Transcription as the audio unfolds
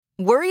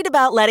Worried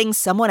about letting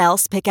someone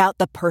else pick out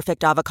the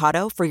perfect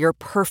avocado for your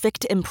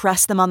perfect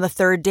impress them on the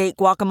third date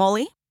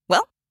guacamole?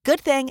 Well, good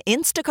thing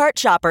Instacart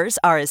shoppers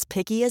are as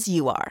picky as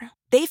you are.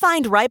 They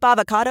find ripe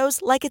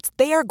avocados like it's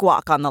their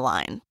guac on the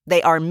line.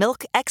 They are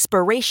milk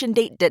expiration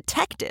date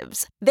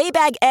detectives. They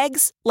bag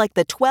eggs like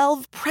the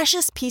 12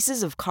 precious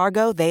pieces of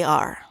cargo they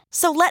are.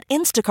 So let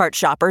Instacart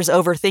shoppers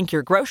overthink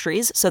your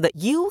groceries so that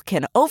you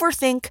can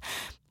overthink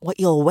what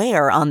you'll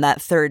wear on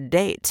that third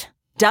date.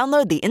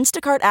 Download the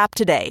Instacart app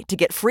today to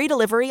get free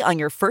delivery on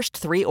your first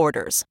 3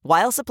 orders,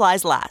 while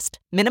supplies last.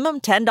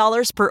 Minimum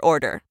 $10 per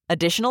order.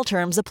 Additional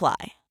terms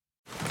apply.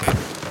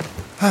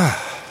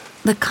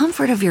 The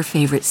comfort of your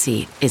favorite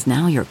seat is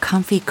now your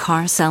comfy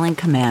car selling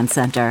command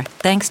center,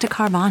 thanks to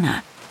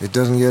Carvana. It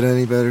doesn't get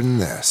any better than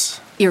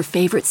this. Your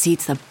favorite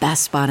seat's the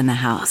best spot in the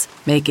house.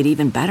 Make it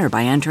even better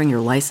by entering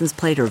your license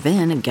plate or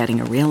VIN and getting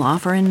a real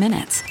offer in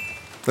minutes.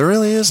 There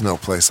really is no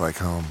place like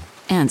home.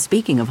 And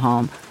speaking of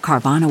home,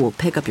 Carvana will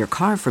pick up your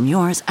car from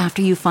yours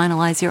after you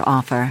finalize your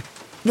offer.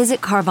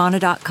 Visit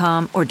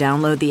Carvana.com or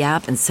download the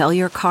app and sell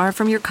your car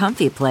from your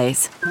comfy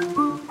place.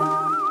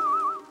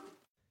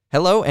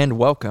 Hello and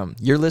welcome.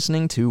 You're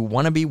listening to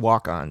Wannabe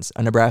Walk-Ons,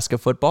 a Nebraska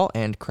football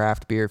and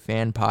craft beer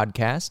fan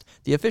podcast,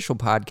 the official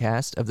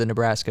podcast of the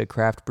Nebraska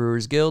Craft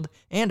Brewers Guild,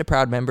 and a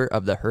proud member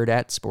of the Herd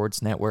at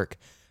Sports Network.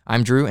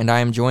 I'm Drew, and I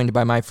am joined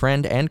by my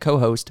friend and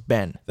co-host,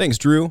 Ben. Thanks,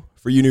 Drew.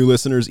 For you new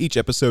listeners, each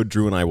episode,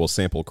 Drew and I will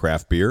sample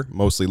craft beer,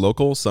 mostly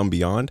local, some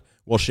beyond,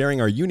 while sharing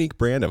our unique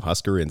brand of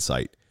Husker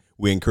Insight.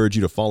 We encourage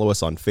you to follow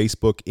us on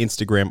Facebook,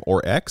 Instagram,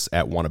 or X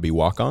at Wannabe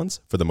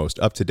Walk-Ons for the most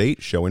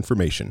up-to-date show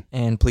information.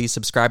 And please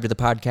subscribe to the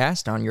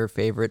podcast on your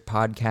favorite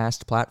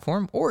podcast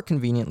platform or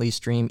conveniently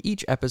stream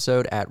each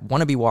episode at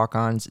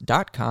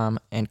wannabewalkons.com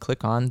and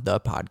click on the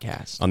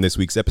podcast. On this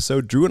week's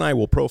episode, Drew and I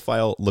will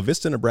profile La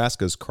Vista,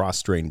 Nebraska's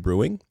cross-strain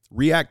brewing,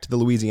 react to the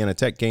Louisiana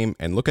Tech game,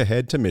 and look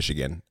ahead to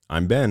Michigan.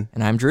 I'm Ben.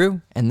 And I'm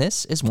Drew, and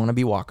this is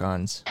Wannabe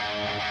Walk-Ons.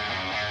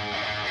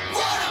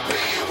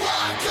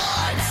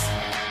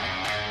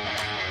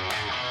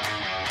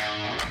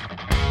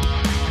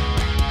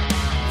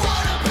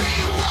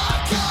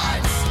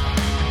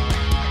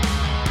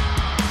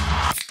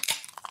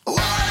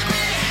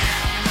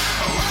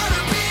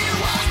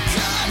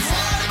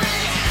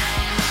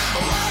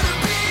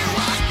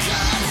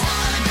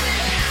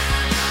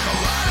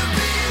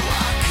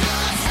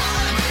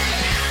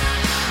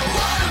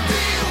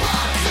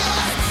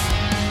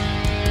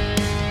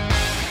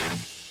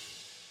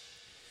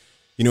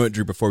 You know what,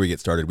 Drew, before we get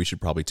started, we should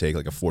probably take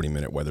like a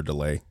 40-minute weather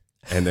delay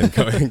and then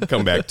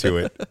come back to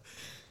it.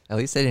 At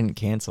least they didn't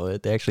cancel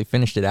it. They actually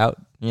finished it out,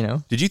 you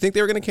know? Did you think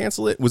they were going to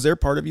cancel it? Was there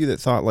part of you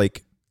that thought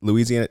like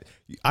Louisiana?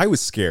 I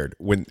was scared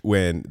when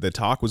the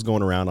talk was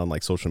going around on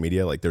like social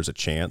media, like there's a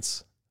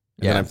chance.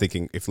 And then I'm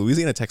thinking, if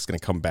Louisiana Tech's going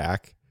to come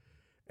back,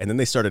 and then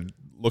they started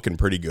looking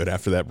pretty good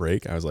after that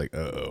break, I was like,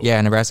 uh-oh.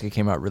 Yeah, Nebraska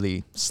came out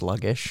really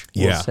sluggish,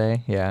 we'll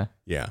say. Yeah.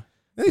 Yeah.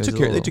 They took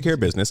care of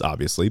business,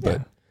 obviously,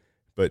 but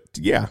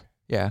yeah.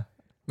 Yeah.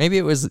 Maybe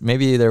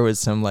there was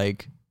some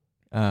like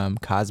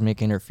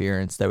cosmic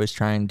interference that was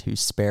trying to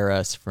spare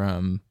us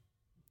from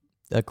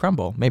a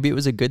crumble. Maybe it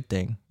was a good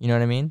thing. You know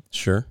what I mean?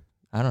 Sure.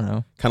 I don't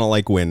know. Kind of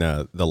like when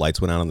the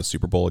lights went out on the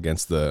Super Bowl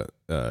against the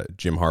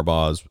Jim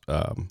Harbaugh's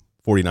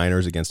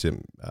 49ers against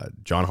him,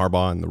 John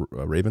Harbaugh and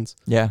the Ravens.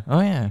 Yeah.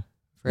 Oh, yeah.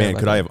 Man,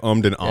 could I have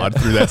ummed and awed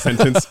through that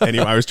sentence?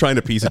 Anyway, I was trying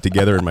to piece it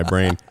together in my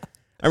brain.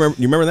 You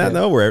remember that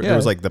though, where it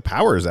was like the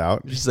power's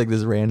out. Just like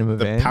this random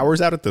event. The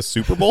power's out at the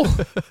Super Bowl.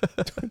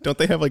 Don't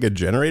they have like a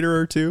generator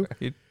or two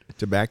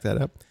to back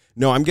that up?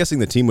 No, I'm guessing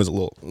the team was a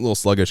little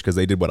sluggish because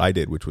they did what I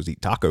did, which was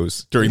eat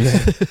tacos during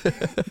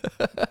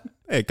that.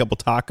 Hey, a couple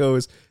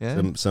tacos,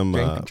 some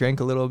drank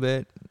a little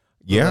bit.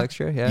 Yeah,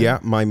 extra. Yeah.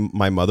 My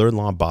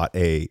mother-in-law bought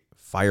a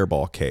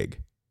Fireball keg.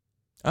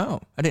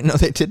 Oh, I didn't know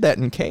they did that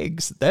in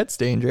kegs. That's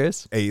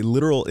dangerous. It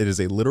is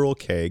a literal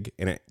keg,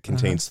 and it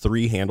contains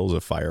 3 handles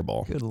of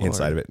Fireball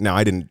inside of it. Now,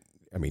 I didn't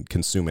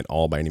consume it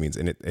all by any means,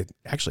 and it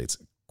actually, it's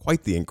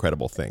quite the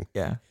incredible thing.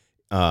 Yeah.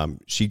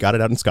 She got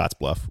it out in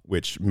Scottsbluff,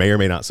 which may or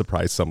may not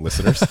surprise some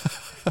listeners.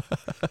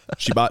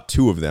 She bought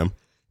 2 of them.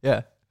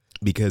 Yeah.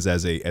 Because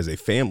as a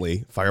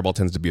family, Fireball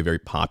tends to be a very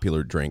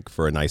popular drink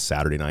for a nice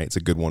Saturday night. It's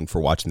a good one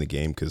for watching the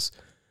game because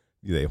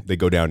they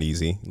go down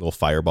easy. A little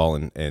Fireball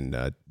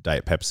and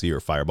Diet Pepsi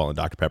or Fireball and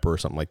Dr. Pepper or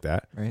something like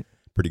that. Right.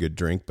 Pretty good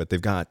drink. But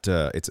they've got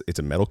it's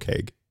a metal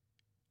keg,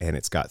 and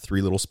it's got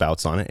 3 little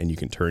spouts on it, and you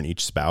can turn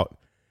each spout,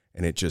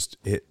 and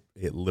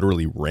it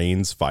literally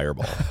rains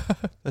Fireball.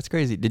 That's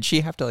crazy. Did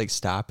she have to like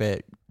stop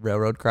at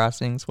railroad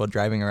crossings while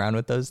driving around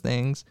with those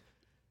things?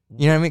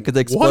 You know what I mean? Because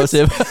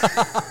explosive.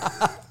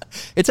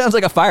 It sounds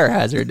like a fire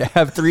hazard to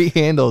have 3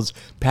 handles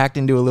packed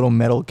into a little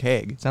metal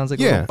keg. It sounds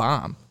like a little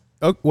bomb.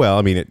 Oh well,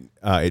 I mean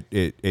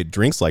it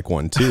drinks like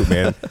one too,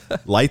 man.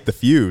 Light the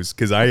fuse,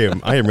 because I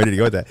am ready to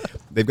go with that.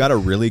 They've got a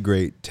really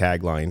great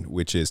tagline,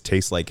 which is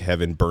 "Tastes like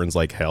heaven, burns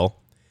like hell,"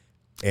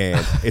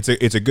 and it's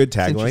a good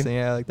tagline.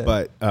 Yeah, I like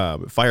that.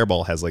 But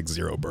Fireball has like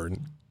 0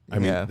 burn. I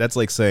mean, that's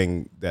like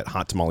saying that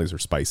hot tamales are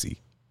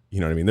spicy. You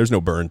know what I mean? There's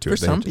no burn to it. For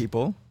some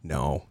people,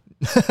 no.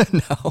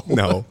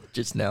 No.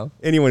 Just no.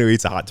 Anyone who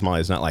eats a hot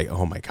tamale is not like,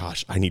 oh my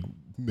gosh, I need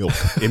milk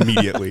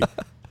immediately.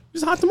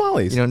 Just hot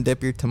tamales. You don't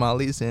dip your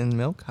tamales in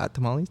milk? Hot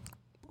tamales?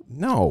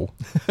 No.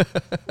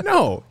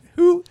 No.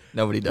 Who?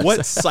 Nobody does.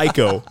 What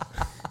psycho?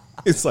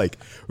 It's like,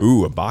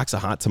 ooh, a box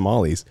of hot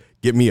tamales.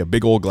 Get me a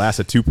big old glass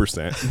of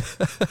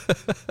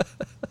 2%.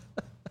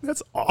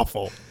 That's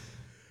awful.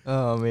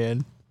 Oh,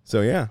 man.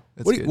 So, yeah.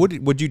 What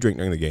did you drink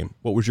during the game?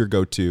 What was your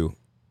go-to?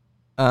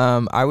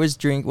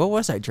 What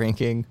was I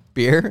drinking?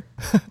 Beer?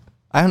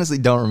 I honestly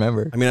don't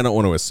remember. I mean, I don't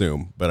want to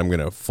assume, but I'm going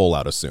to full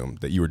out assume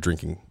that you were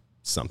drinking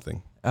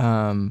something.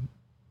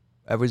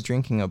 I was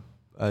drinking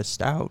a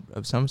stout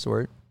of some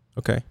sort.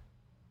 Okay.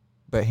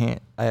 But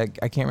I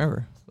can't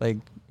remember. Like,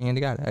 hand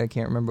to God, I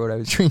can't remember what I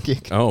was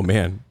drinking. Oh,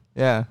 man.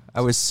 Yeah.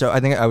 I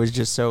think I was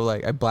just so,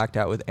 like, I blacked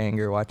out with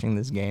anger watching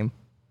this game.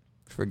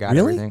 Forgot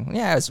really? everything.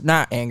 Yeah, it's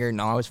not anger.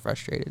 No, I was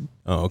frustrated.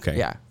 Oh, okay.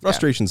 Yeah.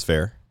 Frustration's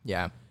fair.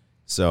 Yeah.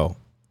 So,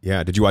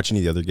 yeah. Did you watch any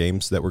of the other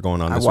games that were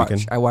going on this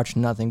weekend? I watched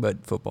nothing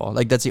but football.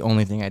 Like, that's the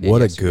only thing I did.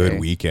 What yesterday. a good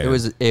weekend.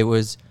 It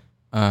was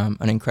an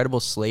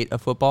incredible slate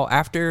of football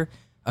after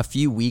a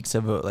few weeks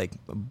of okay.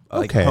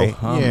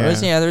 ho-hum. Yeah.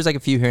 There was like a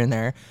few here and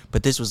there,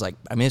 but this was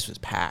this was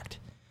packed.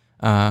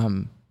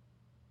 And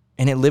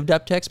it lived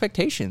up to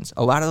expectations.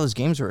 A lot of those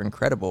games were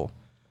incredible.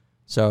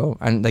 So,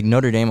 and like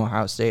Notre Dame,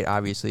 Ohio State,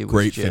 obviously was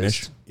great just,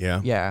 finish.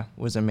 Yeah. Yeah,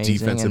 was amazing.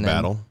 Defensive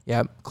battle.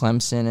 Yep.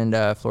 Clemson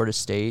and Florida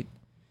State.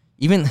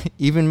 Even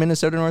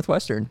Minnesota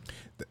Northwestern.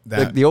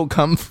 The old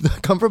come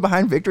from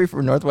behind victory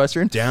for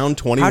Northwestern. Down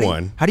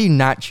 21. How do you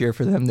not cheer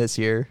for them this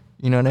year?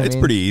 You know what I mean? It's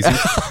pretty easy.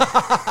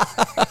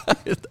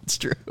 That's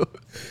true.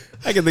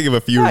 I can think of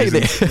a few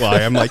reasons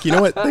why. I'm like, you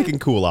know what? They can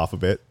cool off a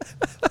bit.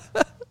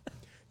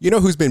 You know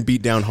who's been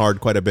beat down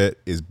hard quite a bit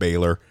is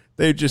Baylor.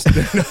 They just...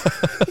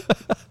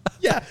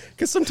 Yeah,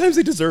 because sometimes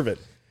they deserve it.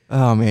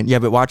 Oh, man. Yeah,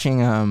 but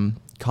watching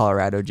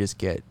Colorado just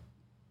get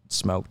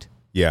smoked.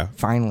 Yeah.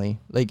 Finally.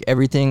 Like,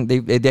 everything...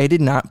 They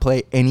did not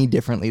play any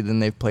differently than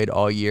they've played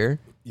all year.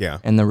 Yeah.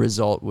 And the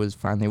result was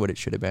finally what it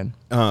should have been.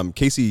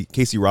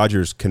 Casey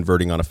Rogers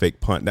converting on a fake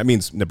punt. That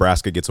means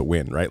Nebraska gets a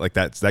win, right? Like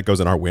that goes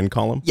in our win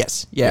column?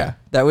 Yes. Yeah.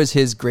 That was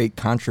his great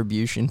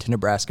contribution to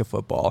Nebraska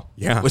football.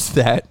 Yeah. Was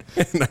that.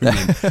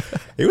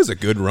 It was a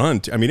good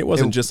run. I mean, it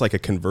wasn't just like a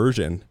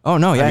conversion. Oh,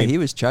 no. Yeah. I mean, he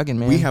was chugging,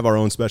 man. We have our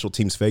own special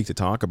teams fake to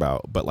talk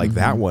about, but like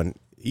that one,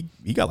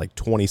 he got like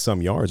 20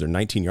 some yards or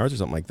 19 yards or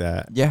something like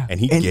that. Yeah.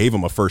 And he gave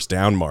him a first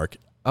down mark.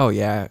 Oh,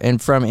 yeah.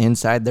 And from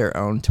inside their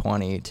own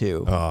 20,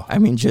 too. Oh. I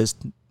mean, just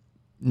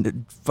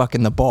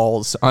fucking the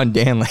balls on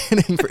Dan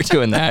Lanning for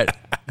doing that.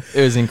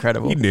 It was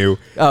incredible. He knew.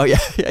 Oh, yeah.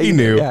 He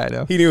knew. Yeah, I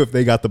know. He knew if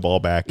they got the ball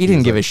back. He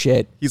didn't give a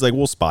shit. He's like,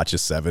 we'll spot you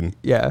 7.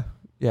 Yeah.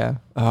 Yeah.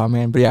 Oh,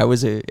 man. But, yeah, it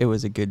was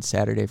a good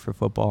Saturday for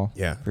football.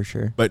 Yeah. For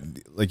sure. But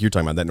like you're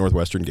talking about, that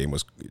Northwestern game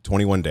was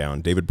 21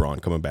 down. David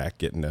Braun coming back,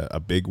 getting a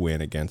big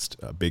win against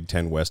a Big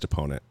Ten West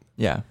opponent.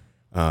 Yeah.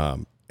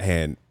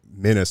 And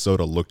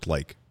Minnesota looked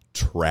like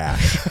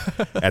trash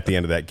at the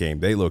end of that game.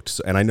 They looked,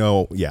 and I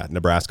know,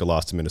 Nebraska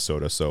lost to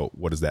Minnesota, so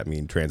what does that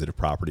mean? Transitive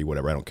property,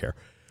 whatever, I don't care.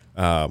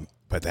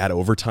 But that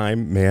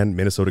overtime, man,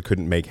 Minnesota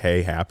couldn't make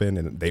hay happen,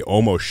 and they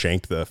almost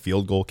shanked the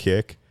field goal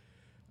kick,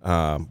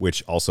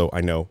 which also,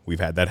 I know we've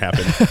had that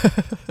happen.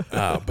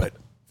 But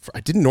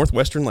didn't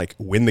Northwestern like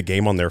win the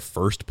game on their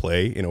first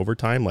play in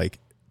overtime? Like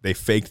they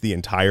faked the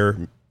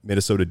entire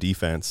Minnesota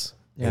defense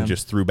and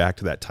just threw back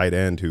to that tight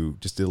end who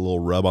just did a little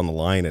rub on the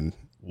line and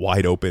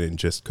wide open and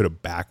just could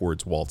have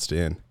backwards waltzed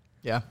in.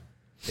 Yeah.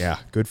 Yeah.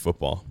 Good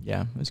football.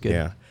 Yeah. It was good.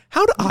 Yeah.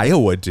 How did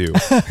Iowa do?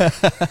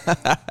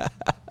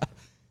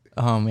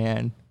 Oh,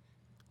 man.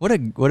 What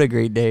a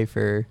great day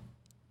for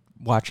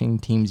watching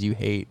teams you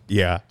hate.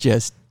 Yeah.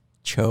 Just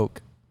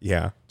choke.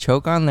 Yeah.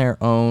 Choke on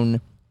their own,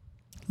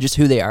 just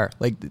who they are.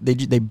 Like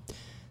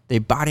they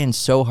bought in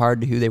so hard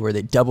to who they were.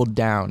 They doubled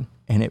down,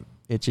 and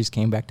it just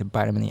came back to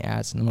bite them in the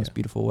ass in the most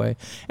beautiful way.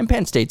 And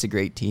Penn State's a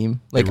great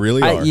team. Like, they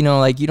really are. You know,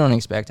 like you don't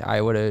expect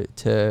Iowa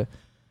to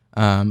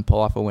pull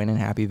off a win in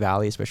Happy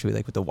Valley, especially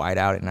like with the white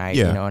out at night,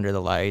 you know, under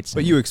the lights.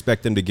 But you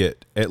expect them to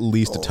get at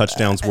least a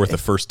touchdown's worth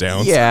of first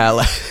downs. Yeah.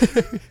 Like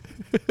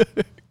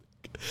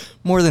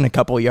more than a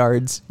couple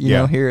yards, you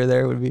know, here or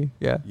there would be.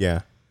 Yeah.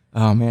 Yeah.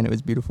 Oh, man, it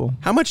was beautiful.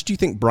 How much do you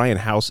think Brian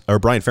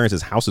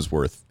Ferentz's house is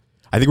worth?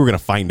 I think we're going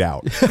to find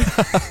out.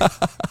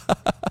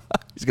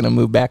 He's going to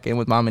move back in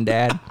with mom and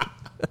dad.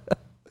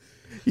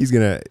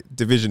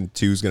 Division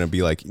 2 is going to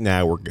be like,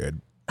 nah, we're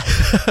good.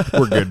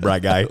 We're good, bry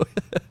guy.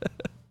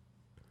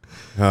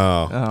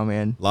 Oh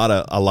man,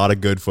 a lot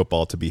of good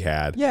football to be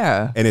had.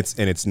 Yeah, and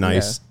it's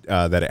nice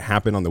that it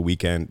happened on the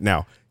weekend.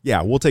 Now,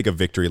 we'll take a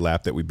victory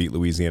lap that we beat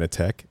Louisiana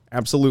Tech.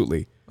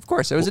 Absolutely, of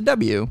course, it was a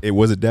W. It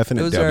was a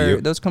definite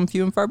W. Those come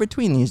few and far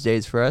between these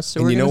days for us, so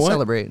and we're going to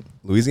celebrate.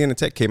 Louisiana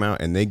Tech came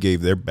out and they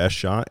gave their best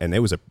shot, and it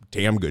was a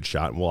damn good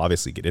shot. And we'll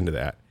obviously get into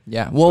that.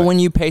 Yeah. Well, when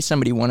you pay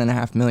somebody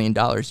 $1.5 million,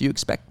 you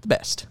expect the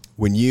best.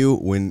 When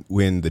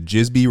the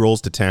Jizby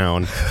rolls to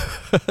town,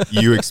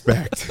 you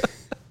expect.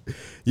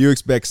 You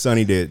expect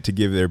Sonny to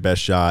give their best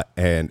shot,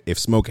 and if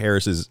Smoke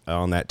Harris is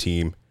on that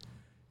team,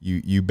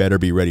 you better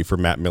be ready for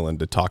Matt Millen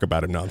to talk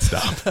about it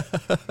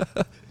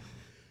nonstop.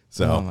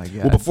 So, oh my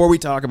God. Well, before we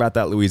talk about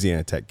that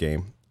Louisiana Tech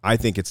game, I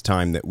think it's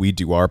time that we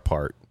do our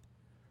part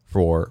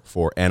for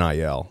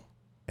NIL,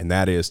 and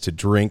that is to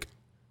drink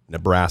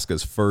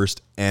Nebraska's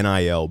first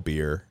NIL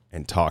beer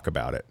and talk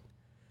about it.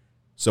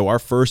 So our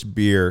first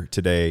beer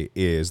today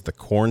is the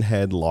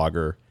Cornhead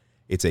Lager.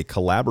 It's a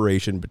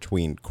collaboration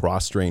between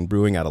Kros Strain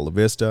Brewing out of La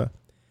Vista,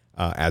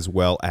 as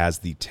well as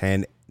the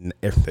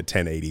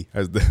 1080,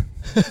 as the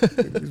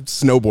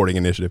snowboarding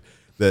initiative,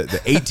 the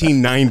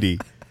 1890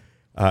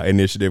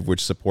 initiative,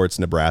 which supports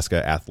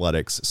Nebraska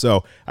athletics.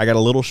 So I got a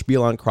little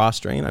spiel on Kros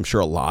Strain. I'm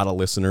sure a lot of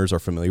listeners are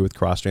familiar with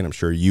Kros Strain. I'm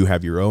sure you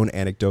have your own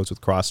anecdotes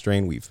with Kros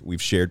Strain.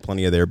 We've shared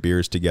plenty of their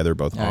beers together,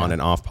 both on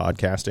and off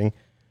podcasting.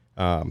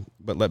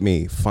 But let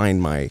me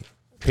find my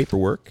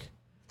paperwork,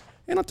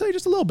 and I'll tell you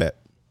just a little bit.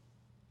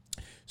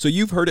 So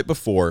you've heard it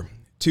before.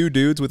 Two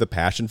dudes with a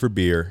passion for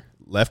beer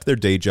left their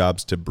day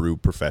jobs to brew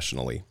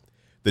professionally.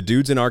 The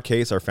dudes in our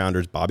case are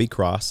founders Bobby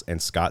Kros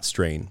and Scott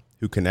Strain,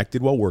 who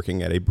connected while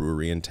working at a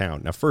brewery in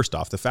town. Now, first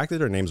off, the fact that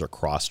their names are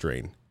Kros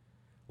Strain,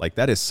 like,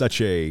 that is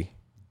such a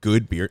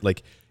good beer.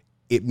 Like,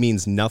 it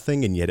means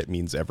nothing, and yet it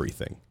means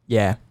everything.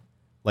 Yeah.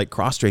 Like,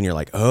 Kros Strain, you're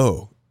like,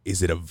 oh,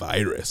 is it a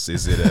virus?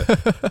 Is it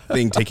a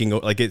thing taking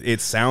over? Like,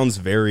 it sounds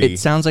very... It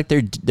sounds like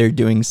they're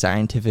doing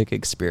scientific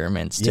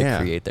experiments to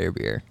create their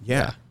beer.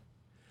 Yeah.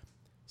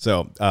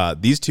 So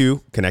these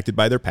two, connected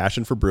by their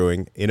passion for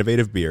brewing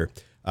innovative beer,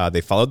 they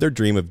followed their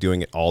dream of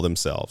doing it all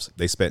themselves.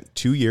 They spent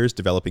 2 years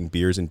developing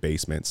beers in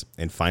basements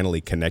and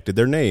finally connected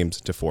their names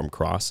to form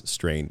Kros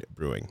Strain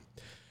Brewing.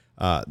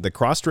 The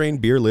Kros Strain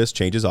beer list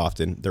changes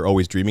often. They're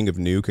always dreaming of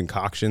new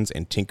concoctions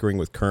and tinkering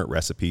with current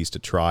recipes to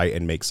try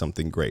and make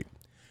something great.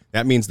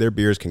 That means their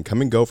beers can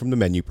come and go from the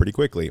menu pretty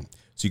quickly.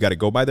 So you got to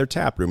go by their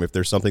tap room if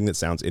there's something that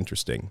sounds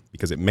interesting,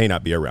 because it may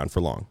not be around for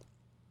long.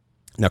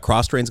 Now,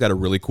 Kros Strain's got a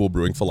really cool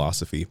brewing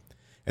philosophy,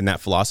 and that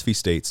philosophy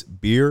states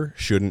beer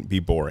shouldn't be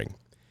boring.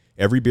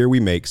 Every beer we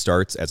make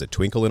starts as a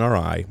twinkle in our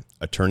eye,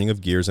 a turning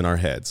of gears in our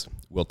heads.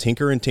 We'll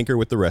tinker and tinker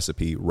with the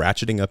recipe,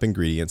 ratcheting up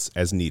ingredients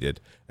as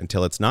needed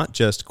until it's not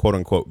just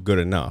quote-unquote good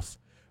enough,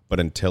 but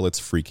until it's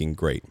freaking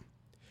great.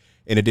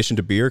 In addition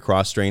to beer,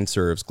 Kros Strain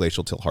serves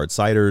Glacial Till hard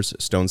ciders,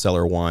 Stone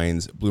Cellar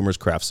wines, Bloomer's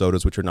craft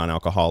sodas, which are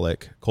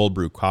non-alcoholic, cold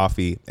brew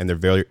coffee, and their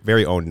very,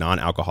 very own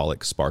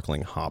non-alcoholic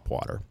sparkling hop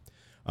water.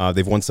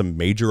 They've won some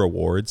major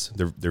awards.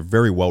 They're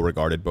very well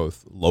regarded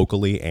both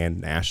locally and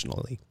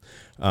nationally.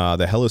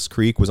 The Hellas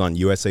Creek was on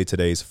USA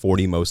Today's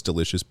 40 Most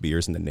Delicious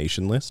Beers in the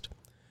Nation list.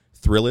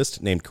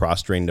 Thrillist named Kros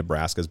Strain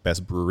Nebraska's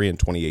best brewery in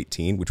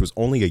 2018, which was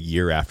only a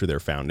year after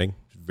their founding.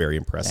 Very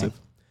impressive.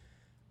 Dang.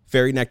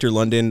 Fairy Nectar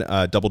London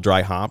Double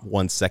Dry Hop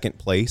won second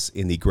place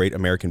in the Great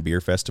American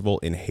Beer Festival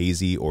in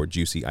hazy or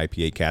juicy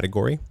IPA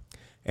category.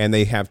 And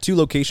they have two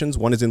locations.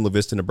 One is in La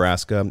Vista,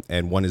 Nebraska,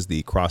 and one is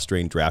the Kros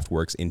Strain Draft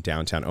Works in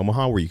downtown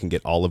Omaha, where you can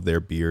get all of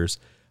their beers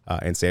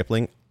and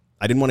sampling.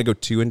 I didn't want to go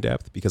too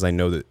in-depth because I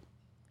know that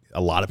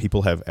a lot of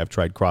people have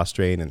tried Kros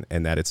Strain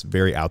and that it's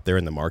very out there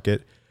in the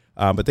market.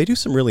 But they do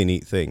some really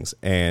neat things.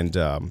 And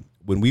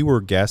when we were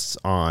guests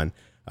on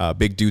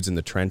Big Dudes in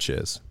the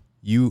Trenches,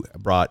 you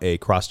brought a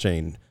Kros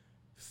Strain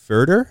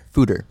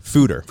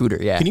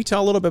Fooder, yeah. Can you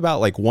tell a little bit about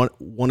like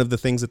one of the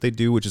things that they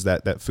do, which is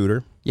that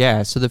Fooder?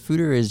 Yeah, so the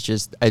Fooder is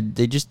just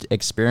they just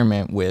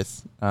experiment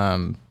with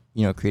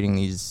creating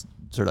these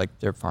sort of like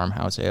their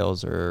farmhouse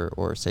ales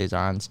or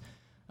saisons,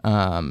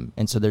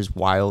 and so there's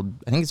wild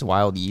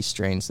yeast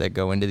strains that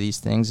go into these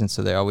things, and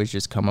so they always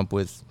just come up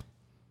with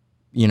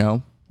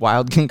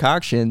wild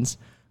concoctions,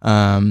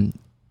 but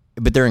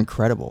they're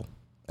incredible.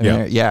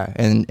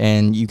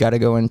 And you got to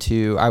go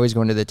into. I always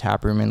go into the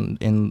tap room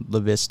in La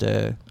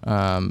Vista,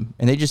 and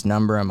they just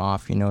number them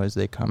off, as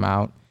they come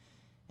out.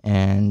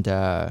 And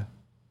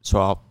so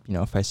I'll,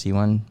 if I see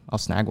one, I'll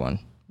snag one.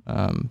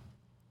 And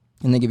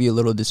they give you a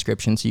little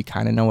description, so you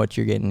kind of know what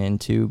you're getting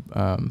into.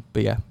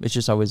 But yeah, it's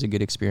just always a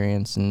good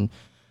experience, and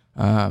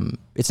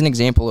it's an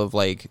example of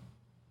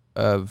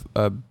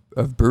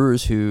of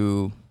brewers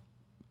who,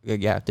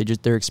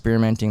 they're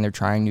experimenting, they're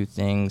trying new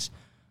things.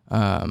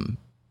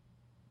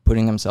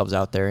 Putting themselves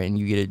out there, and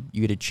you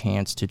get a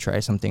chance to try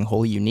something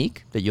wholly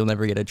unique that you'll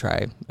never get to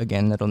try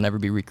again, that'll never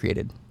be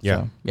recreated.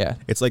 Yeah. So, yeah.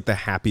 It's like the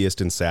happiest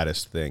and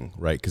saddest thing,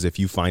 right? Because if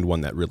you find one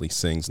that really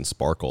sings and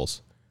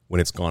sparkles, when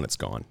it's gone, it's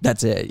gone.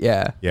 That's it.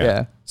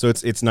 Yeah. So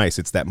it's nice.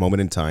 It's that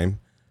moment in time.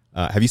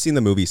 Have you seen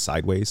the movie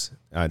Sideways?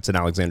 It's an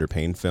Alexander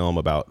Payne film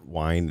about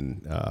wine,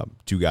 and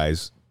two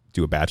guys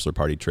do a bachelor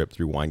party trip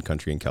through wine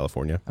country in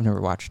California. I've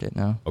never watched it,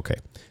 no. Okay.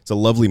 It's a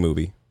lovely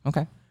movie.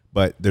 Okay.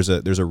 But there's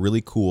a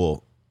really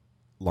cool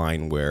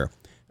line where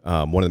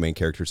one of the main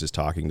characters is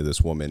talking to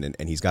this woman,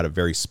 and he's got a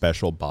very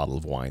special bottle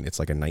of wine. It's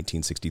like a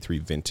 1963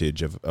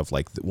 vintage of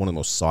like one of the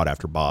most sought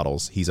after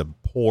bottles. He's a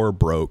poor,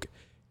 broke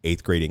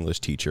 8th grade English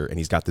teacher, and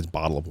he's got this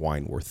bottle of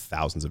wine worth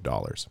thousands of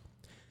dollars.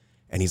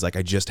 And he's like,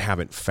 I just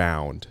haven't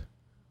found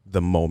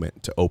the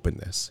moment to open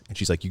this. And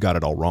she's like, you got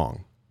it all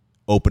wrong.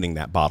 Opening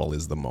that bottle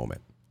is the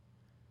moment.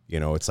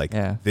 It's like,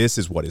 This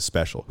is what is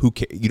special.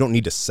 You don't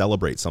need to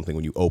celebrate something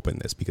when you open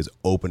this, because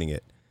opening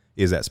it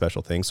is that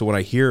special thing. So when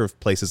I hear of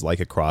places like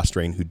a Kros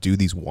Strain who do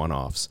these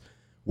one-offs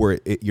where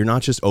you're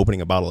not just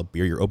opening a bottle of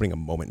beer, you're opening a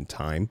moment in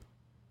time,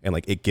 and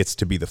like it gets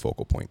to be the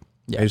focal point.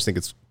 Yeah. I just think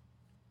it's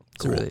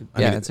cool.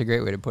 It's a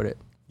great way to put it.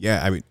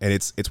 Yeah, I mean, and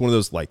it's one of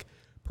those like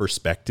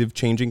perspective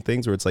changing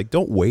things where it's like,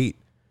 don't wait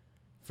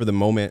for the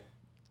moment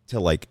to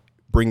like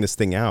bring this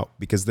thing out,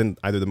 because then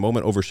either the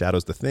moment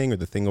overshadows the thing or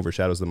the thing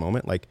overshadows the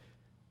moment. Like,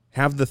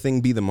 have the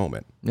thing be the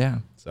moment. Yeah.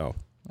 So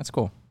that's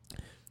cool.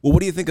 Well, what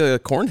do you think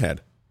of Cornhead?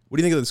 What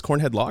do you think of this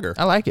Cornhead lager?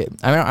 I like it.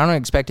 I mean, I don't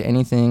expect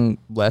anything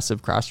less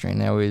of Kros Strain.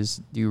 They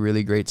always do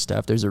really great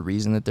stuff. There's a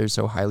reason that they're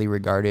so highly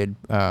regarded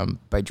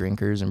by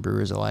drinkers and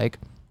brewers alike.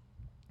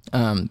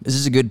 This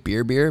is a good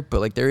beer, but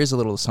like there is a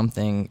little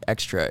something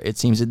extra. It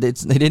seems that they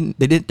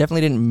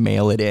definitely didn't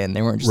mail it in.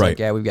 They weren't just like,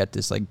 yeah, we've got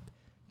this like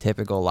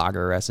typical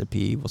lager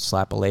recipe. We'll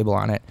slap a label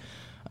on it.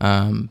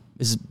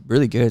 This is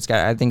really good.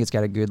 I think it's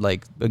got a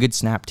good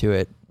snap to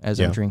it as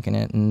I'm drinking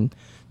it, and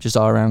just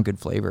all around good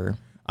flavor.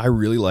 I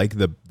really like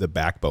the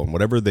backbone,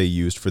 whatever they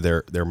used for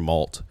their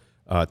malt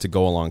to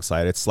go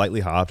alongside. It's slightly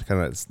hopped,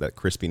 kind of that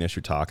crispiness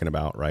you're talking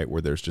about, right?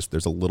 Where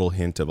there's a little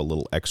hint of a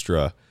little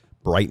extra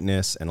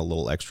brightness and a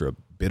little extra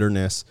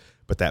bitterness,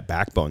 but that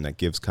backbone that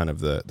gives kind of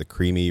the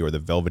creamy or the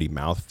velvety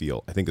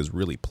mouthfeel, I think is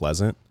really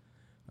pleasant.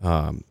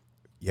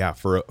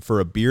 For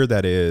a beer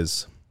that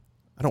is,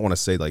 I don't want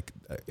to say like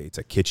it's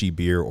a kitschy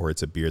beer or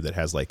it's a beer that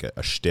has like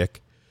a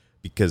shtick,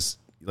 because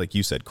like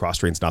you said, Kros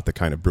Strain's not the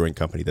kind of brewing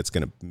company that's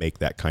going to make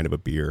that kind of a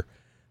beer.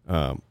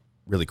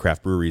 Really,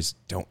 craft breweries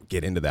don't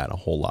get into that a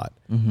whole lot.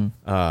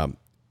 Mm-hmm.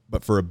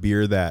 But for a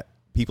beer that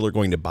people are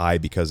going to buy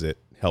because it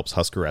helps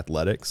Husker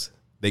athletics,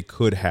 they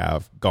could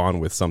have gone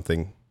with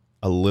something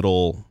a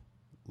little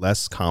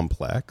less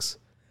complex,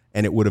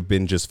 and it would have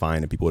been just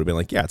fine. And people would have been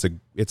like, "Yeah,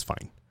 it's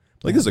fine.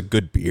 Like this is a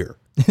good beer.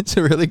 It's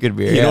a really good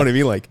beer. You know what I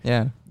mean? Like,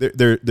 yeah,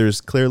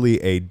 there's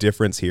clearly a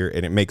difference here,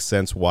 and it makes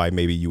sense why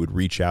maybe you would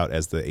reach out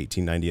as the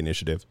 1890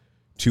 initiative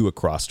to a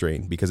Kros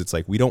Strain, because it's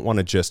like, we don't want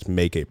to just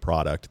make a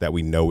product that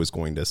we know is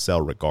going to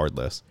sell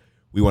regardless.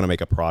 We want to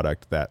make a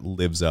product that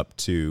lives up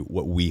to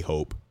what we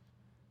hope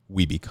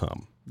we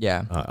become.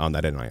 Yeah, on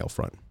that NIL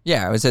front.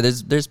 Yeah, I would say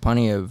there's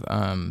plenty of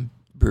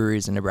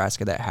breweries in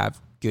Nebraska that have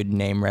good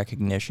name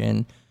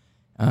recognition.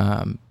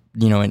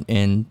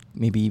 And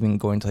maybe even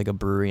going to like a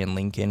brewery in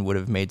Lincoln would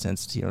have made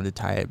sense to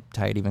tie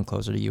it even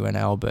closer to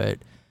UNL. But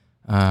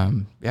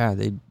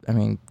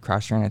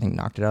Kros Strain I think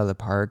knocked it out of the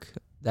park.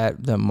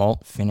 That the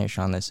malt finish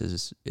on this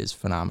is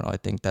phenomenal. I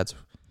think that's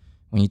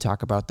when you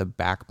talk about the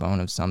backbone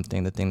of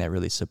something, the thing that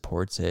really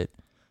supports it.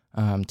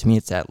 To me,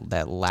 it's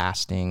that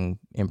lasting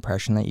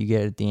impression that you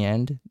get at the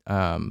end.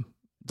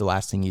 The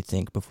last thing you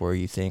think before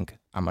you think,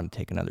 I'm going to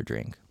take another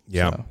drink.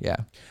 Yeah. So, yeah.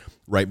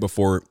 Right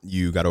before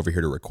you got over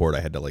here to record,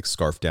 I had to like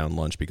scarf down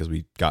lunch because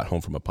we got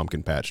home from a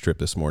pumpkin patch trip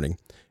this morning,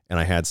 and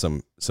I had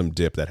some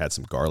dip that had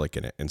some garlic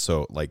in it. And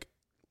so like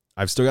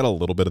I've still got a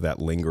little bit of that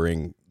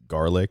lingering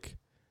garlic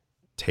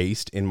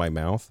taste in my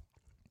mouth,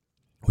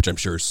 which I'm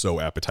sure is so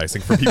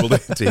appetizing for people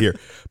to hear.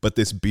 But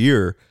this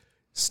beer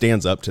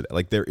stands up to that.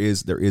 Like there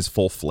is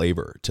full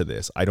flavor to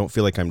this. I don't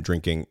feel like I'm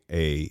drinking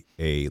a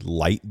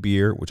light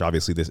beer, which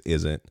obviously this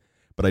isn't,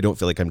 but I don't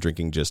feel like I'm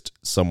drinking just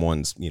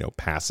someone's,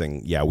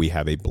 passing, we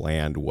have a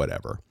bland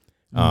whatever.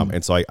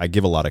 And so I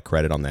give a lot of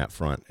credit on that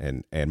front,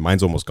 and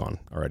mine's almost gone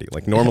already.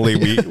 Like normally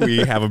we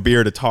have a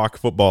beer to talk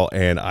football,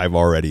 and I've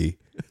already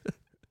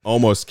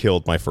almost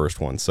killed my first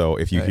one. So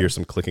if you hear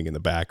some clicking in the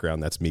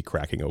background, that's me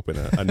cracking open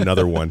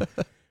another one,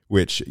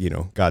 which,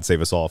 God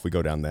save us all if we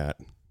go down that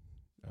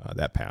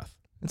path.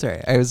 That's all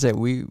right. I would say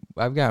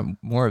I've got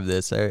more of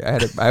this.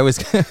 I was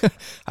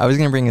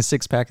going to bring a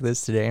 6-pack of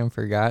this today and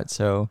forgot.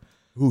 So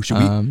we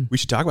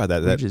should talk about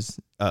that. That is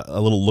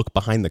a little look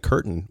behind the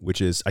curtain,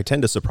 which is I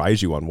tend to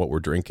surprise you on what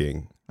we're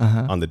drinking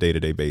on the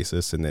day-to-day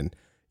basis. And then,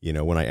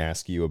 when I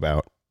ask you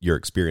about your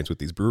experience with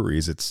these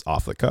breweries, it's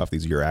off the cuff.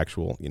 These are your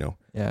actual,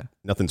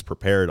 nothing's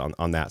prepared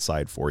on that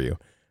side for you,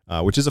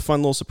 which is a fun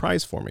little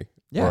surprise for me.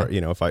 Yeah. Or,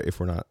 if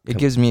we're not. It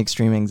gives me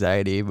extreme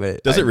anxiety,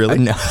 but. Does it really?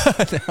 No.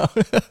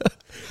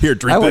 Here,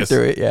 drink this. I went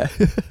through it, yeah.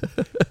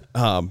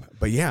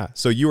 But yeah,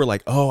 so you were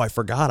like, oh, I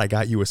forgot I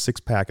got you a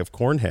 6-pack of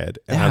Cornhead.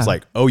 And I was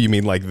like, oh, you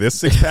mean like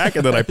this 6-pack?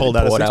 And then I pulled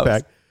out a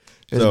 6-pack.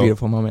 It was a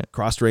beautiful moment.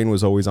 Kros Strain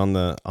was always on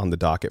the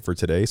docket for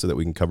today so that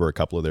we can cover a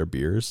couple of their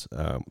beers.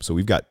 So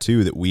we've got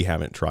 2 that we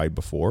haven't tried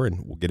before,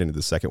 and we'll get into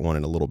the second one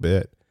in a little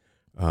bit.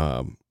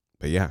 But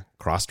yeah,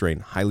 Kros Strain,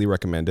 highly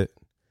recommend it.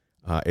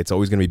 It's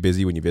always going to be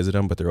busy when you visit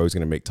them, but they're always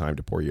going to make time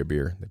to pour you a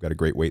beer. They've got a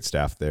great wait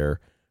staff there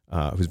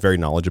who's very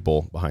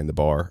knowledgeable behind the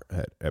bar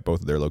at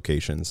both of their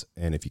locations.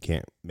 And if you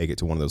can't make it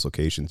to one of those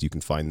locations, you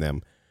can find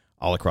them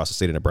all across the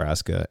state of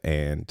Nebraska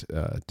and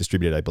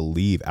distributed, I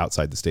believe,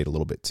 outside the state a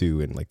little bit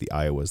too, in like the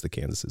Iowas, the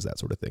Kansases, that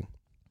sort of thing.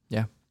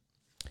 Yeah.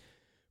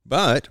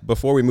 But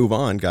before we move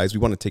on, guys, we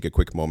want to take a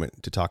quick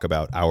moment to talk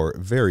about our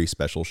very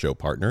special show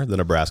partner, the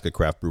Nebraska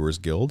Craft Brewers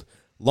Guild.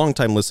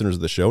 Longtime listeners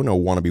of the show know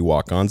Wannabe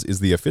Walk-Ons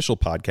is the official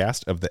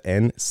podcast of the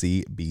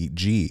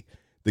NCBG.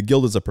 The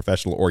Guild is a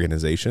professional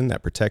organization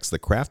that protects the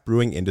craft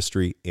brewing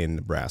industry in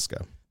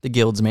Nebraska. The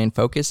Guild's main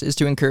focus is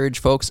to encourage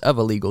folks of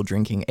a legal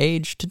drinking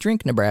age to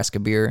drink Nebraska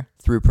beer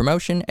through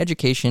promotion,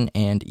 education,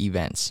 and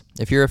events.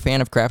 If you're a fan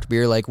of craft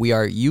beer like we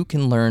are, you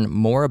can learn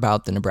more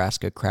about the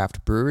Nebraska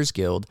Craft Brewers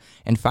Guild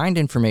and find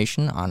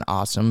information on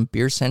awesome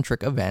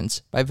beer-centric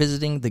events by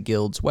visiting the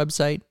Guild's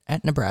website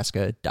at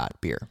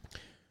nebraska.beer.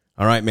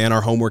 All right, man,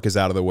 our homework is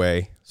out of the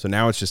way. So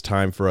now it's just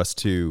time for us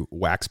to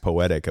wax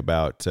poetic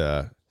about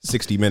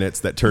 60 minutes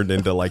that turned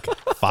into like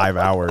 5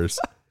 hours.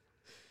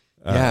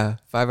 5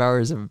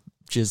 hours of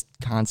just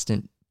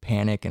constant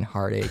panic and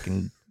heartache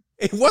and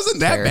it wasn't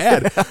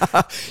that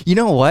bad. You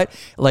know what?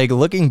 Like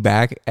looking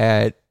back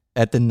at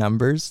the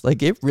numbers,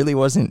 like it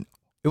wasn't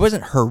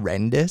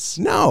horrendous.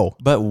 No.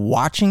 But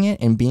watching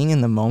it and being in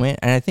the moment,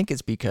 and I think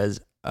it's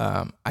because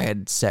I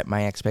had set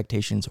my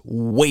expectations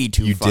way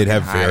too You did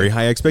have high. very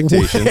high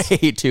expectations.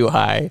 Way too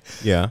high.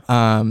 Yeah.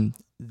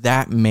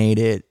 That made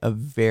it a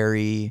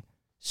very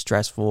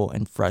stressful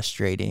and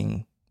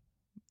frustrating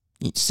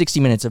 60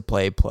 minutes of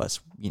play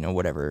plus,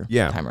 whatever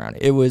time around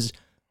it. It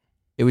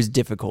was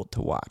difficult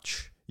to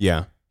watch.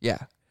 Yeah. Yeah.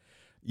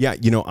 Yeah.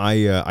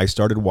 I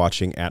started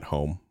watching at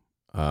home.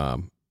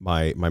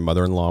 My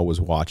mother-in-law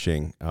was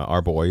watching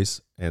our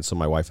boys. And so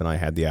my wife and I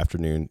had the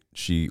afternoon.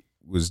 She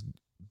was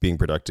being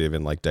productive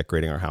and like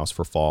decorating our house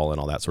for fall and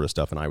all that sort of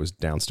stuff. And I was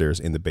downstairs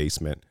in the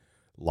basement,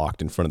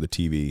 locked in front of the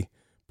TV,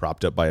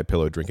 propped up by a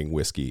pillow, drinking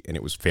whiskey. And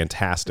it was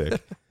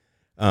fantastic.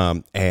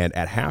 And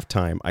at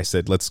halftime, I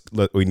said,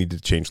 we need to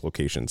change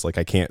locations. Like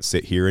I can't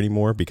sit here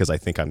anymore because I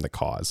think I'm the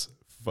cause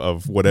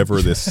of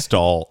whatever this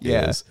stall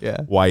is,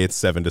 why it's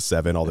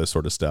 7-7, all this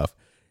sort of stuff.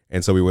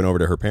 And so we went over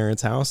to her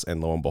parents' house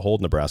and lo and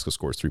behold, Nebraska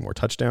scores 3 more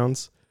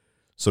touchdowns.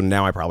 So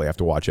now I probably have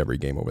to watch every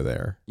game over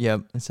there.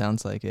 Yep. It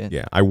sounds like it.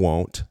 Yeah, I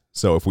won't.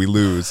 So if we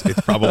lose,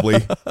 it's probably,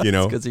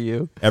 because of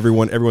you.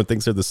 Everyone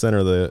thinks they're the center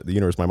of the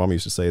universe. My mom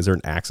used to say, is there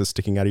an axis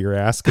sticking out of your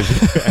ass? Because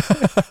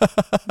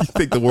you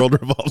think the world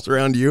revolves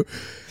around you.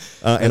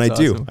 And I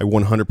do. I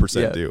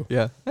 100% do.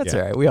 Yeah. That's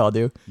all right. We all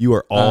do. You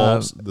are all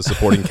the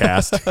supporting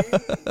cast.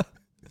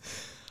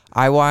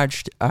 I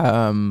watched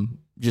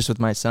just with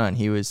my son.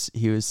 He was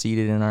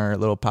seated in our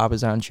little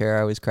Papazon chair.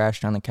 I was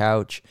crashed on the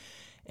couch,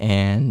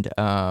 and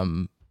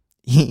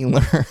he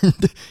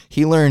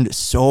learned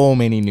so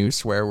many new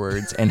swear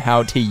words and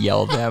how to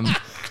yell them.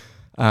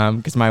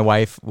 Because my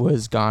wife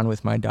was gone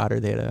with my daughter.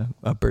 They had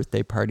a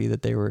birthday party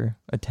that they were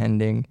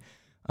attending.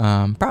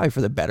 Probably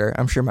for the better.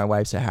 I'm sure my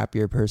wife's a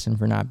happier person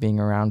for not being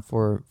around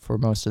for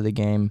most of the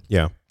game.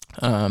 Yeah.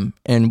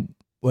 And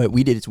what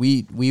we did is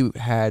we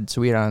had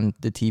on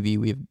the TV,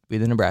 we had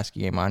the Nebraska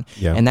game on,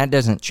 yeah. And that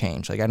doesn't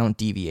change. Like I don't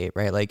deviate,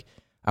 right? Like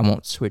I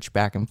won't switch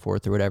back and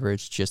forth or whatever.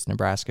 It's just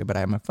Nebraska, but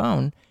I have my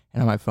phone,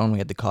 and on my phone we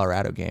had the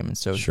Colorado game. And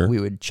so we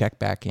would check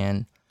back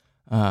in,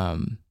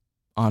 on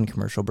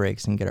commercial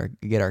breaks and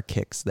get our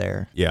kicks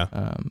there. Yeah.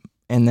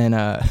 And then,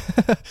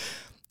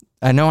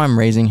 I know I'm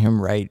raising him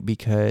right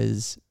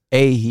because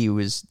A, he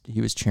was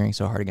cheering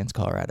so hard against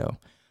Colorado,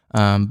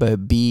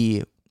 but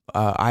B,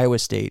 Iowa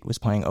State was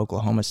playing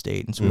Oklahoma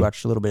State, and so we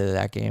watched a little bit of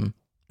that game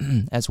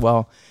as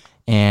well.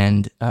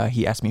 And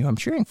he asked me who I'm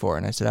cheering for,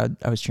 and I said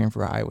I was cheering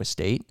for Iowa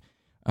State.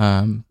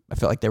 I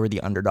felt like they were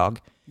the underdog.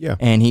 Yeah.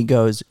 And he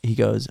goes,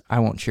 I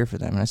won't cheer for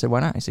them. And I said, why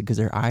not? He said, because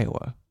they're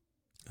Iowa.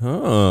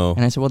 Oh.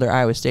 And I said, well, they're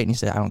Iowa State. And he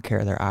said, I don't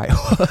care. They're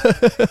Iowa.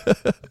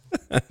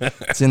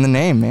 It's in the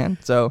name, man.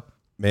 So.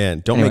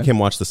 Man, don't make him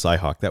watch the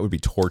Cyhawk. That would be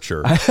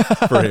torture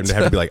for him to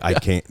have to be like, I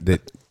can't,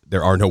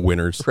 there are no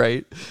winners.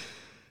 Right.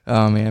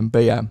 Oh man.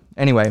 But yeah,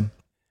 anyway,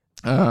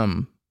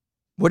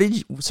 what did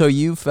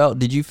you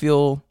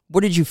feel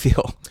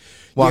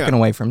walking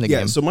away from the game?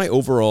 Yeah. So my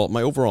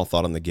overall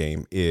thought on the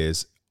game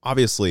is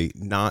obviously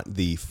not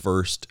the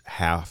first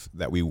half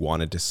that we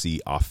wanted to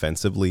see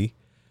offensively.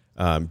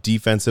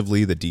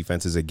 Defensively, the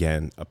defense is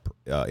again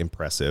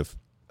impressive.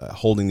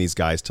 Holding these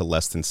guys to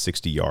less than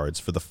 60 yards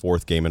for the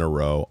 4th game in a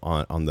row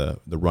on the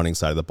running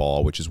side of the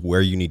ball, which is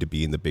where you need to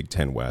be in the Big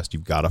Ten West.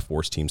 You've got to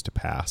force teams to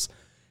pass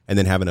and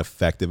then have an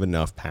effective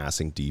enough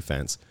passing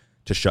defense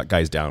to shut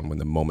guys down when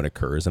the moment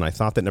occurs. And I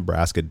thought that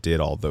Nebraska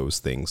did all those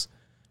things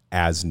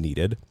as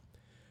needed.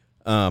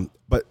 But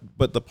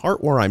the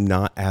part where I'm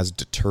not as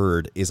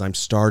deterred is I'm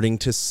starting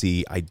to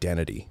see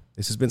identity.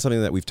 This has been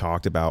something that we've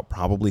talked about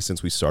probably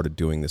since we started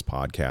doing this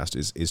podcast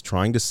is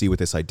trying to see what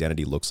this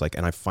identity looks like.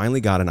 And I finally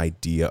got an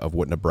idea of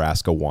what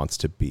Nebraska wants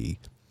to be.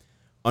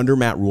 Under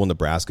Matt Rule,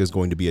 Nebraska is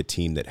going to be a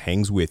team that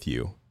hangs with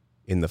you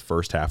in the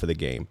first half of the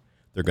game.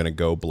 They're going to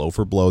go blow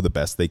for blow the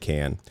best they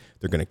can.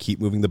 They're going to keep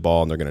moving the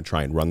ball, and they're going to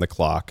try and run the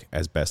clock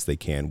as best they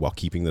can while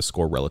keeping the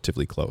score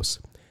relatively close.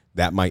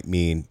 That might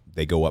mean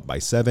they go up by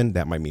 7.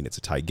 That might mean it's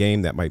a tie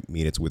game. That might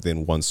mean it's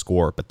within 1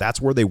 score. But that's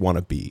where they want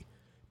to be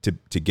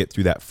to get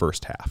through that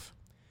first half.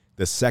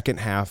 The second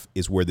half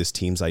is where this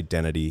team's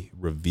identity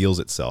reveals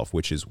itself,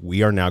 which is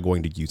we are now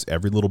going to use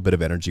every little bit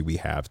of energy we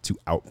have to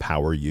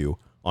outpower you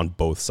on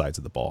both sides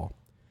of the ball.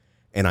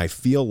 And I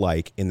feel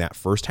like in that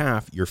first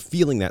half, you're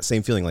feeling that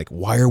same feeling like,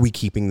 why are we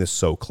keeping this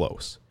so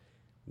close?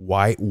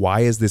 Why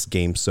is this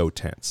game so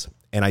tense?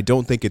 And I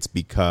don't think it's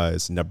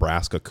because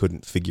Nebraska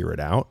couldn't figure it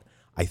out.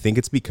 I think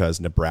it's because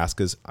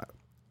Nebraska's,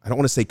 I don't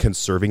want to say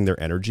conserving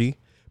their energy,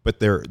 but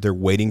they're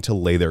waiting to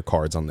lay their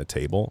cards on the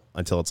table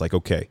until it's like,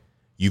 okay,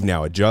 you've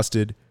now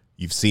adjusted,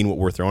 you've seen what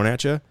we're throwing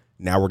at you,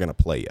 now we're going to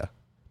play you.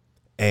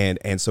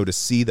 And so to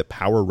see the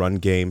power run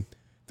game,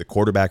 the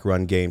quarterback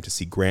run game, to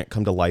see Grant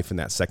come to life in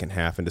that second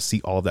half, and to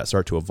see all of that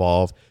start to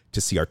evolve,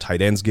 to see our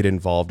tight ends get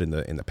involved in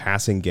the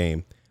passing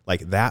game,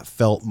 like that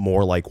felt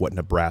more like what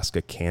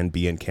Nebraska can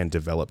be and can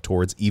develop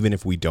towards. Even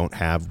if we don't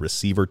have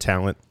receiver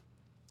talent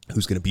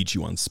who's going to beat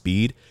you on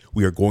speed,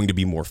 we are going to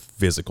be more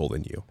physical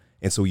than you.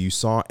 And so you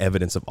saw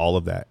evidence of all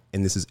of that.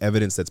 And this is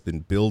evidence that's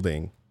been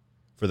building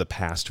for the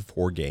past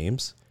 4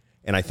 games.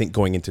 And I think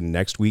going into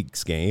next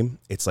week's game,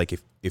 it's like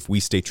if we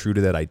stay true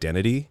to that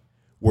identity,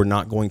 we're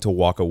not going to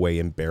walk away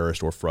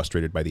embarrassed or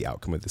frustrated by the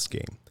outcome of this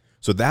game.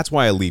 So that's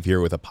why I leave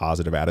here with a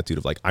positive attitude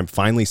of like, I'm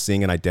finally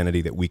seeing an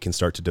identity that we can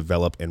start to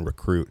develop and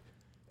recruit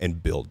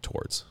and build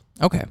towards.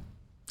 Okay.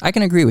 I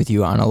can agree with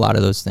you on a lot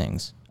of those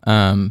things.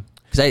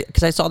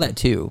 Because I saw that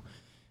too,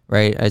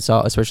 right? I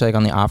saw, especially like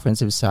on the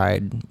offensive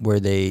side, where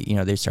they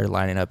started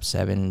lining up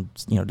 7,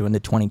 doing the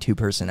 22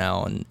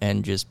 personnel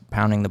and just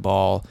pounding the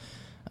ball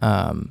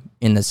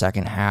in the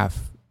second half.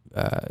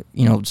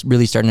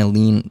 Really starting to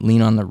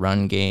lean on the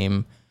run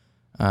game.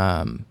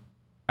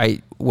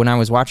 When I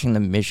was watching the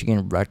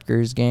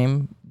Michigan-Rutgers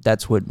game,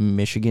 that's what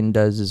Michigan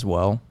does as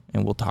well,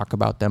 and we'll talk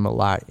about them a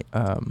lot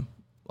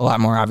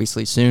more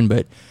obviously soon.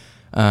 But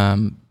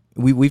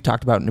we've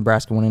talked about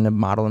Nebraska wanting to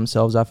model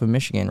themselves off of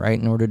Michigan, right,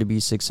 in order to be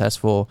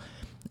successful.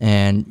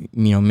 And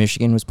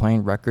Michigan was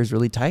playing Rutgers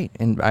really tight,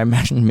 and I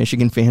imagine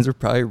Michigan fans were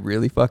probably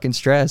really fucking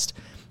stressed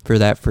for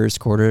that first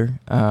quarter,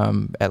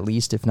 at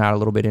least, if not a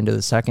little bit into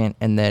the second.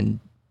 And then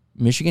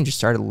Michigan just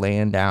started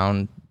laying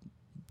down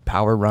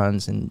power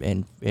runs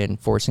and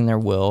forcing their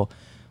will.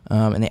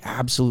 And they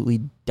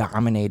absolutely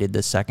dominated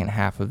the second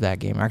half of that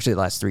game, actually the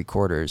last 3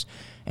 quarters.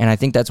 And I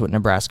think that's what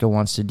Nebraska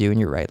wants to do. And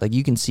you're right. Like,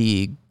 you can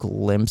see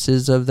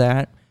glimpses of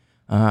that.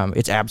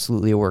 It's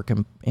absolutely a work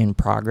in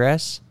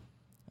progress.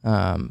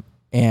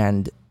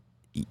 And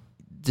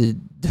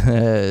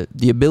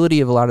the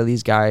ability of a lot of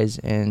these guys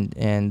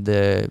and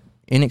the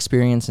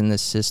inexperience in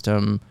this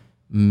system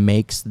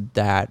makes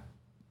an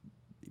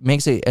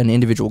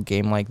individual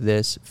game like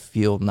this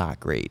feel not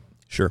great.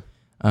 Sure.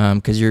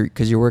 Because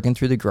you're working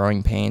through the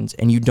growing pains,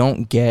 and you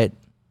don't get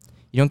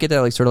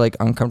that like sort of like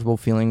uncomfortable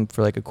feeling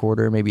for like a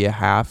quarter, maybe a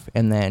half,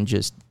 and then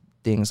just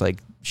things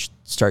like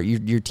start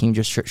your team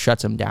just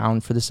shuts them down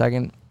for the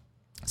second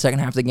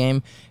half of the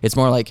game. It's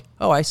more like,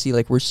 oh, I see,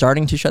 like we're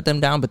starting to shut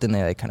them down, but then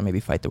they like kind of maybe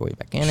fight their way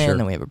back in, sure. And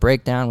then we have a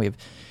breakdown. We have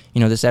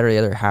this, that, or the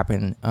other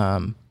happen.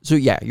 So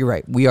yeah, you're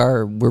right.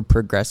 We're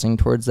progressing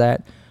towards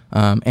that.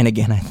 And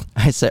again,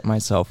 I set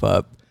myself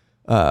up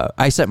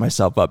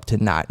to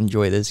not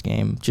enjoy this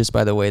game just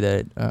by the way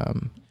that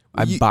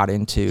I bought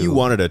into. You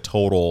wanted a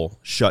total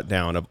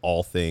shutdown of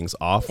all things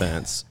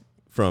offense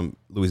from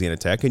Louisiana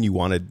Tech, and you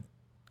wanted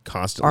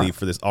constantly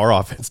for our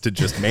offense to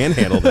just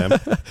manhandle them.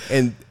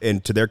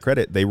 And to their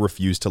credit, they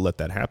refused to let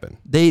that happen.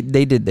 They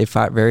did. They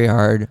fought very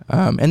hard.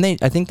 And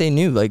I think they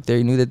knew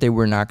that they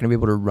were not going to be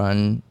able to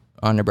run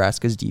on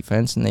Nebraska's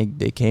defense, and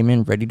they came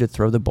in ready to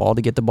throw the ball,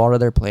 to get the ball to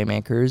their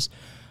playmakers.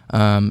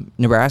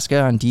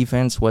 Nebraska on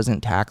defense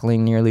wasn't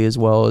tackling nearly as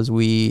well as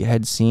we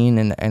had seen,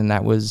 and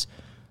that was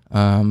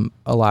a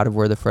lot of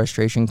where the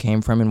frustration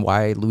came from, and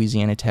why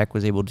Louisiana Tech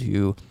was able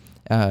to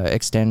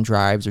extend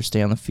drives or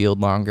stay on the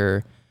field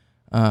longer,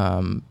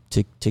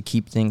 to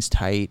keep things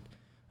tight.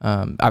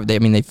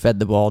 They fed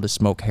the ball to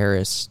Smoke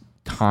Harris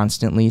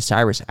constantly.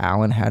 Cyrus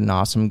Allen had an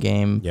awesome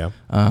game. Yeah.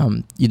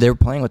 They were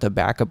playing with a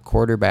backup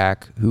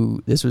quarterback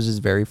who, this was his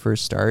very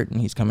first start,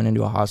 and he's coming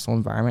into a hostile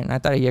environment. And I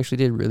thought he actually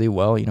did really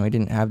well. He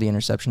didn't have the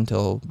interception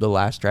until the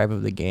last drive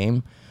of the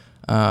game.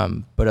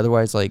 But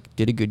otherwise,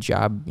 did a good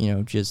job,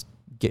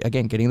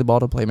 getting the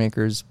ball to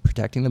playmakers,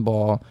 protecting the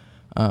ball,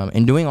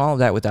 and doing all of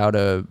that without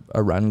a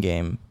run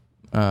game.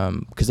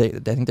 Because I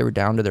think they were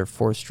down to their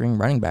 4th string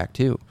running back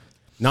too.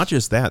 Not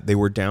just that, they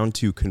were down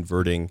to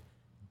converting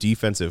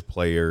defensive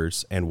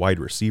players and wide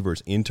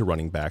receivers into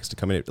running backs to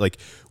come in. Like,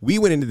 we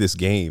went into this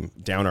game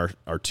down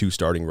our 2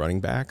 starting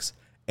running backs,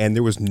 and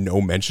there was no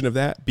mention of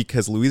that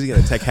because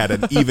Louisiana Tech had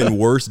an even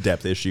worse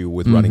depth issue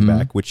with running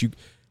back, which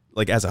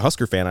as a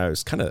Husker fan, I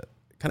was kind of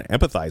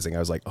empathizing. I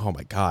was like, oh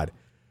my God,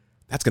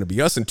 that's going to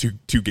be us in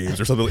two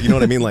games or something. You know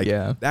what I mean?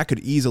 Yeah. That could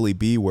easily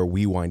be where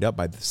we wind up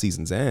by the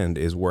season's end,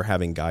 is we're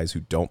having guys who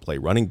don't play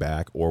running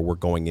back, or we're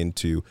going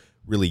into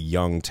really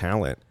young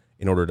talent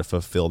in order to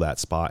fulfill that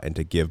spot and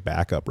to give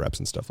backup reps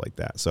and stuff like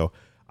that. So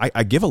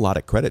I give a lot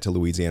of credit to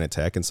Louisiana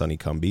Tech and Sonny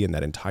Cumbie and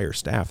that entire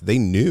staff. They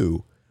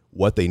knew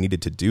what they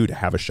needed to do to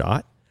have a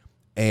shot.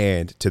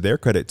 And to their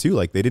credit too,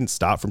 they didn't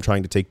stop from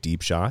trying to take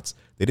deep shots.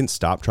 They didn't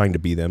stop trying to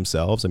be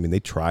themselves. I mean, they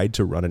tried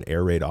to run an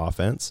air raid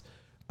offense.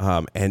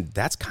 And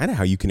that's kind of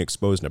how you can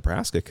expose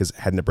Nebraska, because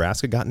had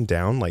Nebraska gotten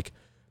down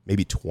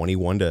maybe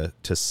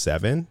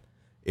 21-7,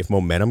 if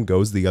momentum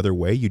goes the other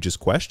way, you just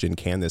question,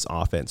 can this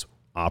offense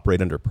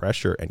operate under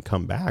pressure and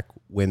come back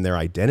when their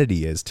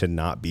identity is to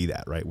not be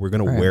that, right? We're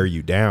going to wear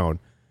you down,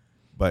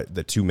 But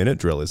the 2-minute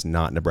drill is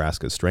not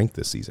Nebraska's strength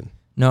this season.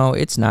 No,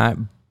 it's not.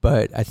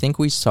 But I think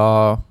we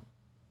saw,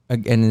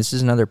 and this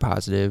is another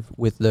positive,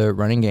 with the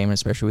running game,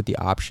 especially with the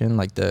option,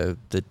 like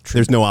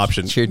there's no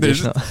option.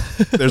 Traditional.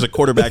 There's a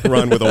quarterback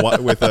run with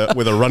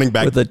a running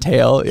back with a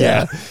tail.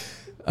 Yeah.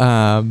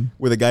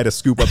 With a guy to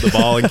scoop up the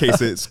ball in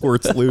case it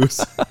squirts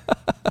loose.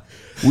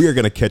 We are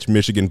going to catch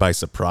Michigan by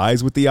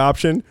surprise with the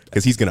option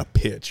because he's going to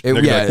pitch. And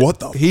they're like, what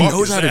the he fuck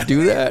knows is how that? to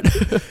do that.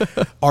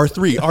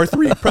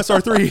 R3, press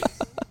R3.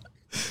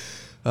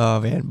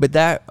 Oh, man. But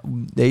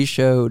they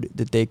showed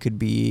that they could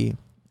be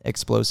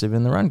explosive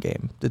in the run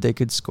game, that they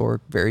could score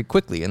very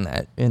quickly in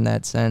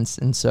that sense.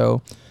 And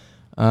so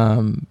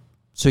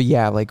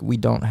yeah, like we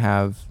don't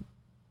have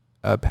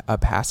a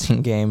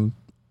passing game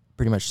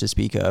pretty much to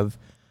speak of.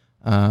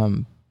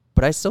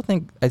 But I still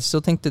think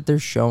that they're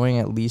showing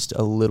at least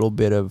a little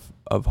bit of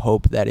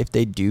hope that if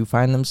they do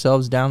find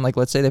themselves down, like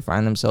let's say they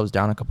find themselves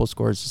down a couple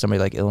scores to somebody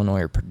like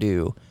Illinois or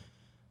Purdue,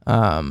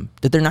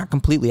 that they're not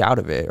completely out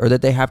of it, or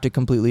that they have to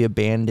completely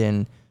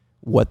abandon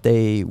what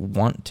they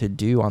want to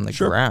do on the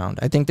ground.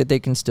 I think that they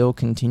can still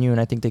continue, and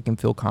I think they can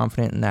feel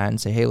confident in that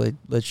and say, hey,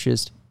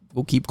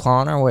 we'll keep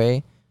clawing our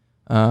way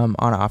on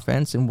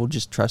offense, and we'll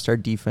just trust our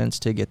defense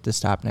to get the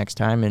stop next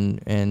time,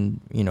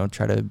 and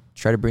try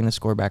to bring the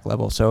score back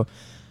level. So,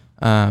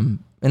 and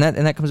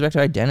that comes back to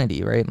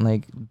identity, right? And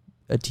like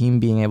a team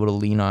being able to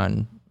lean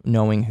on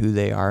knowing who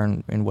they are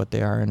and what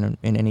they are in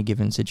any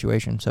given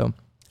situation. So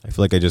I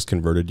feel like I just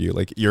converted you.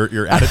 Like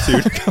your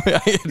attitude.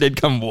 I did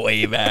come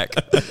way back.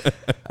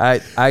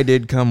 I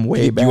did come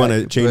way back. Do you want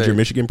to change your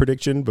Michigan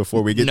prediction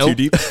before we get too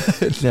deep?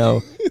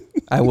 No,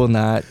 I will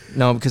not.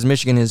 No, because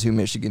Michigan is who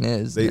Michigan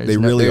is. They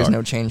really are. There's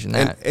no change in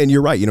that. And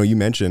you're right. You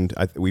mentioned,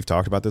 we've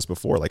talked about this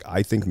before. Like,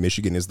 I think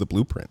Michigan is the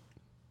blueprint.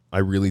 I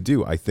really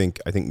do. I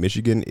think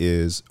Michigan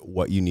is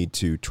what you need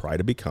to try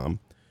to become,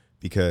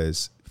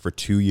 because for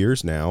 2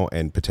 years now,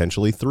 and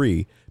potentially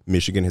 3,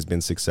 Michigan has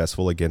been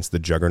successful against the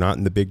juggernaut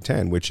in the Big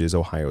Ten, which is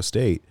Ohio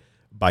State,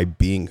 by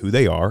being who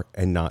they are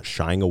and not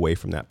shying away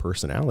from that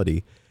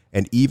personality.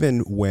 And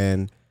even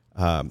when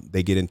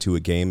they get into a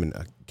game, and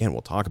again,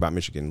 we'll talk about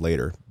Michigan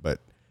later,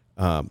 but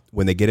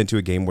when they get into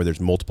a game where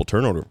there's multiple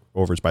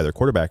turnovers by their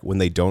quarterback, when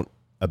they don't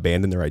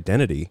abandon their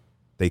identity,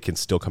 they can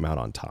still come out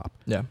on top.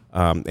 Yeah.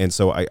 And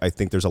so I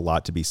think there's a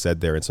lot to be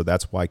said there. And so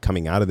that's why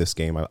coming out of this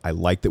game, I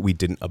like that we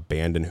didn't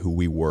abandon who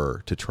we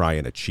were to try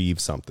and achieve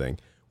something.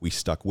 We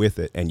stuck with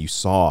it, and you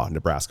saw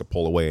Nebraska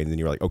pull away, and then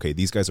you're like, okay,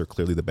 these guys are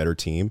clearly the better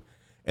team.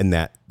 And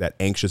that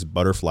anxious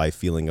butterfly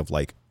feeling of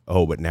like,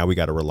 oh, but now we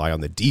got to rely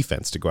on the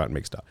defense to go out and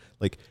make stuff.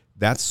 Like,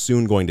 that's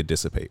soon going to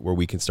dissipate, where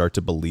we can start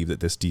to believe that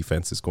this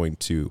defense is going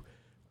to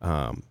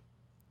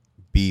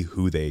be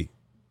who they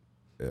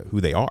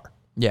are.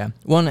 Yeah.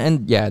 Well,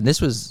 and yeah,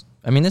 this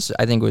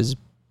I think was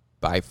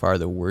by far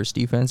the worst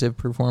defensive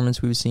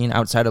performance we've seen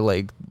outside of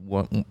like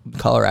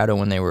Colorado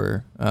when they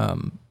were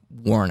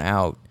worn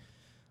out.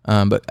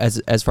 But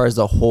as far as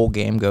the whole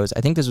game goes,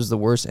 I think this was the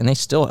worst, and they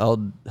still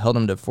held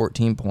them to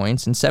 14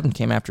 points, and 7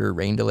 came after a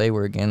rain delay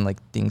where, again, like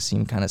things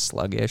seemed kind of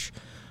sluggish.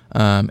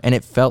 And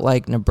it felt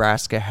like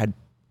Nebraska had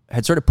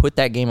sort of put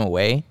that game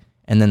away,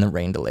 and then the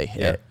rain delay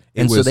hit.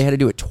 Yeah, so they had to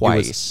do it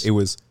twice. It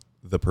was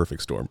the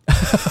perfect storm.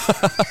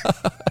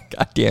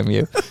 God damn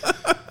you.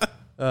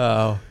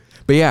 Oh.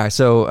 But yeah,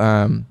 so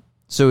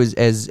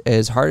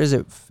as hard as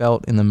it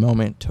felt in the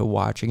moment to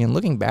watch, again,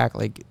 looking back,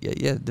 like,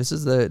 yeah, this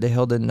is they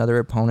held another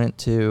opponent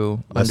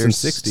to less under than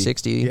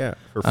 60. Yeah,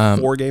 for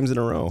 4 games in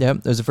a row. Yep,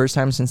 it was the first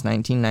time since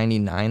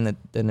 1999 that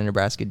the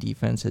Nebraska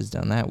defense has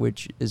done that,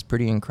 which is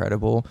pretty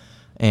incredible.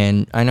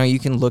 And I know you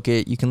can look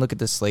at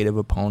the slate of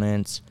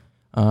opponents,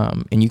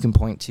 and you can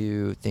point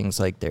to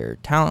things like their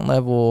talent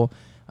level,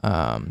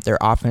 their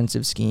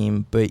offensive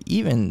scheme, but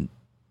even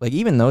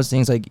those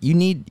things, like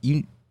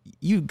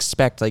you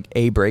expect like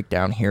a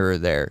breakdown here or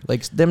there,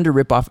 like them to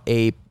rip off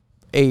a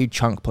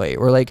chunk play,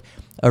 or like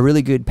a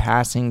really good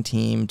passing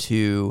team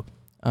to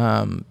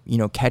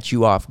catch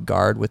you off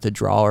guard with a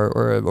draw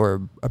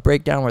or a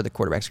breakdown where the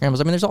quarterback scrambles.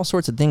 I mean, there's all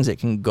sorts of things that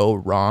can go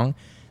wrong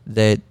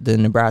that the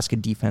Nebraska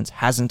defense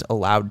hasn't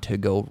allowed to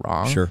go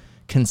wrong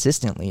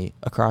consistently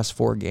across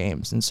 4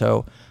 games. And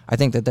so I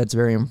think that that's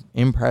very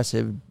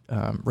impressive,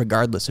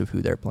 regardless of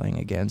who they're playing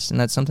against. And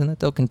that's something that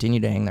they'll continue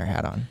to hang their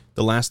hat on.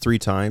 The last 3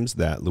 times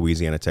that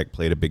Louisiana Tech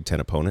played a Big Ten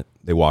opponent,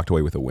 they walked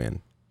away with a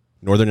win.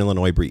 Northern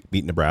Illinois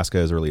beat Nebraska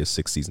as early as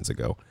 6 seasons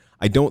ago.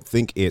 I don't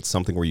think it's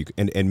something where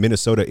and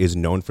Minnesota is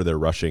known for their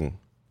rushing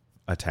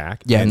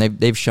attack. Yeah, and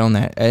they've shown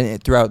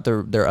that throughout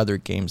their other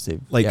games.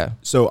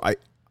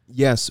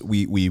 Yes,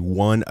 we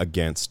won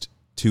against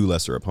 2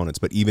 lesser opponents,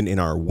 but even in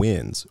our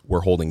wins,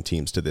 we're holding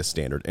teams to this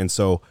standard. And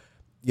so,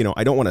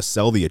 I don't want to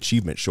sell the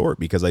achievement short,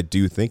 because I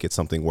do think it's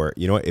something where,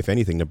 if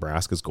anything,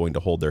 Nebraska's going to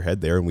hold their head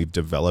there, and we've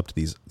developed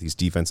these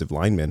defensive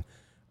linemen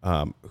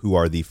who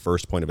are the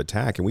first point of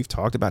attack. And we've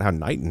talked about how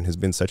Knighton has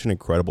been such an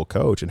incredible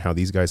coach, and how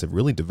these guys have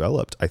really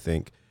developed, I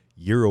think,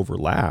 year over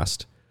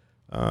last,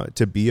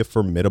 to be a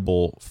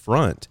formidable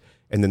front.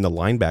 And then the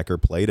linebacker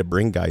play to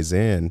bring guys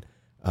in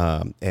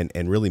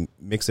and really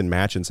mix and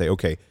match and say,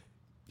 okay,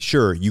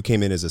 sure, you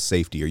came in as a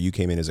safety or you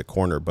came in as a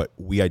corner, but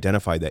we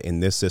identified that in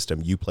this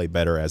system, you play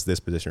better as this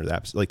position or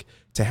that. Like,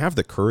 to have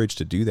the courage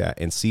to do that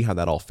and see how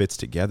that all fits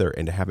together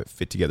and to have it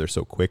fit together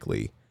so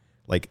quickly.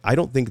 Like, I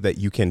don't think that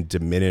you can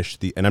diminish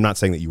and I'm not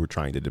saying that you were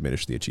trying to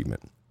diminish the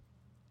achievement.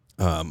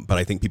 But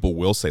I think people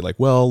will say, like,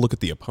 well, look at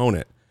the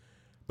opponent.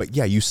 But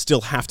yeah, you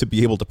still have to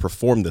be able to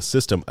perform the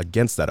system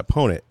against that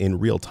opponent in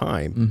real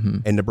time. Mm-hmm.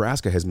 And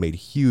Nebraska has made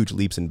huge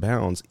leaps and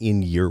bounds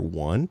in year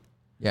one.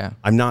 Yeah.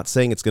 I'm not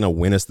saying it's going to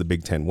win us the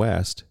Big Ten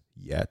West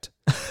yet,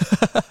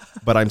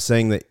 but I'm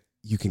saying that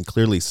you can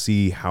clearly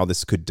see how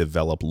this could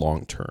develop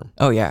long term.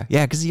 Oh, yeah.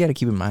 Yeah, because you got to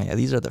keep in mind,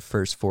 these are the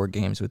first 4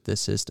 games with this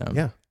system.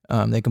 Yeah.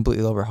 They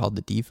completely overhauled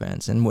the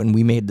defense. And when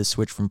we made the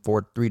switch from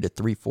 4-3 to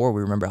 3-4,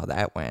 we remember how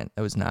that went.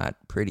 That was not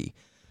pretty.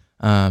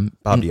 Bob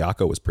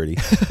Diaco was pretty.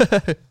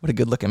 What a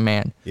good-looking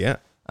man. Yeah.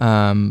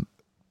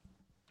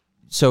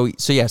 So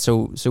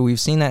we've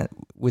seen that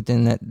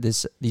within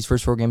these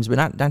first 4 games, but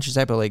not just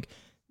that, but like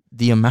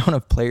the amount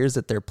of players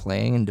that they're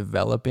playing and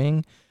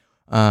developing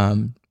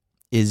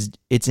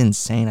it's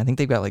insane. I think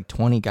they've got like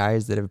 20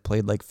 guys that have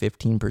played like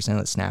 15% of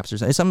the snaps or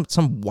something.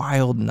 Some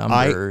wild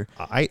number.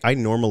 I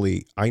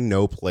normally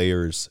know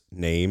players'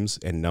 names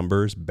and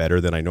numbers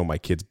better than I know my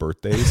kids'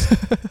 birthdays.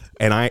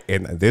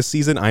 and this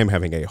season I'm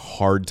having a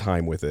hard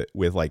time with it,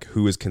 with like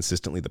who is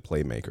consistently the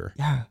playmaker.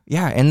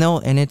 Yeah. And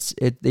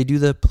they do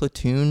the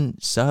platoon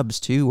subs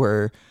too,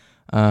 where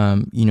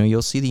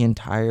you'll see the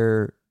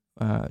entire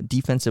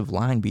defensive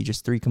line be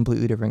just 3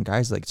 completely different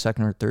guys, like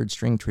second or third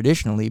string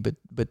traditionally,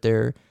 but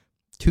they're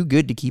too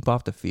good to keep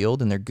off the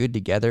field, and they're good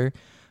together.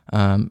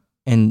 And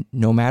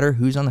no matter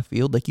who's on the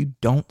field, like, you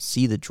don't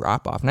see the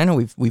drop off. And I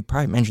know we've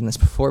probably mentioned this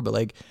before, but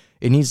like,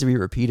 it needs to be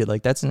repeated.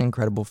 Like, that's an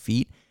incredible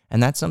feat,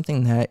 and that's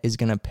something that is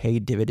going to pay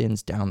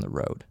dividends down the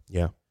road.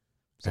 Yeah,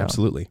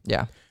 absolutely.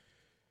 Yeah,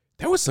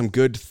 that was some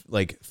good,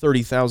 like,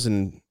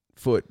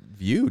 30,000-foot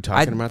view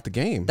talking about the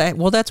game.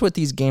 That's what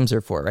these games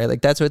are for, right?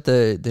 Like, that's what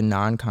the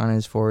non-con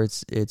is for.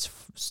 It's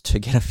to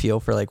get a feel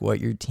for like what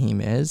your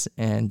team is.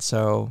 And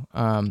so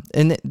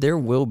and there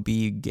will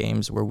be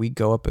games where we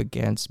go up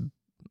against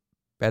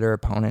better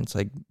opponents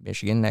like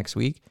Michigan next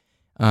week,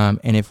 and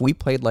if we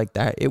played like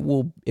that, it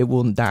will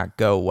not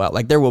go well.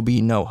 Like, there will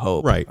be no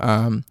hope, right?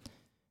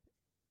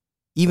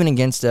 Even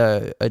against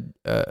the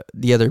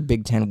other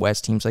Big Ten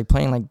West teams, like,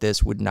 playing like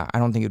this I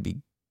don't think it would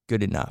be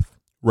good enough.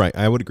 Right,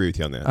 I would agree with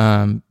you on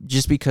that.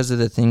 Just because of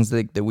the things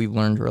that we've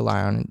learned to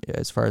rely on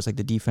as far as like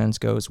the defense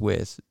goes,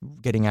 with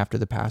getting after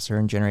the passer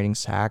and generating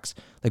sacks.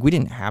 Like, we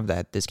didn't have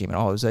that this game at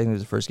all. I think it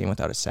was the first game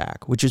without a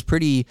sack, which is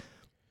pretty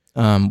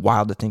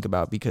wild to think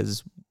about,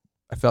 because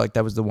I felt like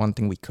that was the one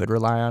thing we could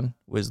rely on,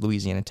 was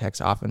Louisiana Tech's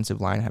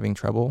offensive line having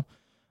trouble.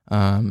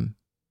 And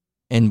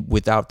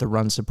without the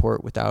run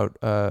support, without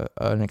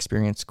an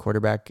experienced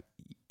quarterback,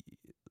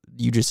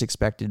 you just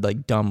expected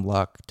like dumb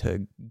luck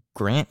to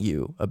grant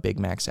you a Big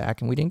Mac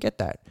sack, and we didn't get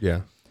that.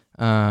 Yeah.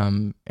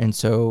 And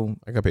so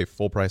I got paid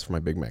full price for my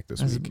Big Mac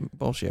this week.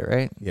 Bullshit,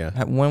 right?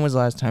 Yeah. When was the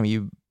last time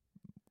you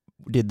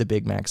did the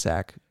Big Mac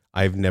sack?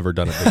 I've never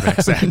done a Big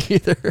Mac sack.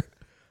 Either.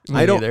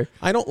 I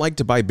don't like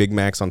to buy Big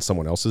Macs on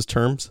someone else's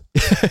terms.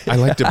 I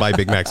like to buy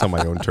Big Macs on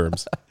my own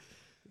terms.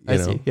 I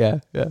see. Yeah.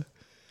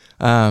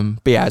 But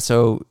yeah,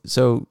 so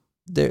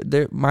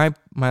there my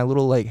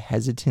little like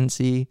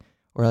hesitancy,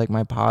 or like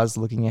my pause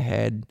looking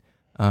ahead,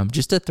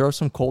 just to throw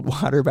some cold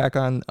water back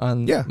on my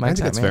I think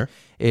that's fair.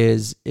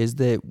 is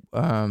that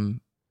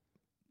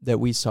that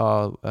we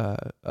saw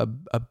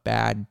a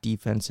bad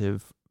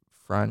defensive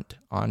front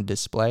on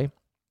display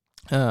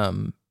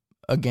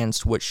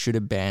against what should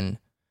have been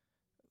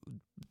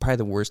probably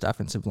the worst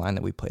offensive line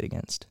that we played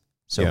against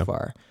so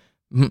far,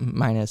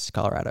 minus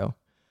Colorado.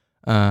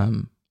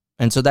 And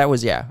so that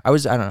was, I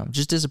don't know,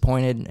 just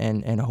disappointed,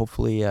 and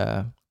hopefully,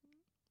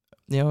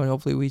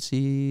 hopefully we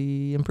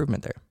see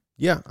improvement there.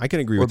 Yeah, I can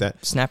agree with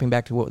that. Snapping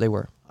back to what they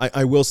were.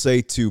 I will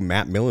say, to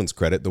Matt Millen's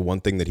credit, the one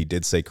thing that he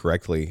did say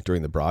correctly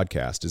during the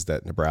broadcast is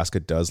that Nebraska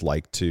does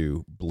like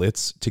to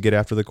blitz to get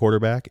after the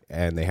quarterback,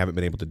 and they haven't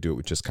been able to do it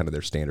with just kind of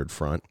their standard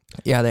front.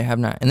 Yeah, they have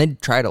not. And they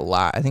tried a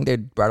lot. I think they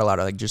brought a lot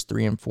of like just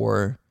 3 and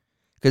 4,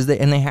 because they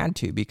had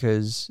to,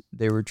 because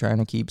they were trying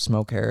to keep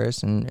Smoke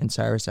Harris and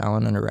Cyrus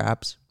Allen under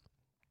wraps.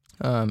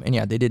 And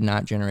yeah, they did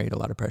not generate a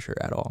lot of pressure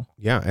at all.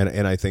 Yeah,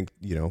 and I think,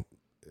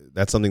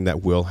 that's something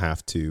that will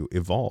have to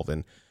evolve,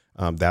 and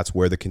that's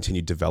where the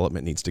continued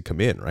development needs to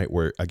come in, right?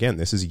 Where, again,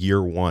 this is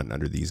year one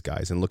under these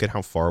guys, and look at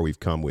how far we've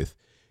come with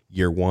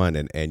year one,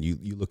 and you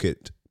look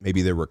at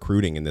maybe their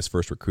recruiting in this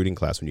first recruiting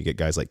class when you get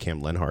guys like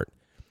Cam Lenhart,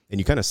 and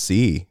you kind of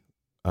see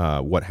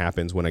what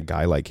happens when a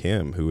guy like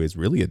him, who is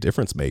really a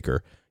difference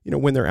maker,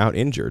 when they're out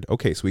injured.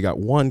 Okay, so we got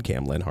one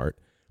Cam Lenhart.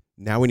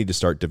 Now we need to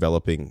start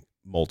developing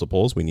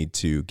multiples. We need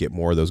to get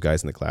more of those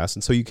guys in the class,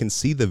 and so you can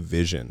see the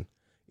vision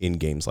in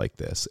games like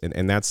this,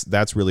 and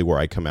that's really where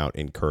I come out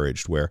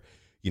encouraged, where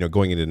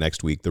going into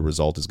next week, the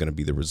result is going to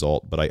be the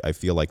result, but I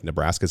feel like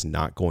Nebraska's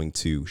not going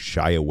to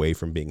shy away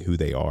from being who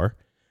they are.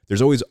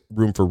 There's always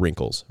room for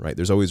wrinkles, right?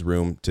 There's always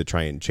room to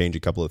try and change a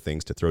couple of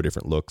things, to throw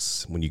different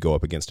looks when you go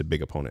up against a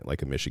big opponent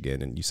like a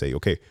Michigan, and you say,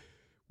 okay,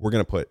 we're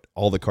going to put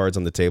all the cards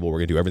on the table. We're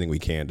going to do everything we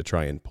can to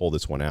try and pull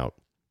this one out.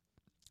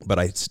 But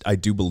I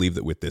do believe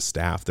that with this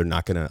staff, they're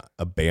not going to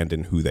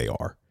abandon who they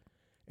are.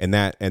 And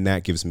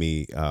that gives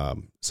me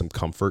some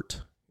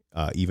comfort,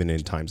 even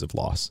in times of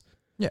loss.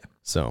 Yeah.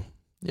 So.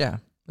 Yeah,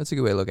 that's a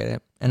good way to look at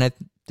it. And I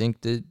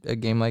think that a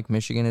game like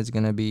Michigan is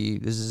going to be,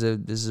 this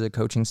is a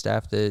coaching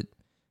staff that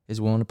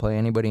is willing to play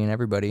anybody and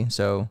everybody.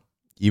 So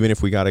even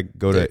if we got to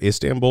go to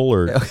Istanbul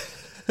or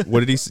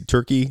what did he say?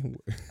 Turkey?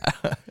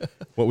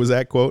 What was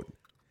that quote?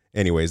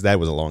 Anyways, that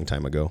was a long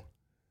time ago.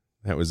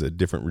 That was a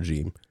different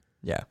regime.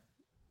 Yeah.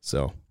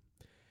 So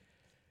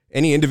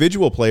any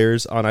individual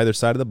players on either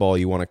side of the ball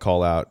you want to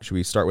call out? Should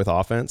we start with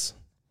offense?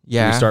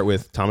 Yeah. Should we start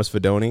with Thomas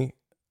Fidone?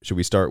 Should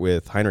we start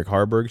with Heinrich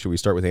Harburg? Should we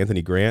start with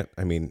Anthony Grant?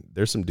 I mean,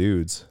 there's some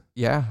dudes.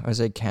 Yeah, I would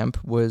say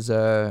Kemp was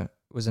a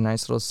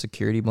nice little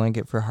security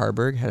blanket for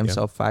Harburg. Had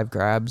himself 5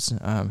 grabs.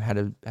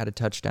 Had a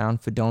touchdown.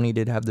 Fidone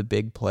did have the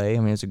big play. I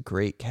mean, it was a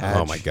great catch.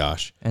 Oh my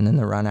gosh! And then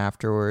the run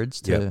afterwards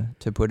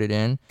to put it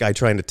in. Guy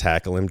trying to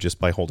tackle him just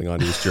by holding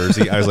onto his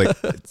jersey. I was like,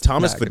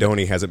 Thomas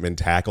Fidone hasn't been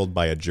tackled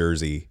by a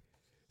jersey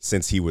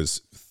since he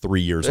was 3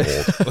 years old,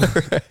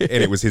 right.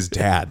 And it was his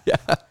dad. Yeah.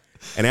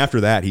 And after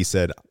that, he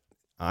said,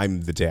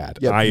 I'm the dad.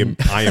 Yep.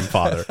 I am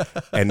father.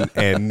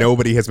 And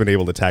nobody has been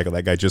able to tackle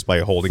that guy just by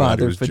holding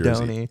onto his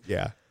jersey.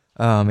 Yeah.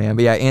 Oh man.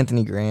 But yeah,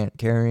 Anthony Grant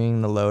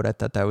carrying the load. I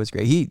thought that was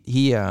great.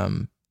 He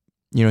had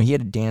to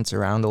dance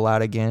around a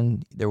lot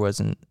again. There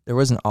wasn't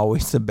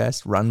always the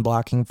best run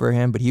blocking for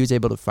him, but he was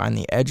able to find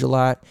the edge a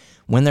lot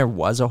when there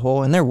was a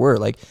hole, and there were,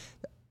 like,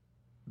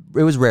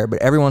 it was rare, but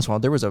every once in a while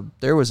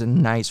there was a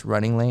nice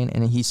running lane,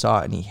 and he saw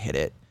it and he hit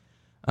it.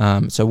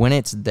 So when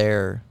it's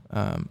there,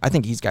 I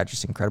think he's got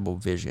just incredible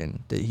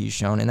vision that he's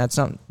shown, and that's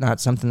not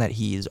something that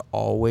he's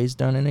always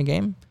done in a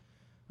game.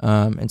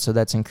 And so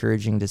that's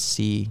encouraging to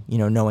see,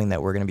 knowing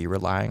that we're going to be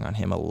relying on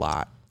him a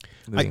lot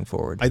moving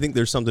forward. I think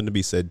there's something to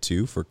be said,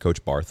 too, for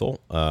Coach Barthel.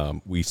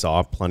 We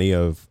saw plenty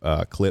of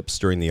clips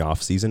during the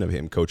offseason of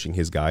him coaching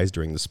his guys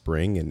during the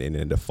spring and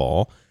into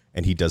fall,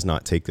 and he does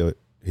not take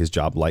his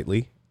job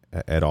lightly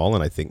at all,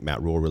 and I think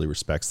Matt Rule really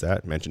respects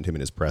that. Mentioned him in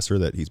his presser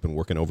that he's been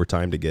working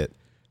overtime to get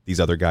these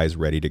other guys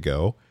ready to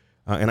go.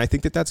 And I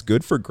think that that's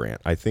good for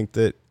Grant. I think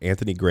that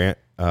Anthony Grant,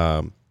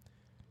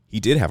 he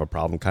did have a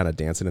problem kind of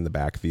dancing in the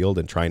backfield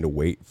and trying to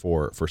wait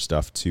for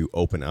stuff to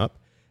open up.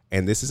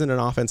 And this isn't an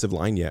offensive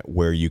line yet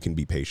where you can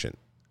be patient.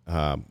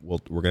 We're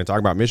going to talk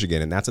about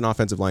Michigan, and that's an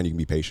offensive line you can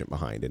be patient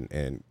behind.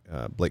 And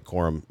Blake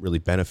Corum really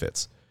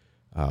benefits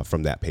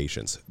from that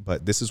patience.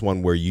 But this is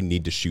one where you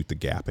need to shoot the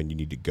gap and you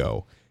need to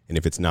go. And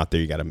if it's not there,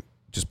 you got to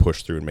just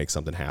push through and make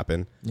something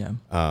happen.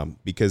 Yeah.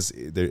 Because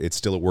it's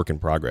still a work in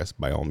progress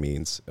by all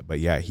means. But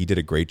yeah, he did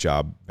a great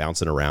job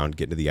bouncing around,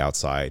 getting to the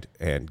outside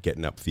and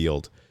getting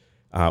upfield.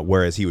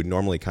 Whereas he would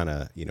normally kind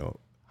of,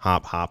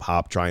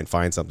 hop, try and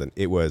find something.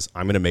 It was,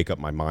 I'm going to make up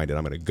my mind and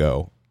I'm going to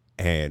go.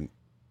 And,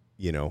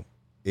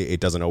 it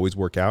doesn't always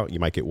work out. You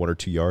might get 1 or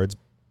 2 yards,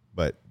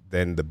 but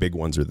then the big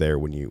ones are there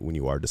when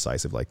you are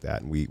decisive like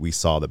that. And we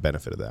saw the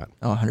benefit of that.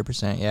 Oh,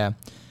 100%. Yeah.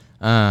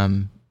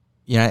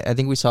 I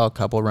think we saw a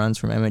couple runs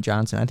from Emmett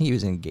Johnson. I think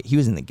he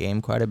was in the game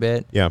quite a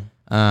bit. Yeah.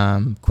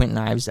 Quentin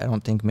Ives, I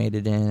don't think made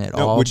it in at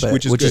all, which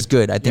is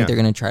good. I think they're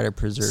going to try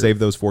to save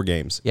those 4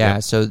 games. Yeah.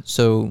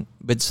 So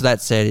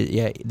that said,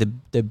 yeah,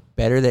 the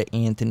better that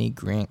Anthony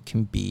Grant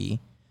can be,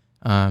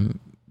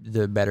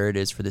 the better it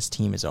is for this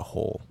team as a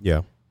whole.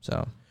 Yeah.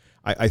 So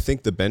I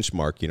think the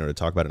benchmark, to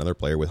talk about another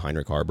player with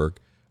Heinrich Harburg,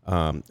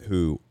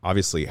 who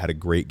obviously had a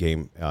great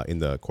game in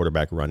the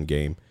quarterback run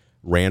game,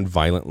 ran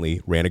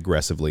violently, ran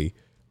aggressively.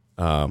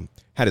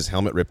 Had his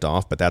helmet ripped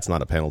off, but that's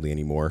not a penalty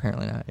anymore.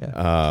 Apparently not,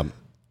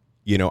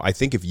 yeah. I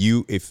think if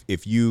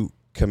you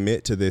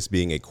commit to this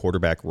being a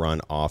quarterback run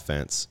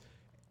offense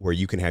where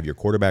you can have your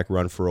quarterback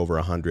run for over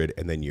 100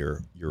 and then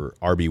your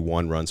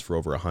RB1 runs for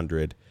over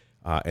 100,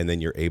 and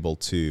then you're able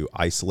to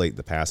isolate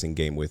the passing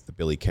game with the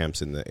Billy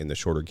Kemps in the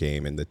shorter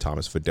game and the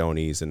Thomas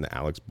Fidones and the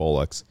Alex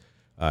Bullocks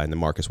and the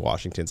Marcus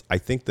Washingtons, I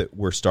think that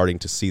we're starting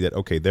to see that,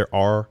 okay, there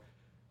are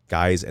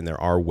guys and there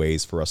are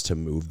ways for us to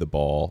move the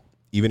ball.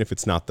 Even if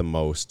it's not the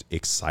most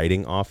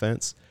exciting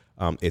offense,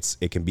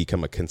 it can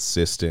become a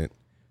consistent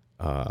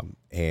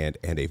and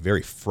a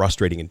very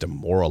frustrating and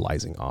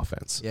demoralizing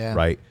offense. Yeah.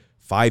 Right?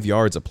 5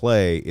 yards of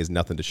play is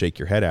nothing to shake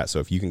your head at. So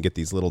if you can get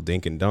these little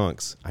dink and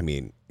dunks, I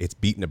mean, it's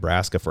beat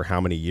Nebraska for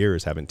how many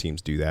years having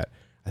teams do that?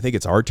 I think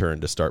it's our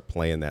turn to start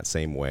playing that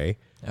same way,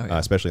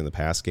 especially in the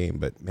pass game.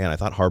 But man, I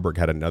thought Harburg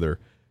had another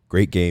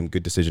great game,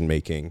 good decision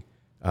making,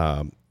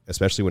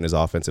 especially when his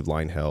offensive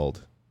line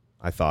held.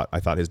 I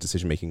thought his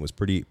decision making was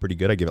pretty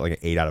good. I give it like an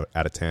 8 out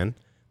of 10.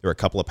 There were a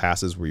couple of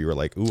passes where you were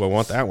like, "Ooh, I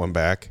want that one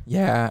back."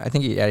 Yeah, I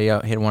think he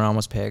had one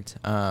almost picked.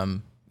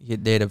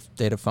 They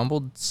had a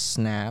fumbled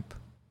snap,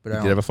 but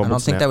I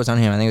don't think that was on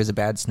him. I think it was a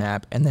bad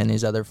snap, and then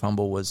his other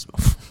fumble was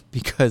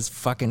because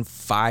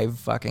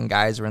 5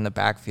 guys were in the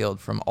backfield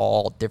from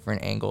all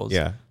different angles.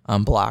 Yeah.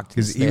 Unblocked.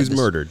 Because he was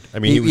murdered. I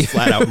mean, he was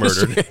flat out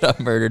murdered. Straight up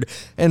murdered.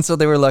 And so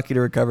they were lucky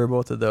to recover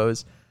both of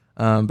those.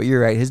 But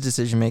you're right. His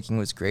decision making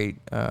was great,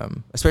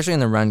 especially in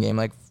the run game.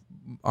 Like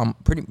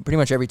pretty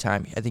much every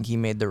time. I think he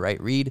made the right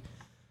read.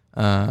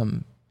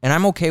 And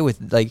I'm okay with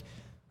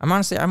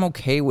I'm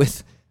okay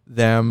with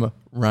them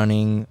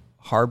running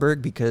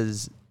Harburg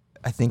because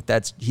I think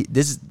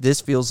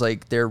this feels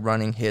like they're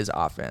running his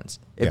offense.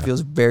 It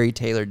feels very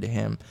tailored to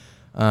him.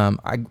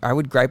 I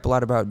would gripe a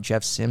lot about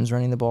Jeff Sims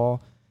running the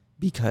ball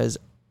because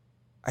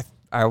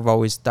I've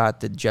always thought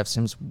that Jeff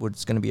Sims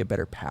was going to be a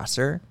better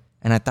passer,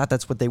 and I thought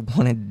that's what they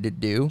wanted to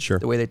do. Sure.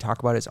 The way they talk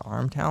about his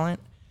arm talent.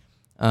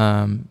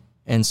 And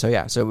so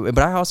but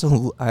I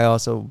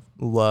also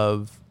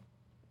love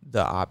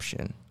the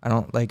option.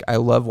 I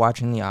love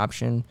watching the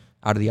option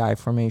out of the I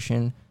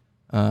formation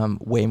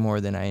way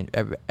more than I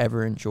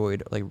ever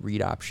enjoyed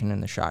read option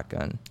in the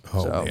shotgun.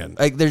 Oh, so, man.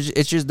 There's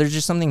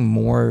just something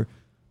more.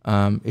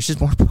 It's just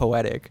more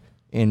poetic.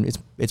 And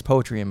it's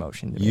poetry in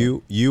motion.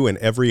 You and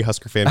every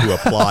Husker fan who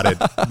applauded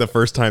the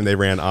first time they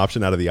ran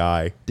option out of the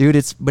eye, dude.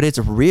 It's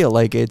real.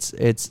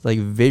 It's like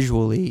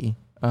visually.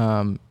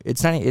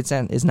 It's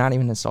not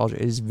even nostalgia.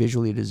 It is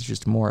visually. It is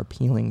just more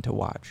appealing to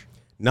watch.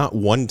 Not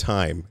one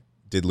time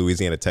did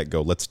Louisiana Tech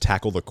go, let's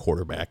tackle the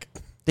quarterback.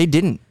 They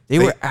didn't. They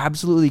were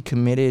absolutely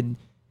committed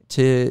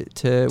to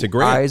Grant.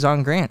 eyes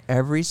on Grant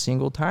every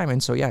single time.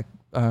 And so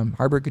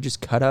Harburg could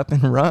just cut up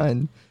and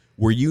run.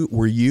 Were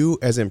you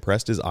as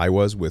impressed as I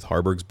was with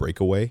Harburg's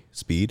breakaway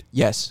speed?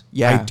 Yes.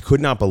 Yeah. I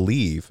could not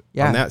believe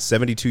on that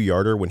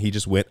 72-yarder when he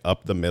just went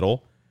up the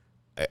middle.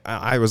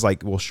 I was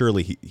like, well,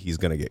 surely he's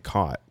going to get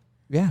caught.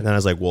 Yeah. And then I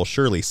was like, well,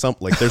 surely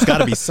there's got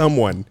to be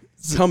someone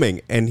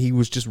coming, and he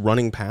was just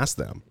running past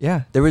them.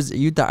 Yeah.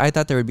 I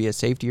thought there would be a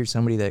safety or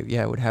somebody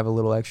that would have a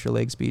little extra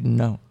leg speed.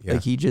 No. Yeah.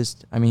 He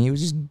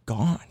was just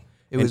gone.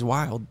 It was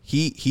wild.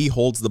 He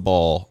holds the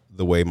ball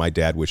the way my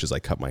dad wishes I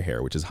cut my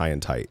hair, which is high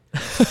and tight.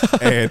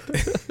 and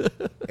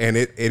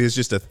it is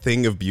just a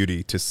thing of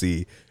beauty to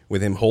see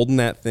with him holding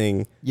that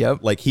thing. Yep.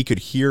 Like he could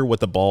hear what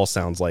the ball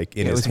sounds like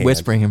in his hand. It was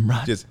whispering him,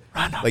 run. Just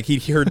run. Like he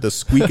heard the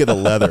squeak of the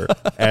leather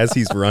as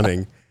he's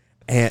running.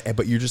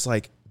 But you're just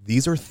like,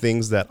 these are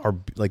things that are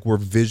like, we're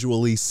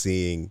visually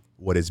seeing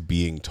what is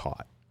being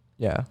taught.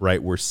 Yeah.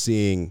 Right. We're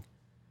seeing,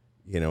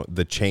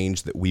 the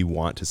change that we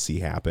want to see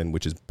happen,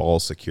 which is ball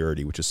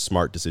security, which is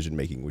smart decision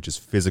making, which is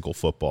physical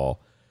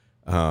football.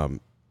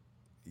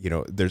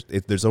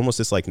 There's almost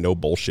this like no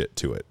bullshit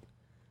to it.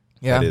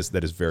 Yeah.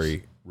 That is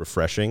very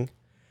refreshing.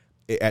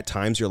 At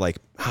times you're like,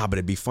 but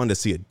it'd be fun to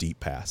see a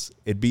deep pass.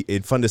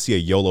 It'd fun to see a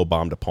YOLO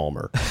bomb to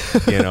Palmer.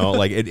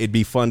 It'd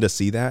be fun to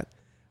see that.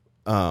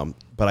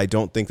 But I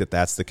don't think that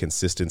that's the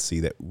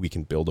consistency that we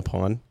can build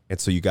upon. And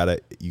so you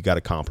gotta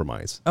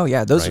compromise. Oh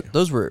yeah.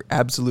 Those were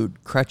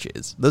absolute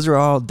crutches. Those are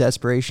all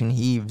desperation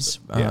heaves.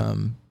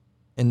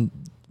 And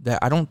that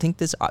I don't think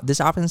this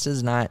offense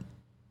does not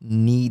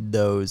need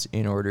those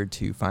in order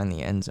to find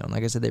the end zone.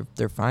 Like I said,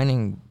 they're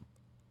finding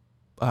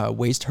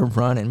ways to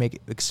run and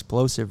make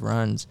explosive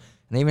runs,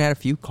 and they even had a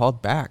few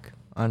called back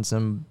on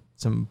some.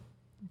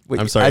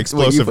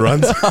 Explosive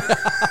runs.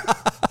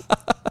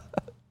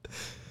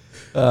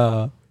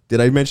 Did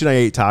I mention I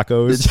ate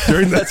tacos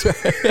during that? That's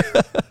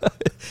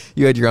right.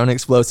 You had your own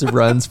explosive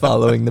runs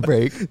following the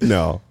break.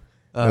 No,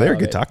 they were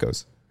good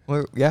tacos.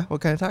 Well, yeah,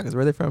 what kind of tacos?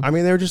 Where are they from? I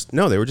mean, they were just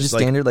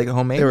like standard, like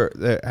homemade.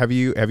 Have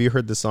you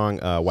heard the song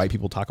 "White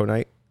People Taco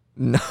Night"?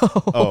 No.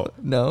 Oh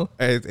no.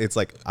 It's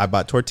like, I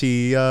bought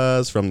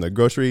tortillas from the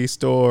grocery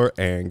store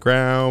and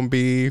ground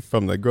beef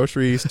from the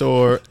grocery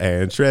store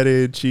and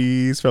shredded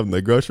cheese from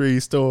the grocery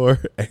store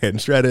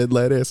and shredded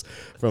lettuce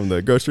from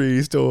the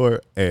grocery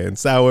store and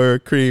sour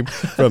cream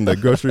from the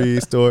grocery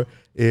store.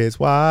 It's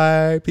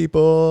white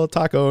people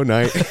taco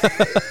night.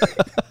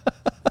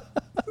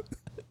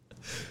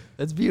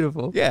 That's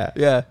beautiful. Yeah.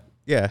 Yeah.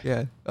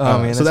 Oh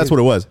man. So that's what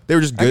it was. They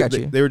were just good. I got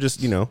you. They were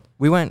just,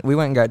 We went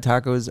and got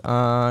tacos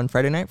on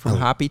Friday night from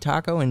Hoppy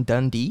Taco in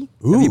Dundee.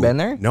 Ooh, have you been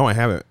there? No, I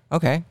haven't.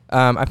 Okay.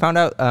 I found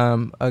out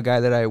a guy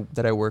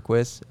that I work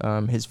with,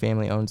 his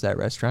family owns that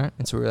restaurant,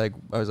 and so I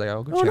was like,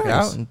 I'll go check it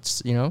out and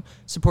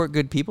support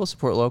good people,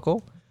 support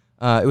local.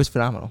 It was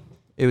phenomenal.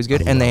 It was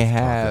good, and they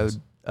had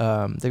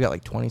they got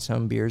like 20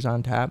 some beers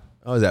on tap.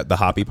 Oh, is that the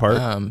hoppy part?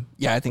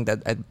 Yeah,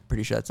 I'm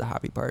pretty sure that's the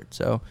hoppy part.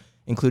 So,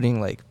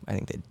 including I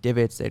think they had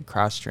divots, they had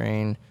cross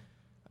strain.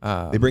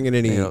 They bring in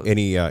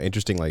any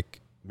interesting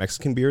like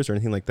Mexican beers or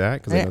anything like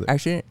that?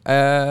 Actually,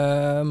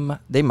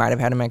 they might have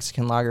had a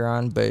Mexican lager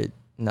on, but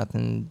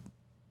nothing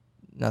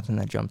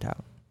that jumped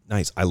out.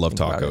 Nice. I love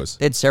tacos.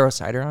 They had Cerro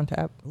cider on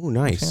tap. Oh,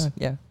 nice.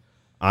 Yeah.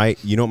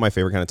 You know what my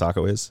favorite kind of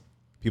taco is?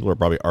 People are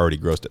probably already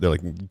grossed. They're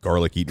like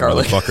garlic eating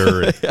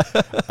motherfucker.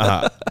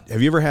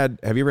 Have you ever had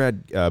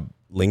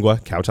lingua,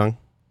 cow tongue?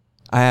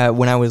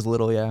 When I was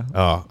little, yeah.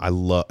 Oh, I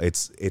love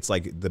it's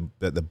like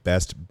the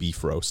best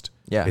beef roast.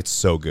 Yeah, it's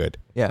so good.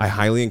 Yeah, I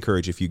highly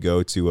encourage, if you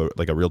go to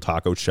a real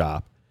taco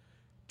shop,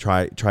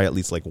 try at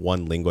least like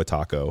one lingua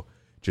taco.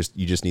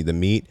 You just need the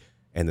meat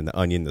and then the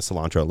onion, the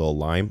cilantro, a little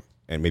lime,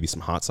 and maybe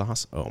some hot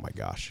sauce. Oh my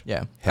gosh,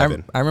 yeah,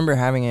 heaven. I remember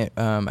having it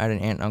at an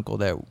aunt and uncle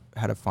that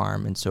had a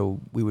farm, and so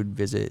we would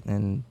visit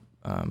and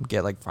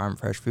get like farm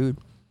fresh food.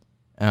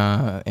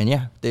 And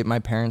yeah, my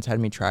parents had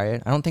me try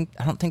it. I don't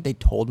think they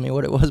told me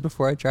what it was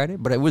before I tried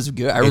it, but it was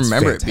good. I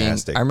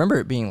remember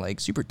it being like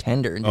super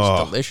tender and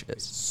just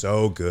delicious.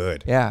 So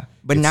good. Yeah.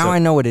 But now I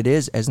know what it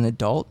is as an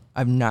adult.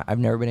 I've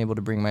never been able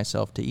to bring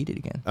myself to eat it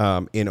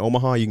again. In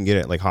Omaha, you can get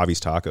it like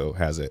Javi's Taco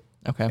has it.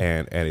 Okay.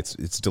 And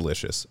it's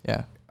delicious.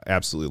 Yeah. I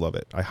absolutely love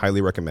it. I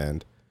highly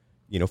recommend.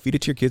 Feed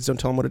it to your kids. Don't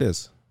tell them what it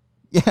is.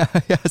 Yeah.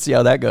 See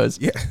how that goes.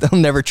 Yeah. They'll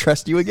never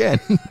trust you again.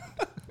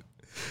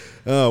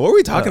 What were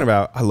we talking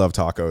about? I love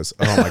tacos.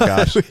 Oh my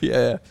gosh.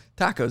 Yeah.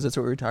 Tacos. That's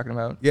what we were talking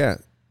about. Yeah.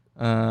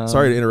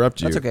 Sorry to interrupt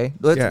you. That's okay.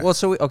 Well,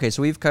 so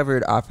we've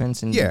covered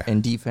offense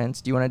and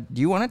defense. Do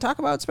you want to talk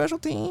about special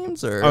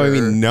teams or? Oh, I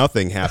mean,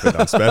 nothing happened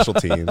on special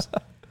teams.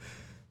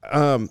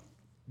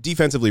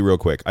 Defensively, real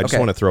quick, I just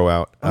want to throw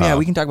out.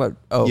 We can talk about.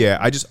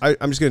 I'm just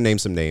going to name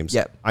some names.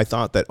 Yep. I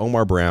thought that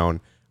Omar Brown.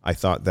 I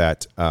thought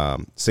that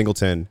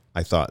Singleton.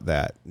 I thought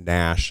that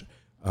Nash.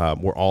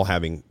 Were all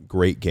having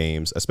great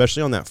games,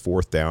 especially on that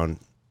fourth down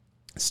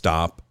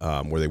stop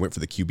where they went for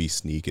the QB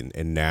sneak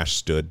and Nash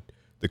stood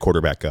the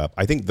quarterback up.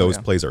 I think those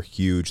plays are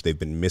huge. They've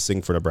been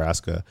missing for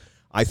Nebraska.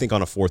 I think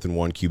on a 4th and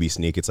 1 QB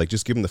sneak, it's like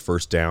just give them the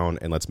first down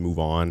and let's move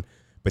on.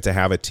 But to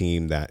have a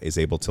team that is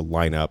able to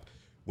line up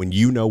when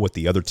you know what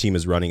the other team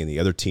is running and the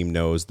other team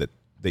knows that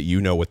you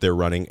know what they're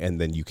running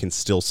and then you can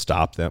still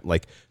stop them.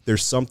 Like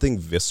there's something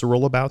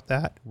visceral about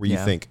that where you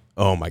think,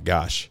 oh my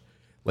gosh.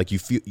 Like you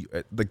feel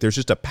like there's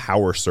just a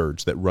power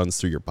surge that runs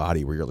through your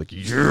body where you're like,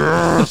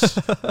 yes,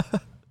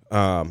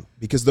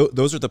 because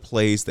those are the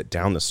plays that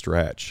down the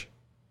stretch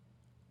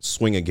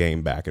swing a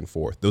game back and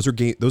forth. Those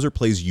are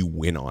plays you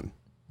win on,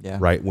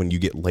 right? When you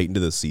get late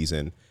into the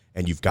season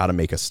and you've got to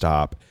make a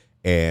stop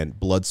and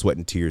blood, sweat,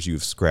 and tears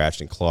you've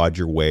scratched and clawed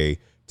your way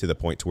to the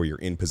point to where you're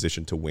in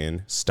position to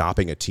win,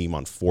 stopping a team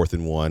on 4th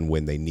and 1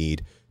 when they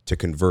need to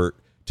convert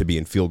to be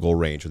in field goal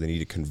range or they need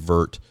to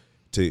convert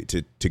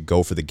to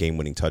go for the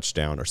game-winning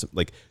touchdown or something.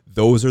 Like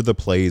those are the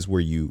plays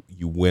where you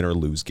win or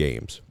lose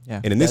games.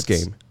 Yeah. And in this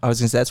game, I was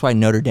going to say that's why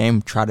Notre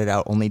Dame trotted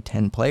out only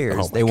 10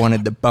 players. They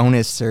wanted the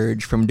bonus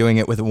surge from doing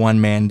it with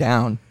one man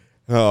down.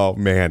 Oh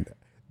man,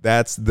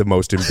 that's the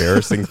most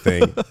embarrassing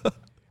thing.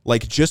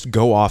 Like just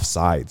go off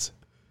sides.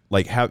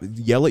 Like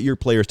yell at your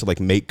players to like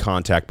make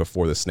contact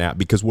before the snap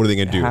because what are they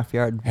going to do? Half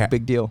yard,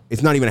 big deal.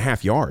 It's not even a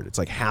half yard. It's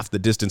like half the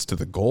distance to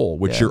the goal,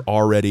 which you're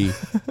already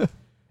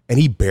and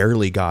he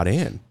barely got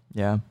in.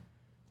 Yeah.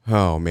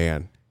 Oh,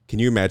 man. Can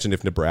you imagine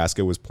if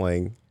Nebraska was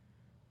playing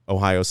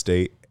Ohio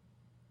State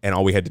and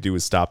all we had to do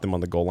was stop them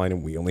on the goal line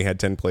and we only had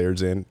 10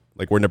 players in?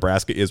 Like where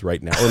Nebraska is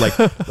right now. Or like,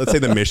 let's say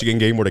the Michigan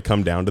game were to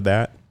come down to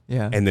that.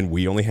 Yeah. And then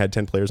we only had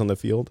 10 players on the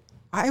field.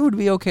 I would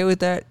be okay with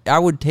that. I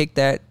would take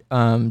that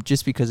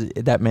just because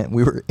that meant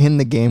we were in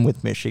the game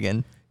with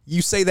Michigan.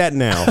 You say that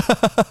now.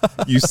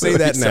 You say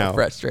that now. So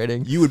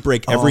frustrating. You would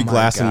break every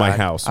glass in my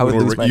house. I would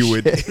lose my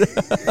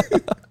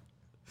shit.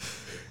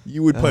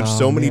 You would punch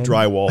so many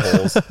drywall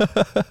holes.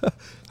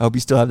 I hope you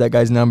still have that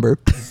guy's number.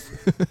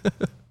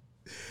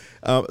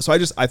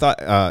 So I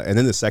thought, and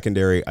then the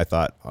secondary, I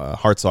thought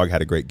Hartzog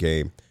had a great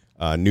game.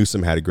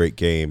 Newsom had a great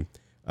game.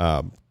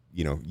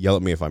 Yell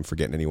at me if I'm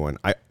forgetting anyone.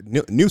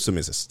 Newsom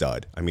is a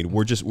stud. I mean,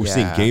 we're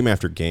seeing game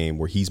after game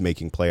where he's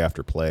making play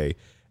after play,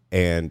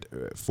 and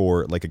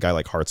for like a guy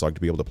like Hartzog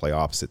to be able to play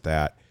opposite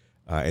that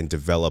and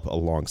develop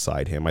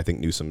alongside him, I think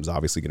Newsom's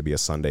obviously going to be a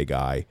Sunday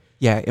guy.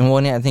 Yeah,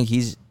 and I think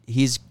he's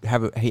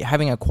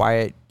having a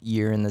quiet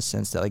year in the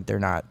sense that like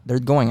they're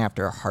going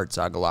after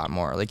Hartzog a lot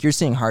more. Like you're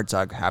seeing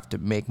Hartzog have to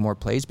make more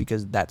plays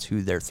because that's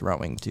who they're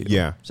throwing to.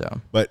 Yeah. So,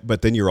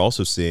 but then you're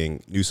also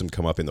seeing Newsom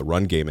come up in the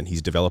run game and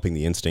he's developing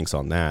the instincts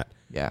on that.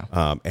 Yeah.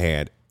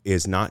 And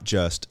he's not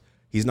just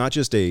a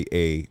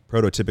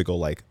prototypical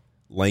like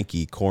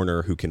lanky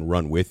corner who can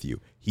run with you.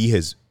 He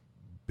has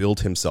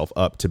built himself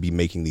up to be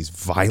making these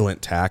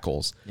violent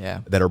tackles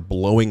that are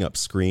blowing up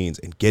screens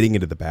and getting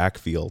into the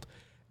backfield.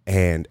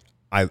 And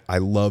I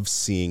love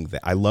seeing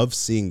that. I love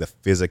seeing the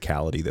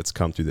physicality that's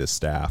come through this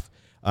staff.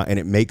 And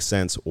it makes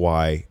sense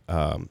why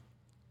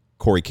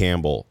Corey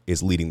Campbell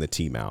is leading the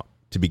team out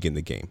to begin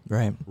the game.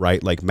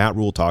 Right? Like Matt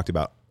Rule talked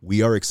about,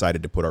 we are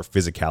excited to put our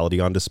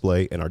physicality on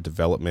display and our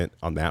development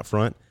on that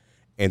front.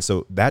 And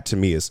so that to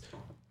me is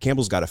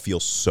Campbell's got to feel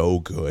so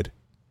good.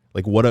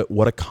 Like what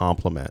a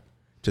compliment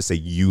to say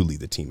you lead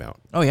the team out.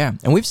 Oh yeah.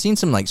 And we've seen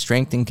some like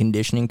strength and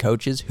conditioning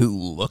coaches who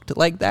looked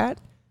like that,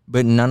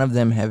 but none of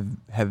them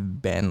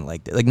have been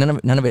like that. Like none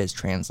of it has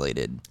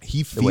translated.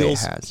 He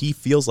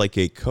feels like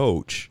a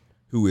coach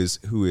who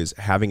is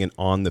having an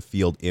on the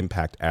field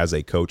impact as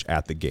a coach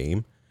at the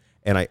game.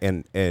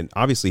 And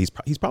obviously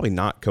he's probably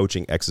not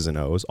coaching X's and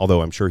O's,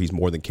 although I'm sure he's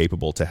more than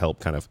capable to help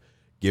kind of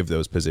give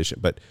those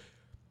positions. But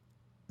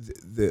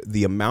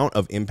the amount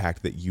of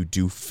impact that you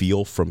do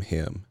feel from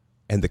him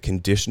and the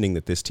conditioning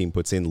that this team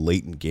puts in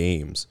late in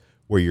games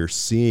where you're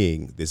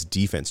seeing this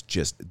defense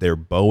just, they're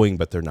bowing,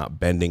 but they're not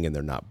bending and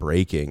they're not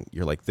breaking.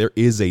 You're like, there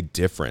is a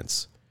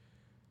difference.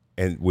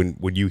 And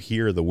when you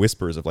hear the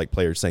whispers of like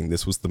players saying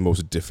this was the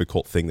most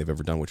difficult thing they've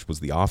ever done, which was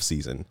the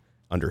offseason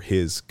under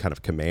his kind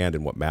of command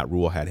and what Matt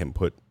Rule had him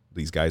put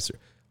these guys through,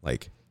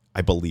 like,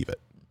 I believe it.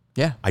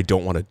 Yeah. I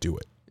don't want to do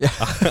it.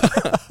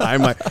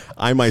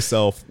 I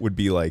myself would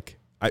be like,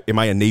 am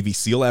I a Navy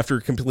SEAL after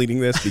completing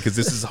this? Because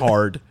this is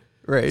hard.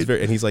 Right.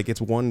 And he's like, it's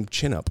one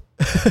chin up.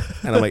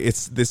 And I'm like,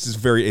 it's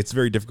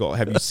very difficult.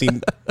 Have you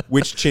seen,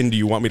 which chin do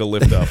you want me to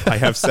lift up? I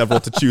have several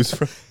to choose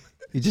from.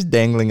 He's just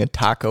dangling a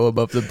taco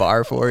above the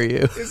bar for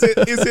you. Is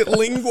it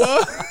lingua?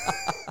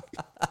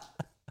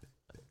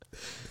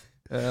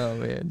 Oh,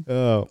 man.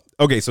 Oh,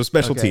 okay. So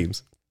special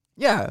teams.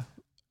 Yeah.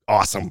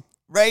 Awesome.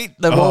 Right?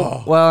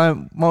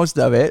 Most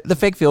of it. The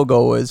fake field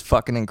goal was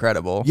fucking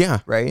incredible. Yeah.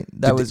 Right?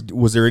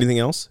 Was there anything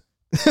else?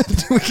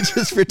 We could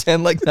just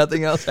pretend like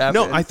nothing else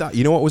happened. No, I thought,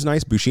 you know what was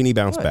nice? Buschini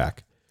bounced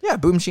back. Yeah,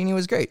 Boom Sheeny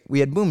was great.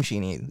 We had Boom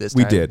Sheeny this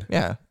time. We did.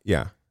 Yeah.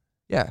 Yeah.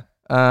 Yeah.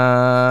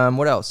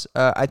 What else?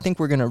 I think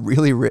we're gonna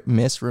really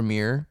miss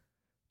Ramir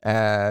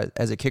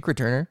as a kick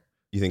returner.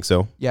 You think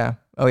so? Yeah.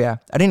 Oh yeah.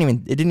 It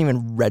didn't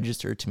even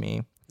register to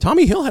me.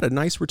 Tommy Hill had a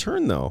nice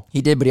return though.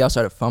 He did, but he also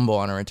had a fumble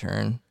on a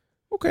return.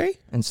 Okay.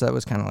 And so that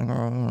was kind of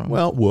like,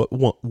 well,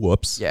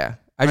 whoops. Yeah.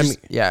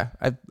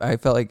 I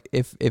felt like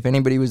if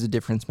anybody was a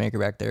difference maker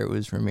back there, it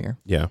was Ramir.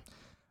 Yeah.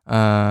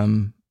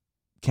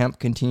 Kemp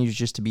continues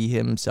just to be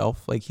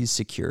himself. Like he's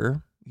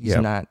secure. He's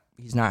not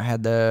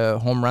had the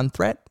home run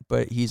threat,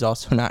 but he's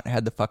also not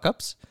had the fuck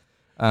ups.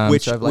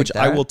 Which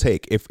I will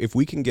take if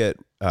we can get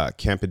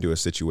Kemp into a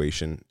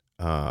situation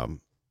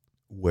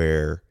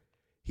where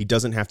he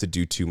doesn't have to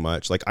do too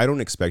much. Like I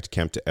don't expect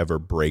Kemp to ever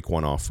break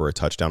one off for a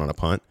touchdown on a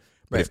punt.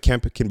 But if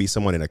Kemp can be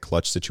someone in a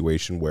clutch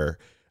situation where,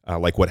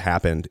 like what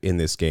happened in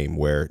this game,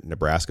 where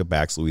Nebraska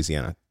backs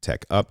Louisiana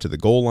Tech up to the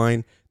goal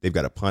line, they've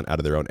got a punt out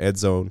of their own end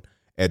zone.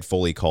 Ed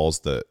Foley calls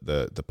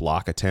the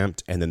block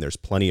attempt, and then there's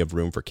plenty of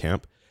room for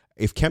Kemp.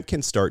 If Kemp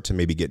can start to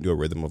maybe get into a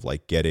rhythm of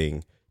like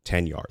getting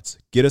 10 yards,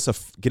 get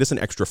us an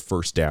extra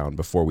first down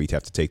before we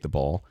have to take the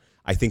ball,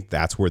 I think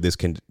that's where this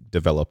can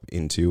develop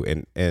into.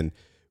 And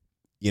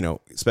you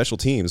know, special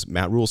teams,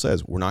 Matt Rule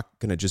says, we're not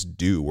going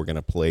to we're going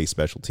to play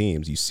special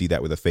teams. You see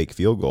that with a fake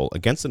field goal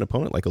against an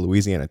opponent like a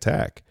Louisiana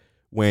Tech.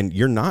 When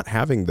you're not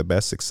having the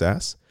best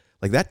success,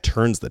 like that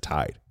turns the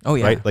tide. Oh,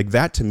 yeah. Right? Like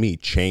that to me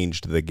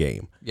changed the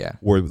game. Yeah.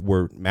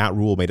 Where Matt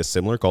Rule made a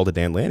similar call to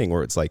Dan Lanning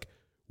where it's like,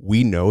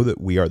 we know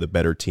that we are the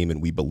better team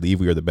and we believe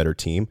we are the better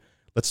team.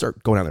 Let's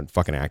start going out there and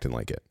fucking acting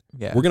like it.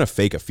 Yeah. We're going to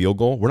fake a field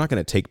goal. We're not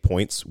going to take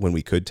points when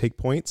we could take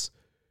points.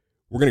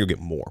 We're going to go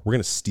get more. We're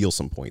going to steal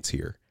some points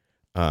here.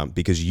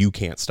 Because you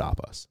can't stop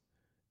us.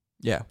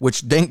 Yeah, which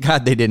thank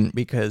God they didn't,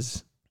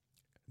 because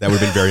that would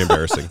have been very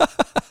embarrassing.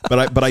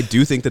 But I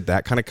do think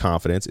that kind of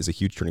confidence is a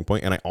huge turning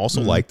point, and I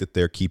also like that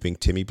they're keeping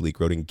Timmy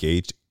Bleekrode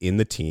engaged in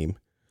the team.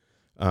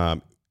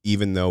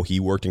 Even though he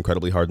worked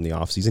incredibly hard in the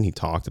offseason, he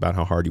talked about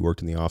how hard he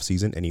worked in the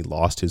offseason, and he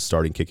lost his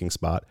starting kicking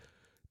spot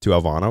to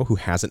Alvano, who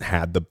hasn't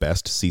had the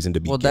best season to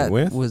begin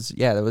with.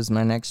 That was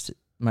my next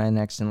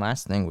and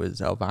last thing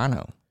was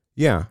Alvano.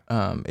 Yeah.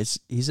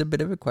 He's a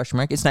bit of a question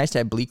mark. It's nice to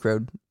have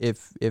Bleekrode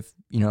if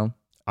you know.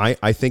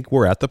 I think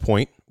we're at the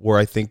point where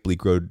I think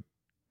Bleekrode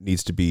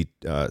needs to be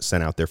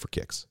sent out there for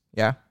kicks.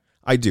 Yeah.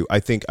 I do.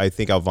 I think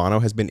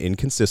Alvano has been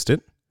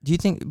inconsistent.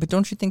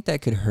 Don't you think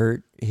that could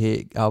hurt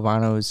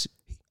Alvano's?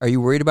 Are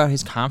you worried about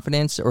his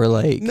confidence or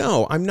like?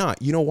 No, I'm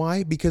not. You know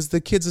why? Because the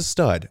kid's a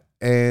stud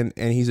and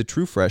he's a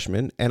true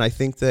freshman. And I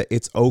think that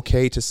it's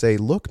okay to say,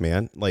 look,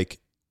 man, like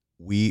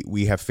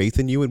we have faith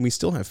in you and we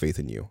still have faith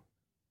in you.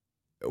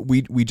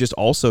 We just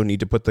also need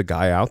to put the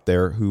guy out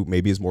there who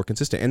maybe is more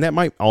consistent. And that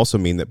might also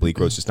mean that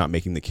Bleekrode's just not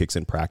making the kicks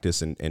in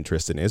practice and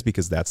Tristan is,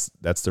 because that's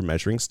their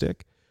measuring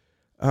stick.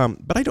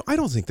 But I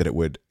don't think that it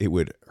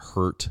would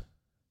hurt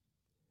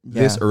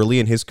this early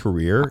in his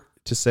career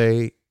to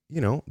say,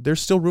 you know,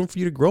 there's still room for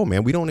you to grow,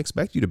 man. We don't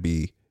expect you to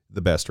be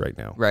the best right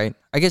now. Right.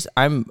 I guess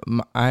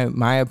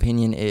my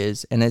opinion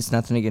is, and it's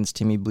nothing against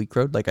Timmy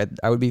Bleekrode. Like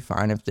I would be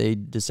fine if they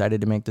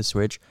decided to make the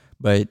switch,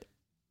 but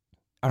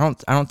I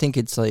don't think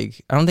this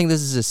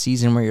is a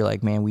season where you're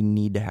like, man, we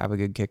need to have a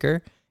good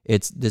kicker.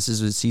 This is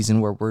a season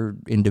where we're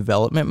in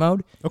development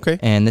mode. Okay.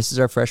 And this is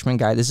our freshman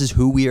guy. This is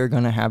who we are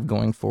going to have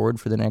going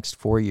forward for the next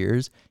 4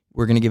 years.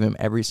 We're going to give him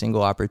every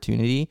single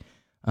opportunity.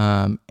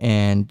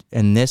 And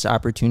this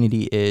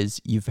opportunity is,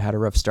 you've had a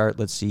rough start.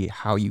 Let's see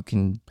how you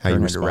can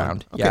turn it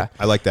around. Okay. Yeah.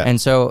 I like that. And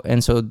so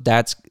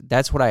that's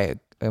what I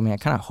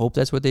kind of hope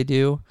that's what they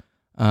do.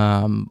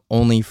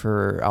 Only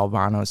for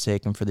Alvano's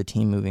sake and for the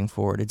team moving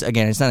forward. It's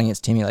nothing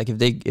against Timmy. Like if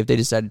they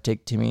decide to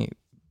take Timmy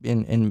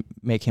and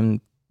make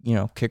him, you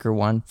know, kicker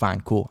one,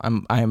 fine, cool.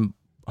 I'm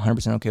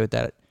 100% okay with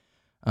that.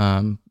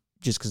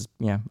 Just because,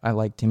 yeah, I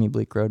like Timmy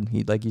Bleekrode.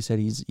 He, like you said,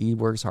 he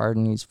works hard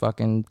and he's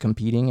fucking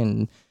competing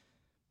and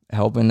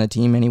helping the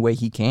team any way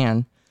he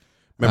can.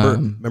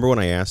 Remember when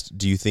I asked,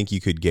 do you think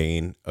you could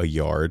gain a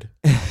yard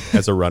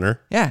as a runner?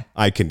 Yeah,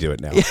 I can do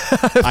it now.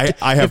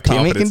 I have confidence.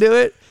 Timmy can do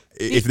it.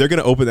 If they're going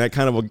to open that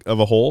kind of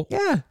a hole,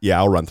 yeah,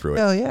 I'll run through it.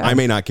 Hell yeah. I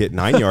may not get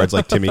 9 yards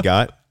like Timmy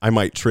got, I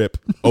might trip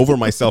over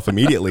myself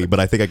immediately, but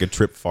I think I could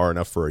trip far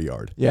enough for a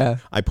yard. Yeah.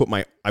 I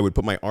would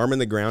put my arm in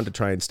the ground to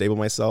try and stable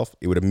myself.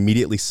 It would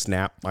immediately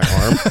snap my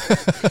arm.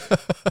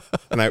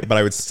 But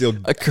I would still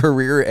a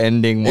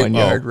career-ending 1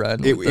 yard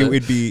run. It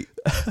would be.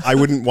 I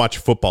wouldn't watch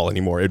football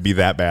anymore. It'd be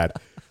that bad.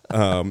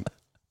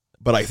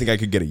 But I think I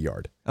could get a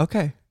yard.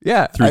 Okay.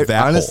 Yeah. Through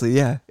that honestly, hole.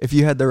 yeah. If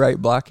you had the right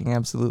blocking,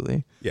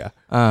 absolutely. Yeah.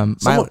 Go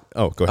ahead.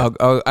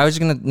 I was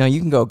gonna. No, you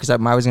can go because I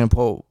was gonna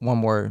pull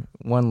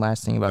one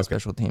last thing about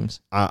special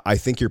teams. I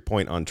think your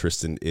point on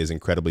Tristan is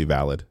incredibly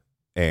valid,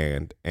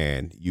 and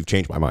you've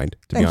changed my mind.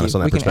 To be honest,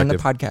 on that we perspective, can end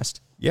the podcast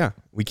yeah,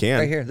 we can.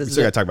 right here. This we is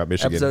still got it. to talk about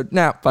Michigan. Episode.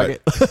 Nah, fuck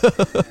it.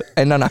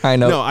 And on a high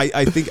note. No,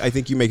 I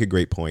think you make a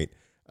great point.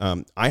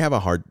 I have a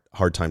hard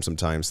time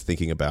sometimes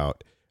thinking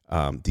about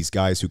these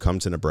guys who come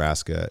to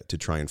Nebraska to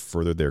try and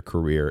further their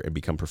career and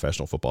become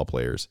professional football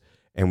players.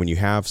 And when you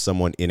have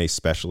someone in a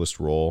specialist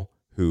role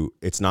who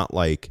it's not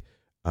like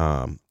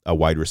a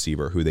wide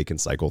receiver who they can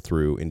cycle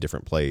through in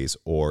different plays,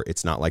 or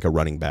it's not like a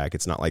running back,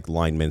 it's not like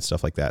linemen,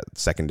 stuff like that,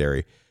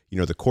 secondary.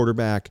 The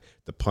quarterback,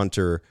 the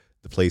punter,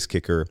 the place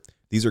kicker,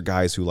 these are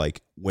guys who,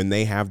 like, when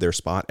they have their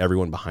spot,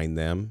 everyone behind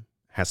them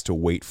has to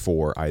wait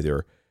for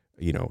either,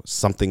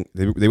 something.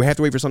 They have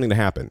to wait for something to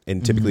happen,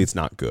 and typically it's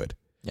not good.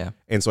 Yeah.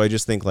 And so I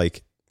just think,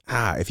 like,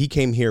 if he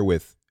came here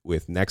with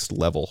next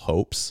level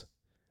hopes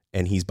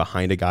and he's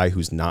behind a guy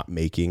who's not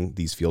making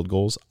these field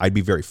goals, I'd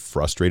be very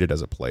frustrated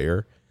as a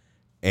player.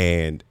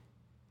 And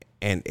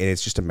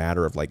it's just a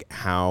matter of, like,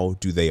 how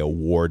do they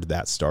award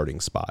that starting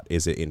spot?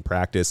 Is it in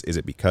practice? Is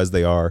it because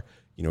they are,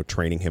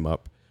 training him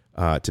up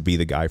to be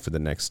the guy for the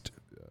next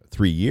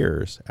 3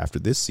 years after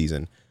this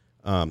season?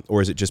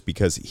 Or is it just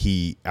because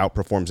he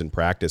outperforms in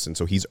practice and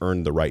so he's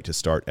earned the right to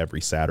start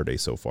every Saturday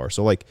so far?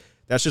 So, like,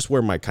 that's just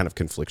where my kind of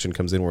confliction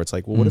comes in, where it's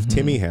like, well, what if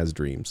Timmy has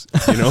dreams?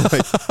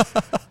 Like,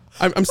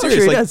 I'm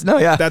serious. Sure, like, no,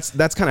 yeah.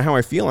 That's kind of how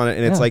I feel on it.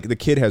 And it's like the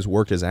kid has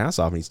worked his ass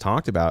off, and he's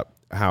talked about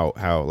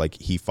how like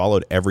he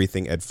followed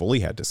everything Ed Foley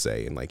had to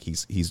say, and like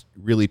he's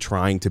really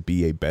trying to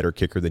be a better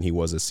kicker than he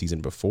was a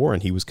season before,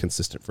 and he was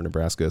consistent for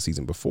Nebraska a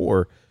season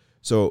before.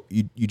 So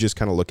you just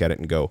kind of look at it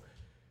and go,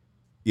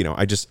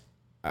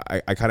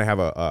 I kind of have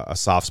a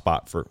soft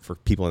spot for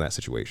people in that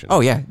situation. Oh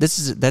yeah,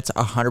 that's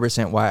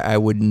 100% why I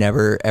would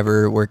never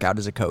ever work out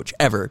as a coach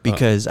ever,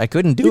 because I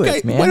couldn't do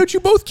it, man. Why don't you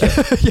both kick?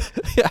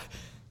 Yeah,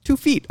 2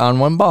 feet on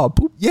one ball.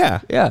 Poop.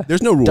 Yeah.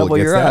 There's no rule Double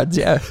against your that. odds.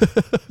 Yeah.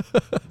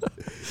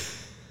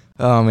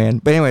 Oh man.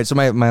 But anyway, so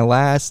my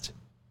last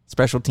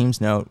special teams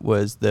note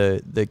was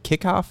the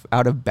kickoff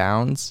out of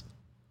bounds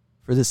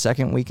for the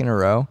second week in a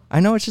row. I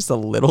know it's just a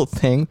little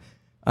thing.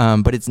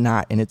 But it's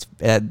not, and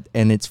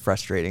it's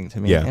frustrating to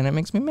me, and it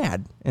makes me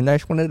mad. And I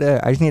just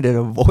needed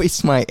to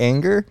voice my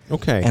anger,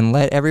 and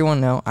let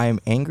everyone know I'm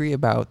angry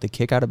about the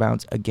kick out of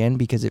bounds again,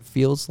 because it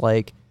feels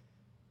like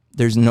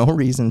there's no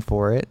reason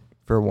for it,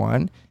 for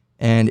one,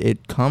 and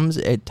it comes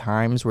at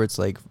times where it's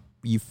like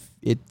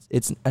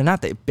it's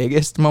not the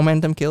biggest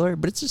momentum killer,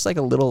 but it's just like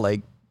a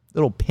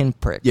little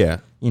pinprick,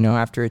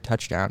 after a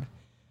touchdown.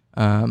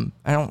 I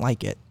don't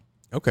like it.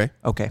 Okay.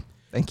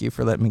 Thank you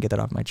for letting me get that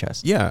off my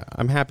chest. Yeah,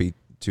 I'm happy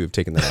to have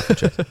taken that off the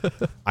chest.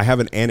 I have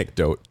an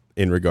anecdote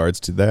in regards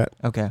to that.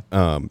 Okay.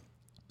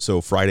 So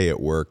Friday at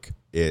work,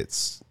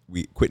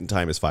 quitting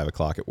time is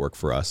 5:00 at work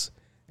for us,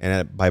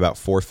 and by about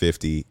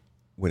 4:50,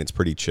 when it's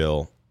pretty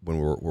chill, when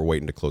we're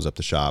waiting to close up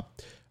the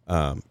shop,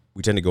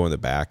 we tend to go in the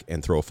back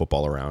and throw a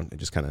football around and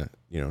just kind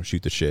of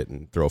shoot the shit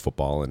and throw a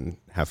football and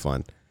have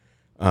fun.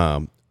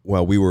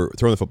 Well, we were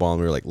throwing the football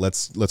and we were like,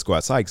 let's go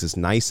outside because it's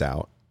nice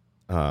out.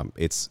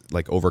 It's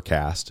like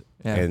overcast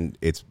and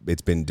it's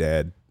been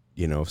dead,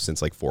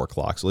 since like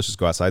 4:00. So let's just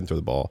go outside and throw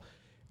the ball.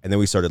 And then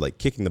we started like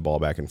kicking the ball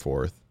back and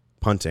forth,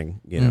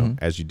 punting,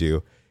 as you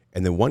do.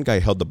 And then one guy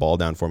held the ball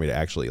down for me to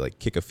actually like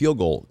kick a field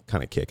goal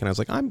kind of kick. And I was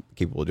like, I'm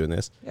capable of doing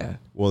this. Yeah.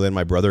 Well, then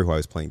my brother, who I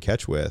was playing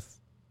catch with,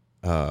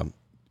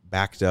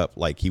 backed up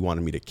like he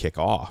wanted me to kick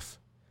off.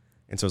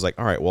 And so I was like,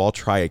 all right, well, I'll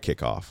try a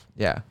kickoff.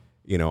 Yeah.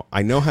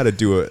 I know how to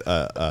do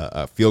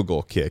a field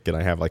goal kick, and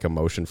I have like a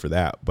motion for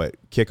that. But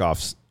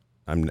kickoffs,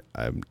 I'm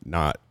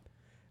not.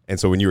 And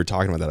so when you were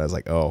talking about that, I was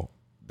like, oh,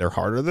 they're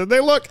harder than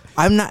they look.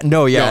 I'm not.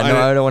 No,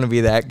 I don't want to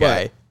be that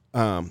guy.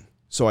 But,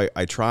 so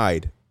I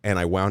tried, and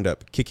I wound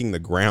up kicking the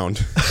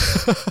ground.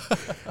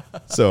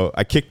 So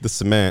I kicked the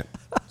cement,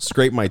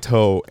 scraped my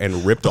toe,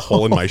 and ripped a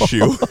hole in my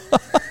shoe.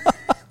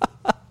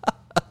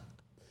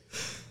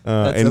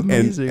 That's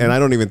amazing. And I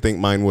don't even think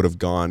mine would have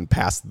gone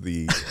past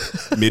the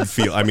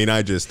midfield. I mean,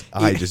 I just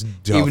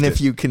duffed even if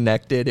it. you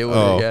connected, it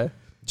would.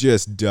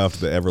 Just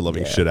duffed the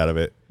ever-loving shit out of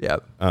it.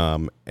 Yep.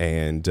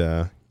 And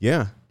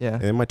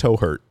and my toe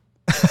hurt.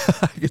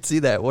 I could see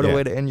that. What a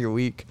way to end your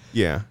week.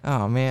 Yeah.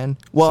 Oh man.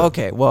 Well,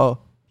 okay.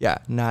 Well, yeah.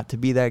 Not to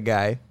be that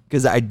guy,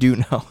 because I do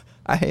know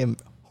I am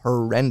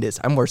horrendous.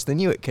 I'm worse than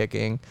you at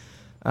kicking,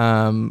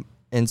 and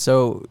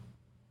so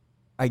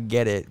I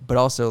get it. But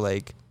also,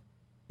 like,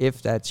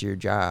 if that's your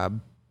job.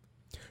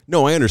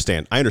 No, I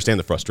understand. I understand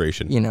the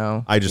frustration.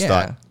 I just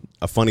thought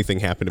a funny thing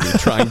happened to me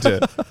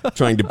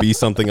trying to be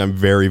something I'm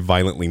very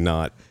violently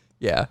not.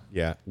 Yeah.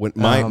 Yeah. When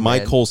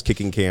my Kohl's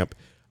kicking camp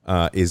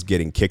is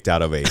getting kicked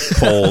out of a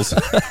Kohl's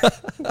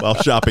while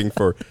shopping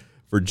for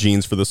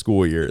jeans for the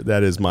school year.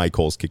 That is my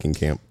Kohl's kicking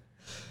camp.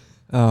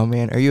 Oh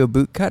man, are you a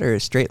boot cut or a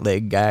straight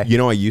leg guy? You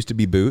know, I used to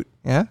be boot.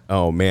 Yeah.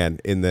 Oh man,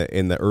 in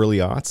the early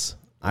aughts,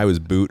 I was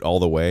boot all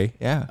the way.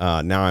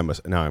 Yeah. Now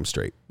I'm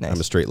straight. Nice. I'm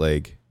a straight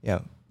leg. Yeah.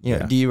 You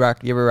know, Yeah. do you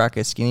ever rock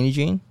a skinny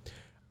jean?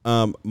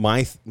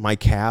 My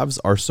calves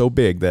are so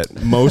big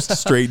that most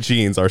straight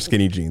jeans are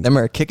skinny jeans. Them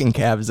are kicking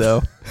calves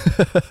though.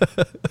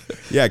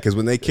 Yeah, because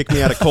when they kicked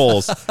me out of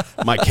Kohl's,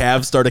 my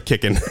calves started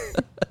kicking.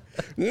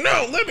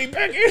 No, let me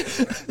back in.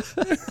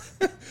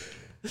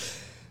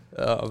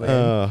 Oh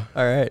man.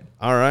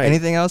 All right.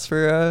 Anything else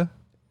for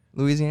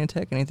Louisiana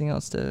Tech? Anything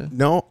else to?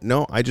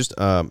 No. I just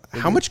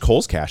how much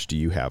Kohl's cash do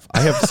you have?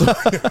 I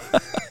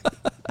have.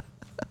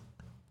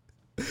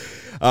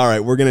 All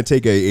right, we're going to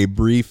take a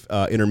brief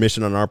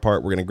intermission on our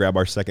part. We're going to grab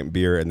our second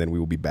beer, and then we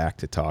will be back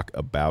to talk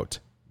about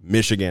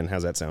Michigan.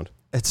 How's that sound?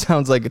 It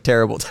sounds like a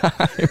terrible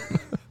time.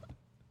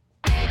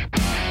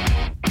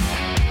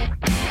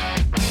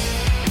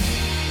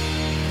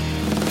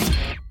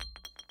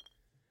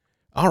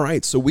 All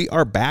right, so we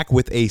are back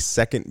with a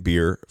second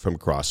beer from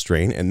Kros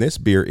Strain, and this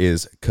beer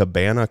is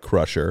Cabana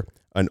Crusher,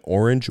 an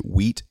orange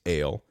wheat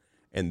ale.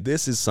 And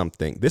this is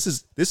something.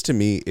 This to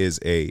me is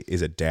a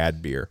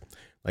dad beer.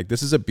 Like,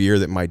 this is a beer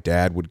that my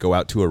dad would go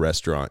out to a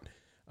restaurant,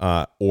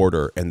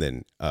 order, and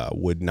then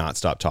would not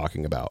stop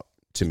talking about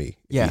to me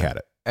if he had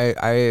it.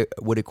 I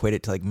would equate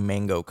it to like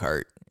Mango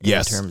Cart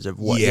in terms of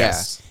what in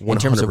 100%.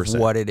 terms of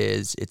what it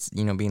is. It's,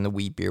 you know, being the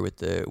wheat beer with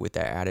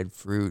that added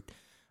fruit.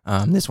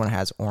 This one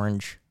has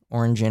orange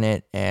in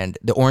it, and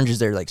the orange is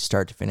there like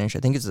start to finish. I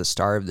think it's the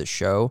star of the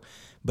show,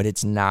 but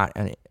it's not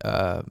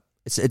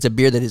it's a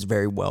beer that is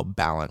very well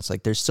balanced.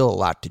 Like, there's still a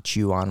lot to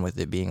chew on with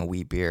it being a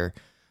wheat beer.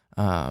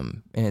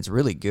 And it's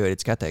really good.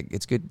 It's got a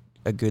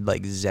good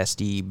like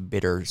zesty,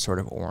 bitter sort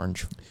of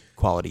orange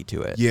quality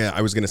to it. Yeah,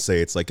 I was gonna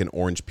say it's like an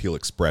orange peel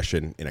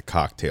expression in a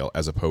cocktail,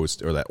 as opposed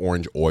to, or that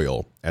orange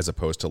oil, as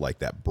opposed to like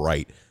that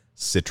bright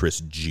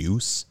citrus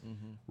juice,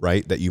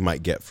 right? That you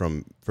might get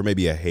for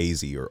maybe a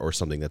hazy or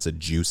something that's a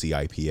juicy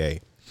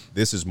IPA.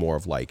 This is more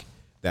of like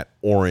that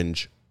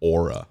orange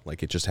aura.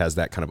 Like, it just has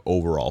that kind of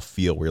overall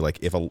feel where, like,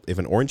 if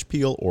an orange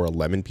peel or a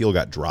lemon peel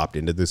got dropped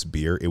into this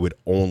beer, it would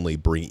only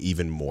bring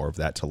even more of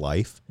that to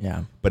life.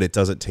 Yeah. But it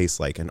doesn't taste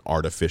like an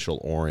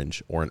artificial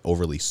orange or an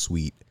overly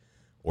sweet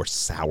or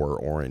sour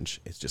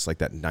orange. It's just like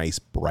that nice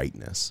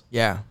brightness.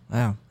 Yeah.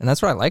 Wow. And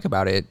that's what I like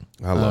about it.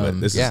 I love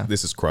it.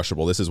 This is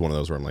crushable. This is one of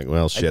those where I'm like,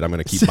 well, shit, I'm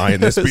going to keep buying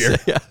this beer.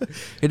 Yeah.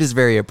 It is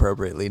very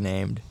appropriately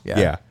named.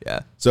 Yeah.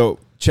 So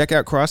check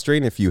out Kros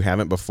Strain if you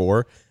haven't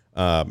before.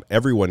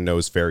 Everyone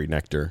knows Fairy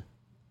Nectar.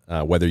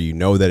 Whether you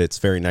know that it's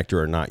Fairy Nectar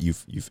or not,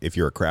 if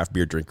you're a craft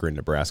beer drinker in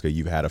Nebraska,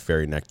 you've had a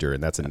Fairy Nectar,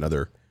 and that's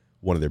another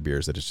one of their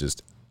beers that is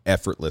just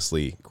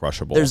effortlessly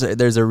crushable.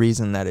 There's a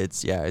reason that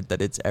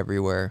it's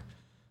everywhere.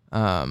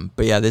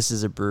 But yeah, this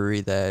is a brewery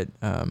that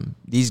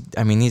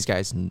these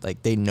guys,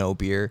 like, they know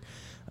beer.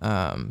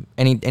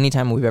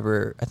 Anytime we've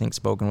ever, I think,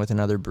 spoken with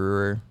another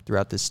brewer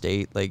throughout the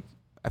state, like,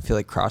 I feel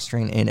like Kros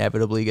Strain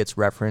inevitably gets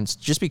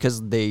referenced just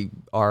because they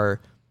are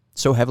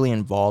so heavily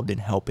involved in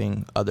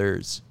helping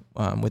others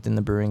within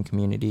the brewing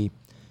community,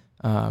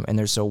 and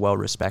they're so well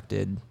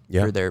respected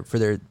for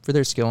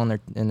their skill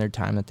and their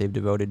time that they've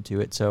devoted to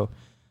it. So,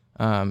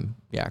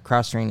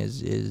 Kros Strain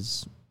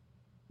is,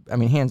 I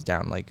mean, hands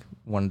down, like,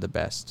 one of the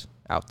best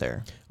out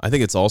there. I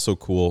think it's also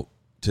cool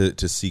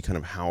to see kind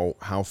of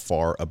how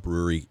far a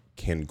brewery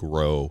can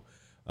grow,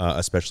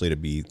 especially to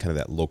be kind of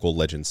that local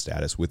legend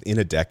status within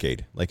a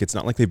decade. Like, it's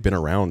not like they've been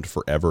around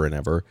forever and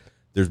ever.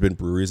 There's been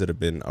breweries that have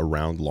been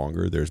around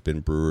longer. There's been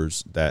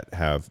brewers that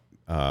have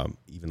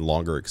even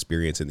longer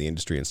experience in the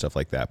industry and stuff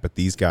like that. But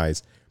these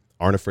guys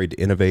aren't afraid to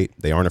innovate.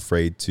 They aren't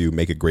afraid to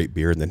make a great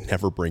beer and then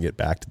never bring it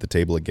back to the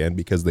table again,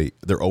 because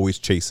they're always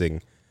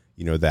chasing,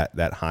 you know,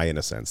 that high, in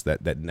a sense,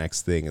 that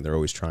next thing, and they're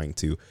always trying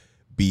to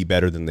be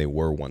better than they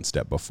were one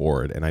step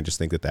before it. And I just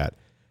think that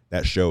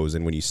shows.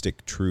 And when you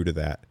stick true to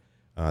that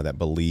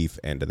belief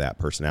and to that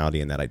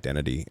personality and that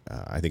identity,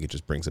 I think it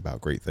just brings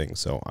about great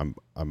things. So I'm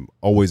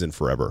always and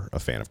forever a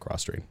fan of Kros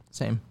Strain.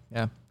 Same,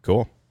 yeah.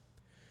 Cool.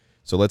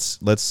 So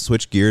let's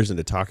switch gears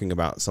into talking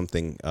about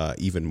something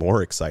even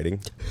more exciting,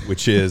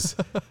 which is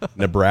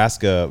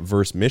Nebraska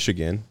versus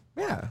Michigan.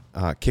 Yeah.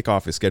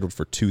 Kickoff is scheduled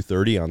for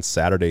 2:30 on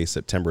Saturday,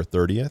 September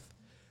 30th.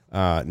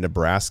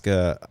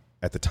 Nebraska,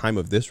 at the time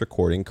of this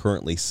recording,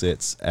 currently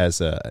sits as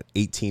a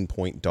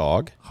 18-point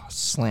dog. Oh,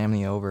 slam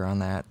the over on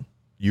that.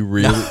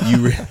 Trying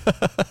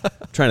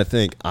to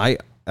think.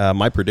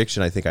 My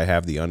prediction, I think I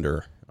have the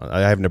under.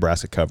 I have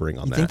Nebraska covering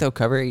on that. You think they'll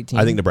cover 18?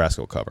 I think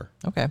Nebraska will cover.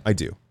 Okay. I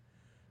do.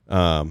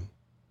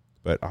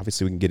 But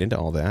obviously we can get into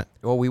all that.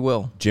 Well, we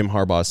will. Jim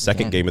Harbaugh's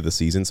second game of the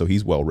season, so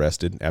he's well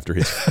rested after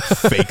his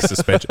fake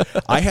suspension.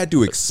 I had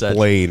to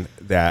explain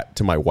that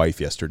to my wife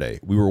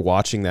yesterday. We were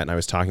watching that, and I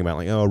was talking about,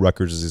 like, oh,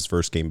 Rutgers is his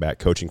first game back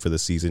coaching for the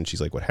season.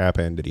 She's like, what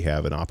happened? Did he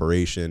have an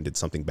operation? Did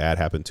something bad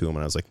happen to him?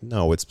 And I was like,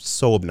 no, it's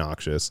so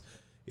obnoxious.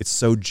 It's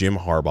so Jim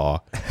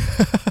Harbaugh.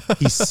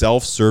 He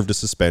self-served a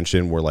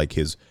suspension where like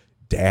his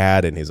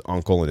dad and his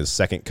uncle and his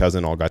second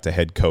cousin all got to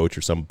head coach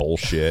or some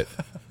bullshit.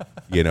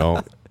 You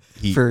know,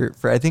 for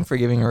I think for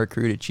giving a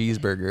recruit a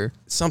cheeseburger,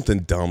 something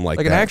dumb like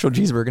an that. actual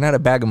cheeseburger, not a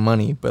bag of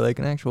money, but like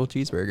an actual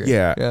cheeseburger.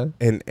 Yeah.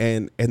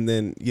 And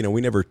then, you know,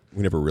 we never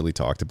really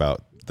talked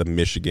about the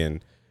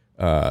Michigan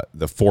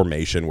the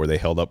formation where they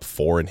held up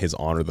 4 in his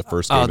honor the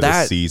first game of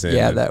the season.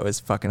 Yeah, that was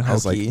fucking hokey. I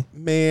was like,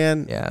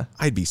 man, yeah.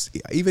 I'd be,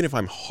 even if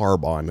I'm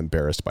Harbaugh, I'm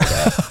embarrassed by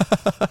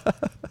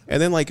that.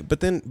 And then like, but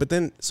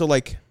then, so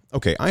like,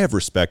 okay, I have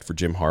respect for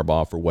Jim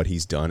Harbaugh for what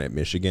he's done at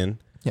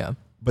Michigan. Yeah.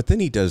 But then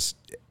he's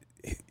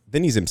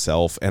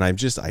himself, and I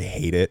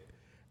hate it.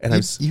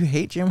 And you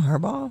hate Jim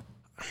Harbaugh?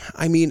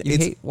 I mean,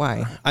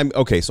 why?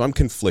 So I'm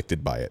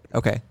conflicted by it.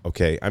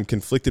 Okay. I'm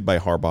conflicted by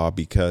Harbaugh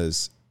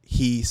because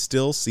he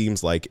still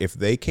seems like if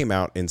they came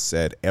out and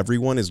said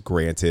everyone is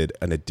granted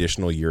an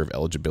additional year of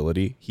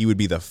eligibility, he would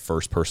be the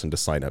first person to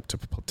sign up to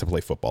play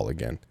football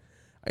again.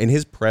 In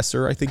his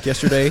presser, I think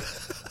yesterday,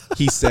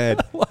 he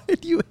said, "Why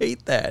do you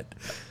hate that?"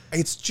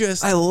 It's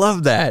just, I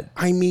love that.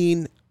 I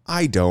mean,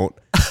 I don't.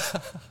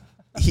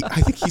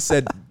 I think he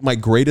said, my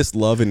greatest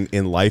love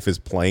in life is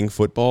playing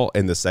football,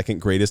 and the second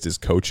greatest is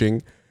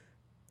coaching.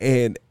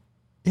 And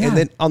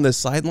then on the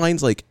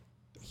sidelines, like,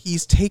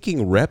 he's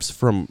taking reps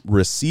from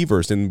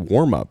receivers in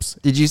warm-ups.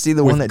 Did you see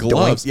the one that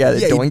gloves? Doinked? Yeah,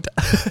 that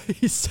doinked.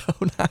 He's so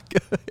not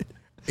good.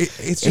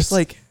 It's just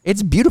like,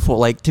 it's beautiful.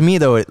 Like, to me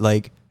though, it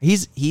like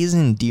he's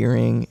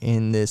endearing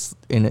in this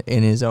in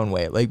his own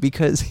way. Like,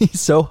 because he's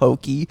so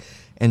hokey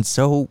and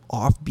so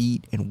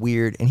offbeat and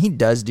weird, and he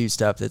does do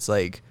stuff that's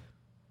like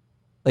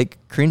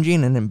cringy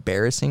in an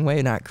embarrassing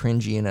way, not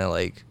cringy in a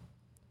like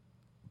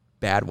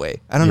bad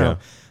way. I don't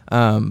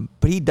know.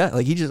 But he does,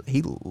 like,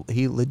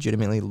 he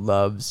legitimately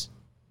loves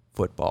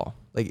football.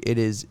 Like, it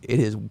is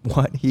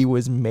what he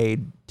was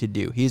made to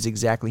do. He is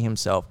exactly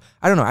himself.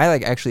 I don't know. I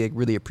actually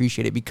really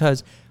appreciate it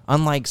because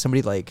unlike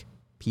somebody like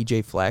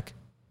PJ Fleck,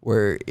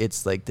 where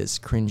it's like this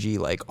cringy,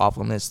 like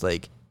awfulness,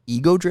 like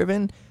ego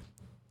driven,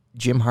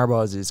 Jim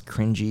Harbaugh is this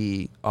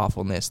cringy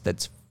awfulness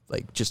that's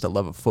like just a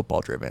love of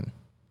football driven.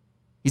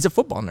 He's a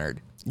football nerd.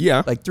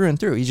 Yeah. Like through and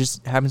through. He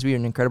just happens to be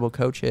an incredible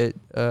coach at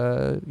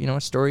a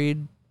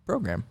storied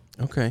program.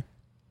 Okay.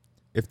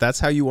 If that's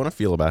how you want to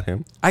feel about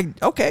him. I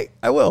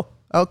will.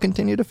 I'll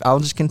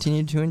just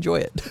continue to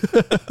enjoy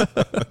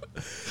it.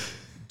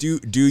 Do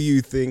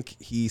you think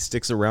he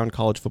sticks around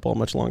college football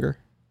much longer?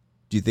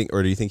 Do you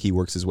think he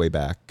works his way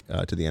back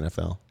to the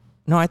NFL?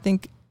 No, I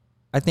think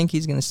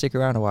he's going to stick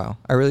around a while.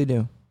 I really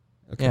do.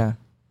 Okay. Yeah.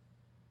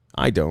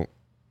 I don't.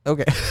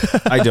 Okay.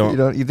 I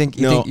don't. You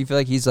feel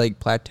like he's like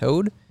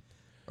plateaued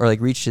or like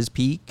reached his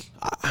peak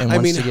and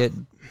wants to get.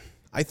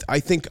 I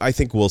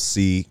think we'll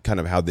see kind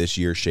of how this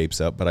year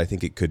shapes up, but I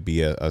think it could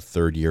be a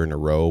third year in a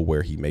row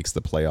where he makes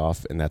the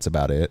playoff, and that's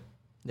about it.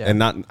 Yeah.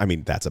 And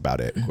that's about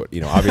it.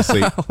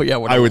 Obviously,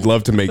 I would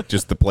love to make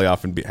just the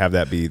playoff and have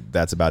that be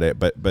that's about it.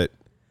 But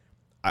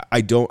I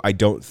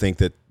don't think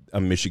that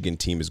a Michigan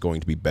team is going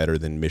to be better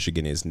than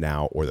Michigan is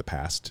now or the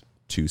past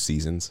 2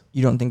 seasons.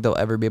 You don't think they'll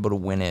ever be able to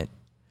win it?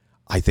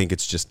 I think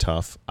it's just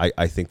tough.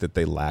 I think that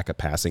they lack a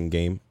passing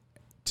game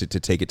to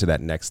take it to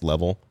that next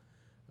level.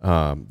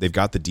 They've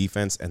got the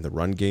defense and the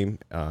run game.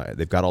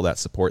 They've got all that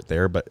support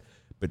there, but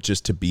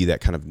just to be that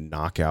kind of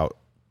knockout,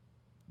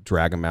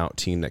 drag them out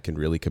team that can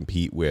really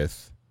compete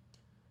with.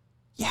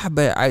 Yeah,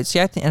 but I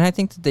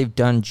think that they've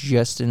done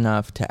just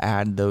enough to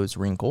add those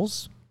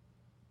wrinkles.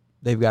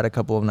 They've got a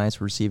couple of nice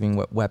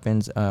receiving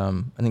weapons. I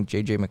think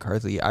J.J.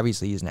 McCarthy,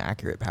 obviously he's an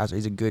accurate passer.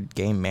 He's a good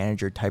game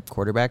manager type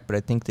quarterback, but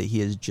I think that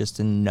he has just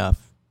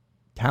enough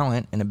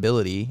talent and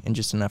ability and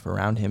just enough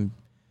around him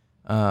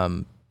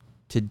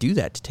to do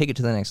that, to take it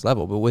to the next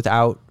level, but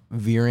without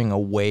veering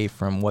away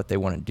from what they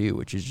want to do,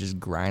 which is just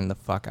grind the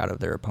fuck out of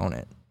their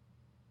opponent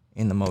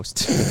in the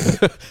most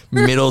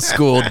middle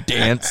school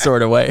dance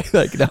sort of way.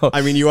 Like, no,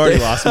 I mean, you already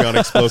lost me on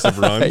explosive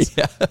runs.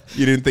 Yeah.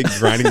 You didn't think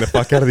grinding the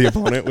fuck out of the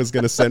opponent was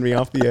going to send me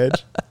off the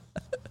edge?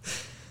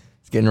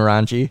 It's getting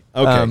raunchy.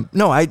 Okay.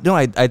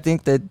 I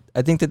think that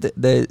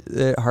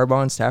the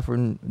Harbaugh and staff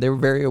they were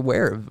very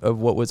aware of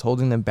what was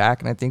holding them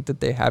back, and I think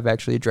that they have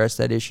actually addressed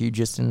that issue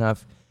just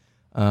enough.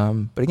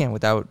 But again,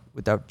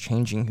 without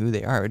changing who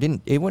they are,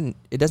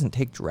 it doesn't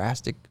take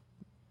drastic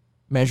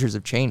measures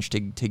of change to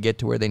get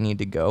to where they need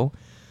to go.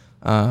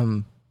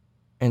 And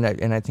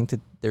I think that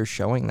they're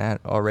showing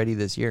that already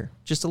this year,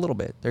 just a little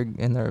bit.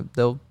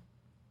 They'll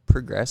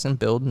progress and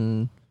build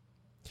and.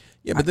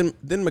 Yeah, but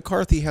then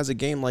McCarthy has a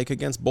game like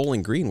against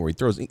Bowling Green where he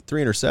throws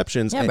 3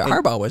 interceptions. Yeah, but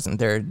Harbaugh wasn't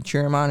there to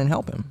cheer him on and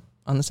help him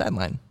on the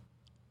sideline.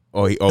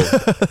 He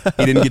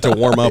didn't get to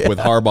warm up with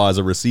Harbaugh as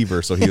a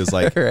receiver, so he was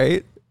like,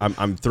 right.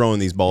 I'm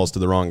throwing these balls to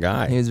the wrong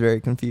guy. He was very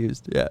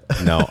confused. Yeah.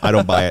 No, I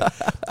don't buy it.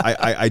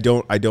 I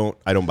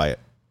don't buy it.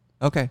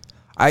 Okay.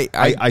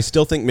 I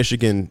still think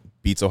Michigan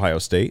beats Ohio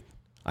State.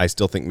 I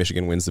still think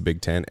Michigan wins the Big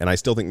Ten, and I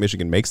still think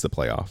Michigan makes the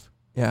playoff.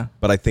 Yeah.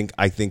 But I think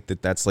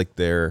that's like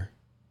their.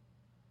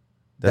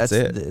 That's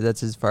it.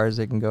 That's as far as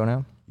they can go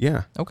now.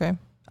 Yeah. Okay.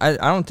 I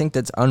don't think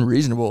that's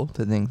unreasonable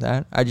to think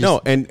that.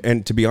 No,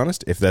 and to be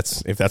honest, if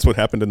that's what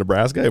happened in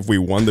Nebraska, if we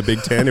won the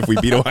Big Ten, if we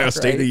beat Ohio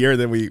State a year,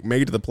 then we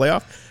make it to the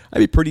playoff, I'd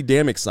be pretty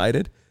damn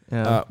excited.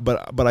 Yeah.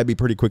 But I'd be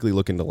pretty quickly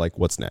looking to like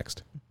what's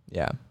next.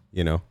 Yeah.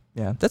 You know?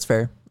 Yeah, that's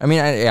fair. I mean,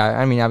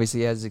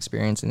 obviously he has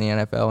experience in the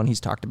NFL, and he's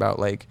talked about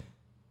like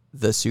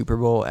the Super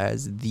Bowl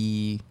as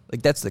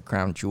that's the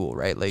crown jewel,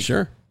 right? Like,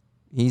 sure.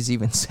 He's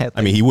even said,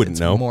 I mean, he wouldn't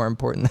know. More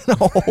important than,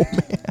 oh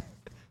man,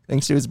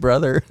 thanks to his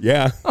brother.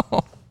 Yeah.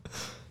 Oh,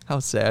 how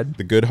sad.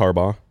 The good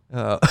Harbaugh.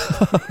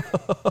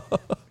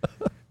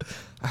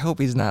 I hope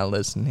he's not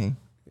listening.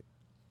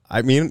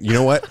 I mean, you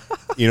know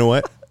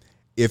what?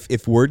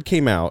 If word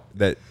came out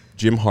that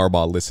Jim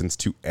Harbaugh listens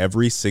to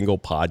every single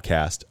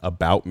podcast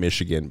about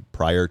Michigan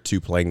prior to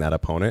playing that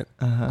opponent,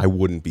 I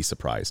wouldn't be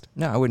surprised.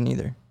 No, I wouldn't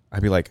either.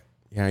 I'd be like,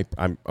 yeah,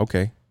 I'm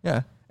okay.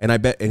 Yeah. And I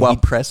bet while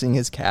pressing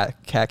his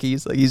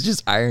khakis, like he's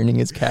just ironing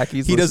his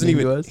khakis. He doesn't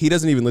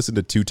even listen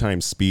to 2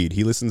 times speed.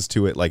 He listens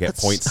to it like at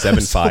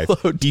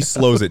 0.75. He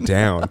slows it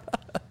down.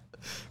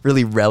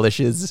 Really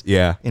relishes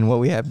in what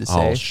we have to say.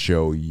 I'll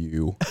show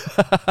you.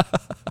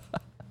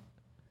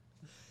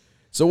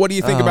 So what do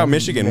you think about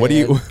Michigan? Man. What do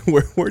you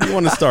where do you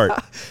want to start?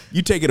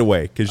 You take it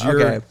away because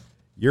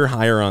you're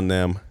higher on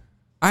them.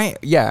 I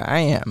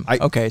am.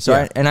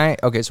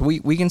 So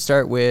we can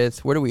start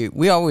with,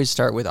 we always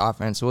start with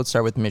offense. So let's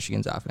start with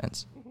Michigan's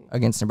offense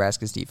against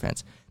Nebraska's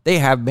defense. They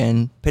have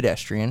been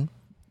pedestrian,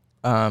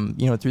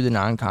 through the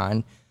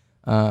non-con.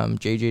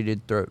 JJ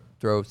did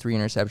throw 3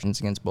 interceptions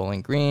against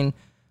Bowling Green.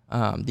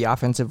 The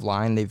offensive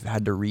line, they've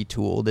had to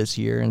retool this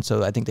year. And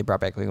so I think they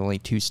brought back like only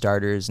 2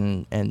 starters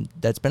and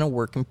that's been a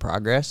work in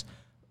progress.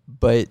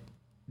 But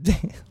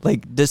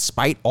like,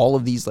 despite all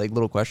of these like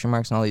little question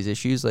marks and all these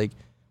issues, like,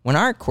 when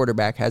our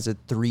quarterback has a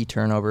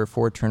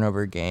 4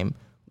 turnover game,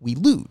 we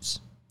lose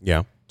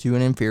to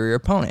an inferior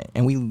opponent,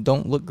 and we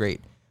don't look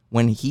great.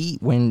 When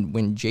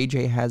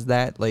JJ has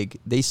that, like,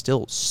 they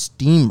still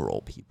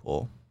steamroll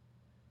people.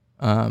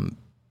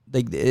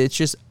 Like, it's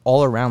just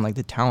all around, like,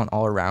 the talent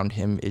all around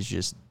him is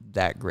just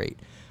that great.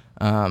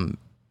 And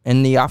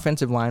the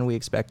offensive line, we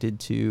expected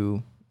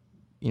to,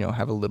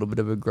 have a little bit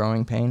of a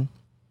growing pain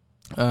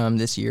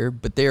this year,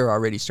 but they are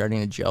already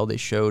starting to gel. They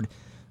showed,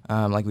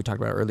 like we talked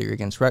about earlier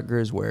against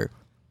Rutgers, where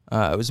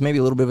it was maybe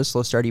a little bit of a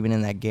slow start even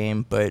in that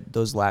game, but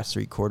those last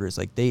 3 quarters,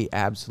 like, they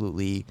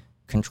absolutely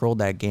controlled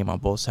that game on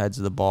both sides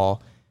of the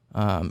ball.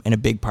 And a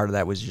big part of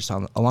that was just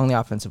along the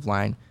offensive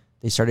line.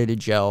 They started to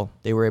gel.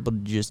 They were able to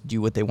just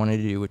do what they wanted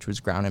to do, which was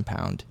ground and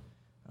pound.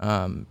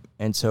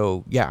 And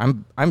so,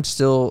 I'm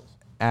still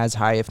as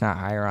high, if not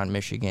higher, on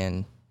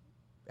Michigan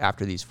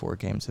after these 4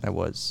 games than I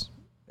was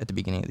at the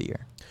beginning of the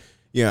year.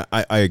 Yeah,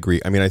 I agree.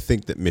 I mean, I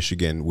think that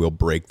Michigan will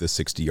break the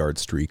 60-yard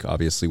streak,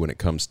 obviously, when it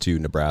comes to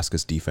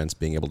Nebraska's defense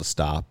being able to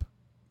stop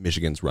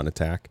Michigan's run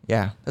attack.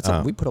 Yeah,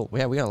 we got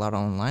a lot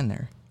on the line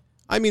there.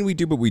 I mean, we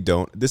do, but we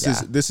don't. This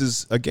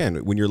is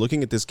again, when you're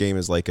looking at this game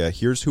as like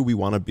here's who we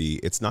want to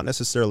be. It's not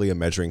necessarily a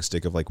measuring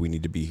stick of like we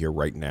need to be here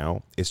right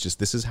now. It's just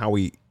this is how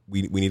we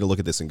need to look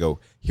at this and go,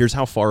 here's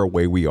how far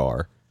away we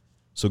are.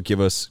 So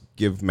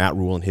give Matt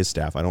Rule and his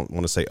staff, I don't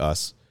want to say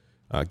us,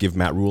 give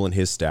Matt Rule and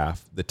his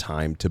staff the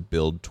time to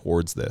build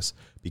towards this,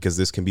 because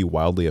this can be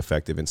wildly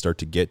effective and start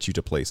to get you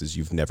to places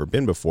you've never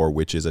been before,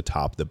 which is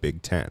atop the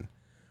Big Ten.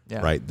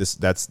 Yeah. Right?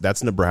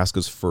 That's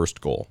Nebraska's first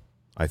goal.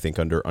 I think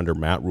under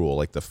Matt Rule,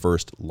 like the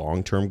first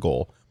long-term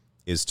goal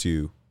is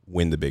to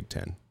win the Big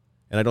Ten.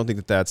 And I don't think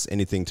that that's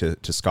anything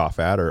to scoff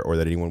at or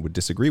that anyone would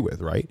disagree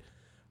with, right?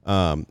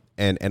 And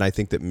I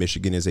think that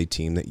Michigan is a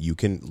team that you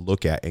can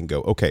look at and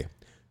go, okay,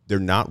 they're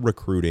not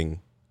recruiting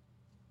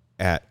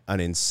at an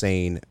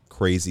insane,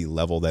 crazy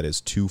level that is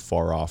too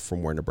far off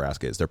from where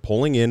Nebraska is. They're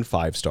pulling in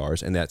 5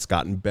 stars, and that's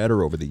gotten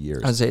better over the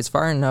years. I would say it's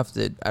far enough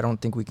that I don't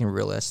think we can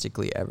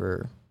realistically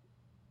ever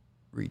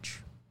reach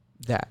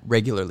that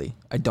regularly.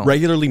 I don't.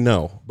 Regularly,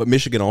 no. But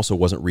Michigan also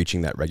wasn't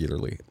reaching that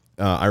regularly.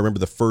 I remember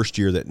the first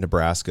year that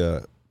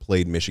Nebraska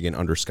played Michigan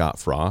under Scott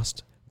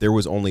Frost, there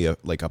was only a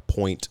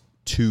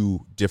 0.2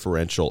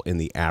 differential in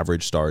the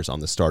average stars on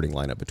the starting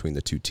lineup between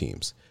the 2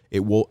 teams.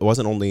 It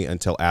wasn't only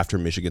until after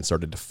Michigan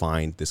started to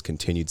find this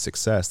continued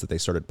success that they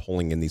started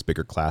pulling in these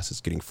bigger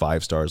classes, getting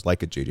 5 stars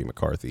like a J.J.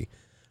 McCarthy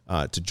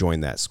to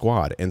join that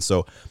squad. And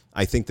so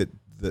I think that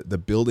the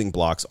building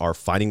blocks are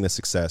finding the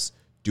success,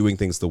 doing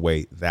things the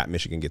way that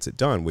Michigan gets it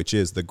done, which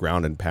is the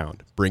ground and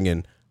pound. Bring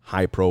in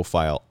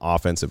high-profile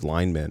offensive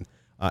linemen,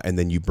 and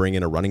then you bring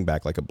in a running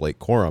back like a Blake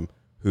Corum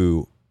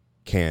who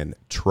can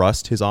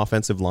trust his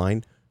offensive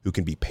line, who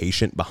can be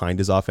patient behind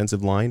his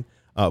offensive line,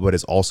 but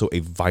is also a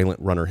violent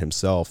runner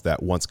himself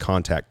that once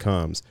contact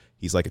comes,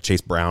 he's like a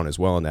Chase Brown as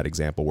well in that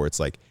example, where it's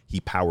like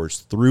he powers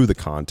through the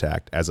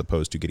contact as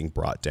opposed to getting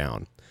brought down.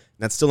 And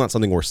that's still not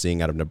something we're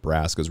seeing out of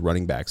Nebraska's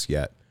running backs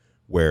yet,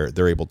 where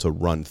they're able to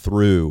run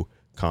through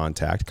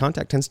contact.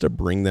 Contact tends to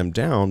bring them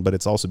down, but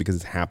it's also because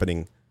it's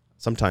happening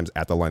sometimes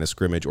at the line of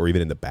scrimmage or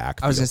even in the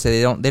backfield. I was going to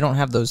say they don't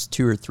have those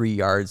 2 or 3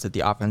 yards that the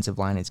offensive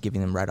line is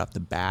giving them right off the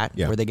bat,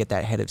 where they get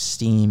that head of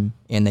steam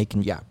and they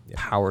can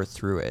power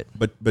through it.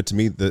 But to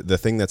me, the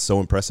thing that's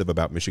so impressive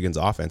about Michigan's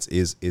offense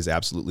is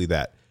absolutely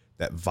that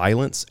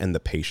violence and the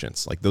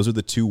patience. Like, those are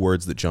the 2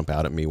 words that jump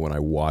out at me when I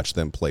watch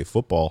them play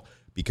football,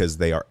 because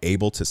they are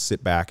able to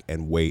sit back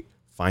and wait,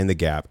 find the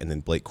gap, and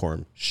then Blake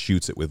Corum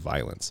shoots it with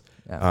violence.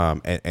 Yeah.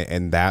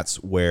 And that's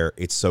where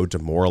it's so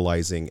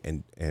demoralizing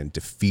and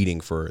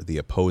defeating for the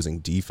opposing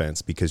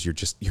defense, because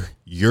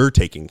you're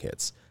taking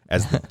hits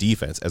as the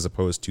defense as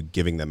opposed to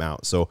giving them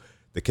out. So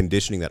the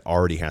conditioning that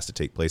already has to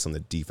take place on the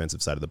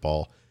defensive side of the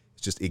ball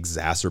is just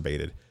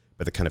exacerbated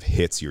by the kind of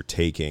hits you're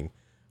taking.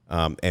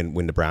 And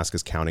when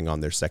Nebraska's counting on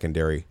their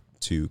secondary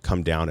to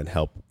come down and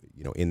help,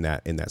 in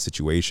that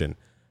situation,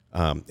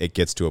 it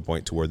gets to a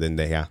point to where then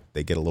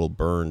they get a little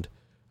burned,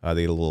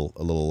 they get a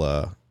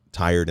little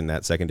tired in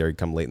that secondary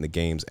come late in the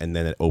games, and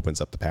then it opens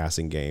up the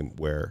passing game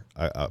where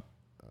a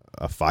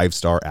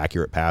 5-star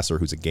accurate passer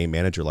who's a game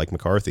manager like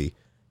McCarthy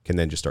can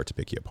then just start to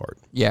pick you apart.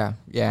 Yeah,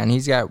 and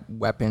he's got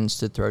weapons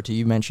to throw to.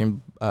 You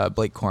mentioned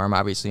Blake Corum,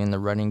 obviously, in the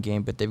running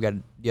game, but they've got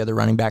the other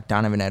running back,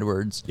 Donovan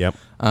Edwards,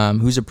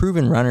 who's a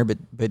proven runner,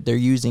 but they're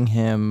using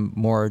him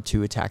more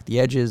to attack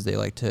the edges. They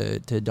like to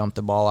dump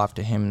the ball off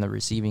to him in the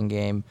receiving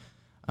game,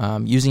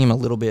 using him a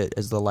little bit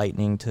as the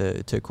lightning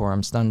to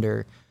Corum's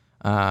thunder.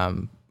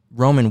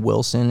 Roman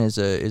Wilson is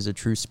a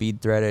true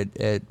speed threat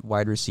at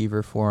wide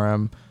receiver for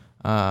him.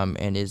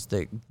 And is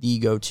the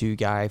go-to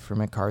guy for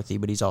McCarthy,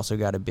 but he's also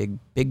got a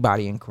big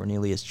body in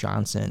Cornelius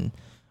Johnson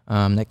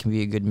that can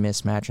be a good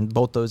mismatch. And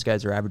both those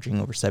guys are averaging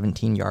over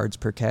 17 yards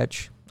per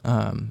catch.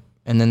 And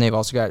then they've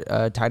also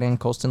got tight end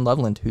Colston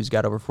Loveland, who's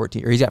got over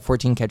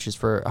 14 catches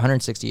for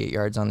 168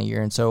 yards on the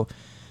year. And so,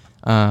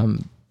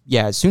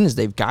 as soon as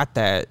they've got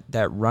that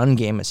run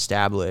game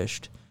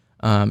established,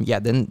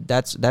 then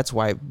that's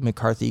why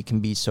McCarthy can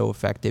be so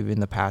effective in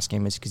the pass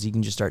game, is because he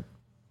can just start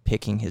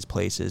picking his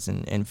places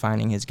and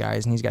finding his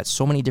guys, and he's got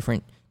so many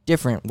different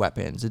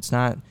weapons. It's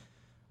not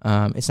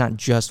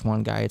just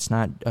one guy. It's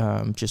not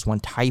just one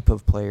type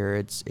of player.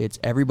 It's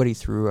everybody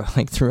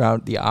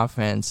throughout the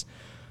offense,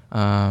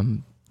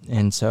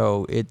 and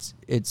so it's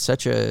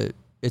such a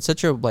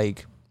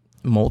like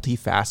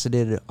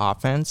multifaceted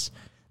offense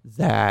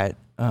that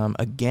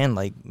again,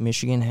 like,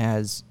 Michigan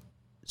has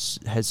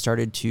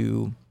started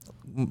to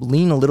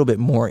lean a little bit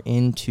more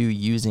into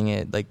using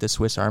it like the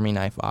Swiss Army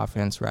knife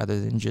offense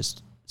rather than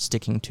just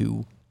sticking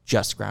to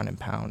just ground and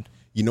pound.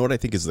 You know what I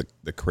think is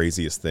the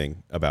craziest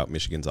thing about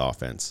Michigan's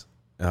offense?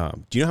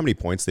 Do you know how many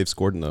points they've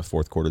scored in the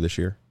fourth quarter this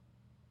year?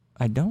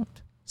 I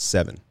don't.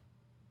 7.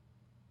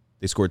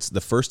 They scored. The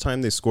first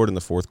time they scored in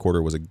the fourth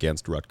quarter was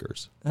against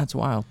Rutgers. That's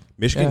wild.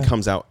 Michigan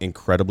comes out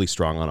incredibly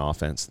strong on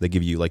offense. They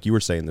give you, like you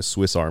were saying, the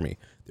Swiss Army.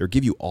 They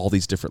give you all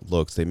these different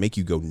looks. They make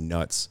you go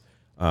nuts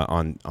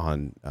on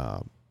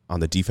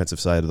the defensive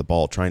side of the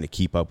ball, trying to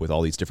keep up with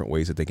all these different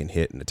ways that they can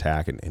hit and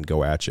attack and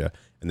go at you.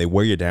 And they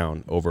wear you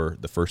down over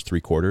the first 3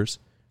 quarters.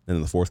 And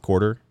in the fourth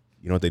quarter,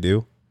 you know what they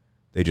do?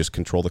 They just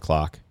control the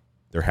clock.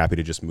 They're happy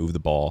to just move the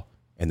ball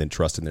and then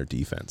trust in their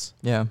defense.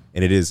 Yeah.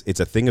 And it's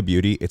a thing of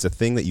beauty. It's a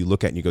thing that you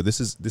look at and you go,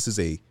 this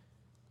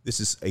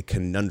is a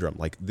conundrum.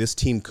 Like, this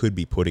team could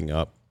be putting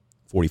up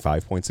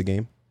 45 points a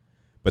game,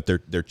 but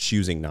they're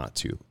choosing not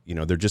to.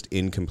 They're just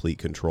in complete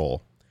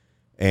control.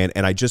 And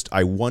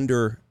I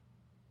wonder,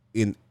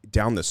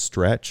 down the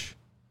stretch,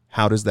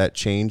 how does that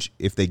change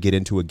if they get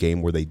into a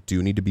game where they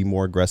do need to be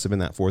more aggressive in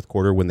that fourth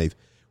quarter when they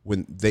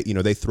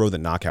throw the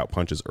knockout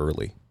punches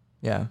early.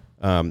 Yeah.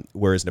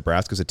 Whereas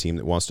Nebraska's a team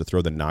that wants to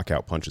throw the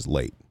knockout punches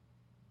late,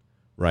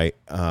 right?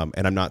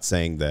 And I'm not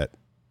saying that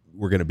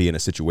we're going to be in a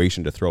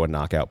situation to throw a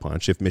knockout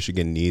punch. If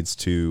Michigan needs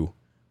to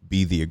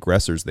be the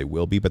aggressors, they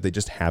will be, but they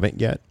just haven't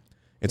yet.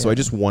 And so I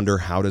just wonder,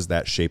 how does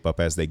that shape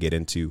up as they get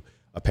into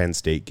a Penn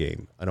State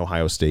game, an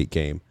Ohio State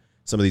game,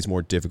 some of these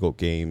more difficult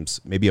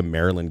games, maybe a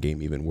Maryland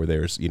game even, where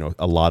there's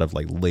a lot of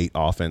like late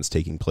offense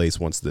taking place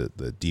once the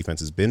defense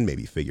has been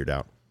maybe figured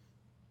out.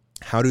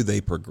 How do they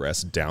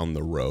progress down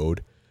the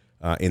road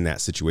in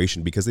that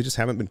situation? Because they just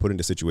haven't been put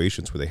into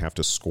situations where they have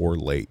to score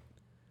late.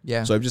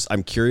 Yeah. So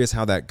I'm curious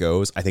how that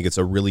goes. I think it's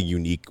a really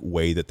unique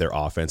way that their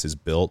offense is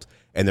built,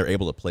 and they're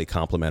able to play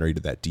complementary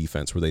to that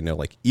defense, where they know,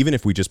 like, even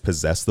if we just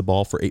possess the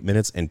ball for 8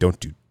 minutes and don't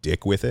do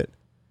dick with it,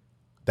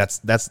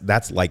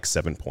 that's like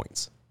 7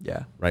 points.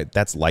 Yeah. Right.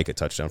 That's like a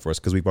touchdown for us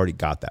because we've already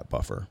got that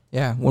buffer.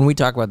 Yeah. When we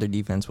talk about their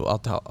defense, I'll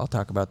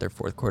talk about their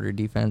fourth quarter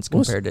defense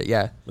compared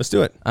to Let's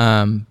do it.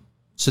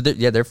 So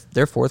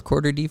their fourth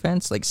quarter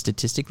defense, like,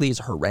 statistically, is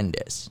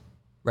horrendous.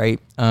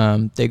 Right.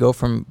 They go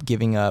from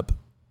giving up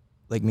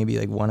like maybe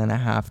like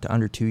 1.5 to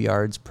under 2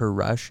 yards per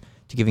rush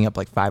to giving up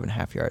like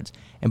 5.5 yards.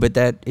 But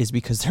that is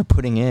because they're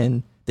putting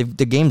in the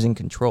game's in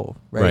control.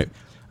 Right.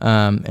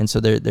 And so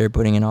they're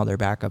putting in all their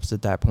backups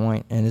at that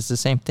point, and it's the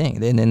same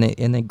thing.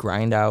 And they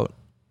grind out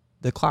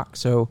the clock.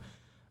 So,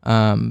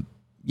 the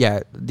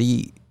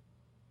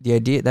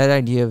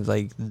idea of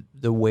like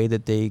the way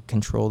that they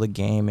control the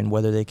game and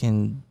whether they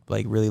can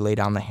like really lay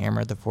down the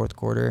hammer at the fourth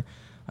quarter,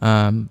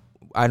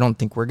 I don't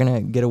think we're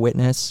gonna get a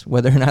witness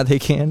whether or not they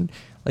can,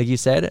 like you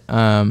said.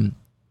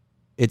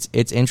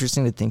 It's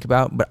interesting to think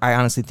about, but I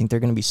honestly think they're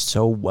gonna be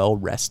so well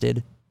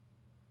rested,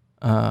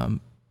 and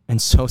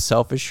so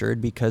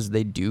self-assured because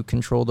they do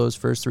control those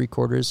first 3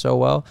 quarters so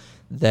well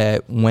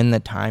that when the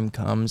time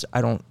comes,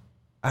 I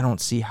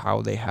don't see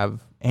how they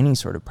have any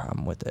sort of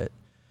problem with it.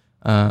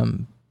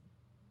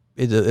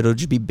 It'll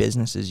just be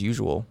business as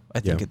usual, I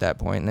think, at that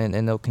point,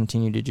 and they'll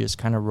continue to just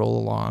kind of roll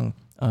along,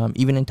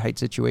 even in tight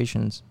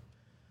situations.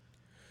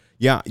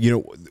 Yeah,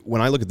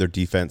 when I look at their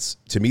defense,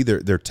 to me,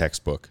 they're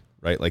textbook,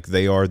 right? Like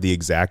they are the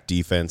exact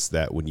defense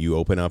that when you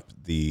open up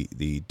the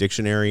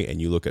dictionary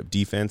and you look up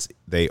defense,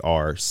 they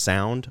are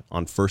sound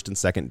on first and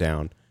second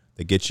down.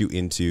 They get you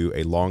into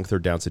a long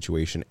third down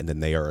situation, and then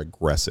they are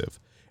aggressive.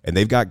 And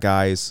they've got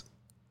guys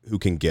who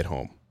can get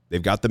home.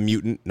 They've got the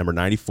mutant, number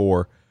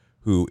 94,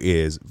 who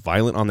is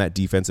violent on that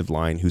defensive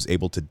line, who's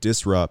able to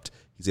disrupt.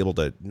 He's able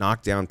to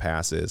knock down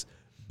passes.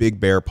 Big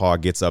Bear Paw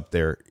gets up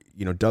there,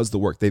 does the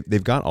work.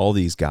 They've got all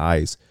these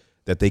guys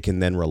that they can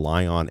then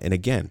rely on. And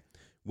again,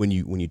 when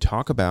you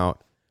talk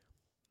about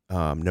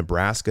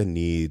Nebraska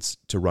needs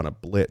to run a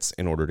blitz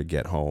in order to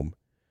get home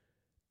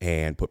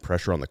and put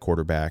pressure on the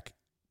quarterback,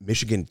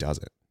 Michigan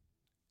doesn't.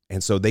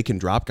 And so they can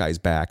drop guys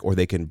back, or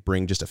they can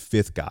bring just a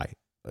fifth guy.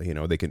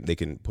 They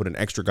can put an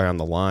extra guy on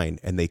the line,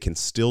 and they can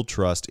still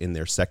trust in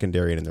their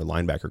secondary and in their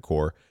linebacker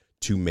core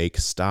to make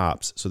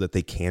stops so that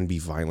they can be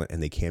violent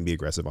and they can be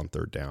aggressive on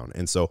third down.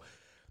 And so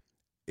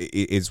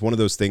it's one of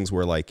those things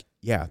where, like,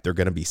 yeah, they're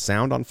going to be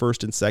sound on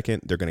first and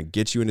second. They're going to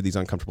get you into these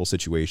uncomfortable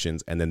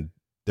situations, and then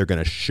they're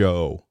going to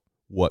show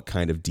what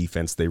kind of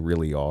defense they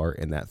really are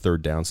in that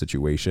third down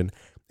situation.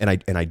 And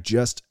I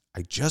just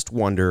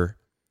wonder.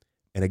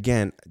 And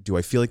again, do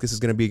I feel like this is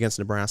going to be against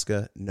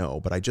Nebraska? No,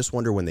 but I just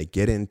wonder when they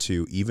get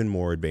into even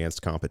more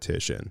advanced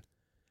competition,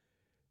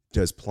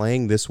 does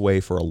playing this way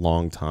for a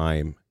long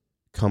time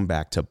come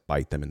back to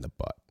bite them in the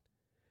butt?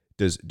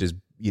 Does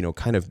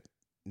kind of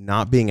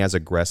not being as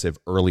aggressive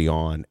early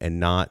on and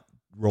not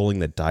rolling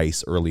the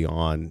dice early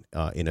on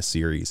in a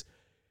series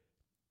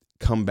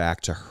come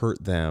back to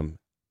hurt them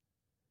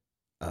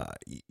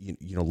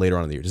later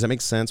on in the year? Does that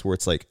make sense? Where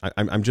it's like,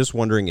 I'm just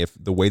wondering if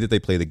the way that they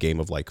play the game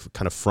of like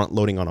kind of front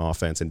loading on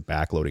offense and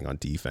back loading on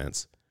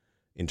defense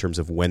in terms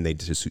of when they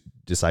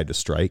decide to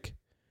strike,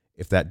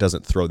 if that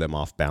doesn't throw them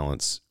off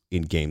balance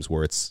in games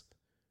where it's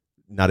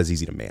not as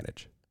easy to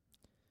manage.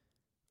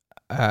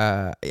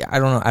 I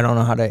don't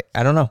know how to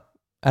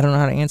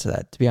answer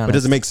that, to be honest. But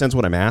does it make sense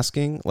what I'm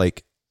asking?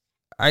 Like,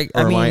 I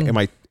think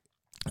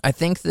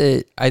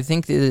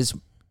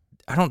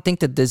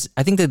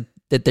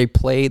that they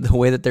play the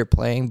way that they're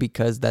playing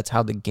because that's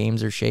how the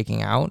games are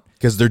shaking out.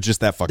 Because they're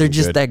just that fucking good.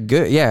 They're just that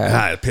good,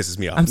 yeah. It pisses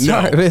me off. I'm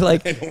sorry,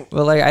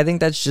 but I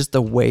think that's just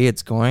the way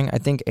it's going. I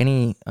think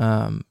any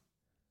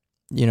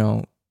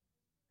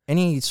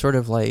sort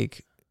of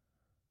like,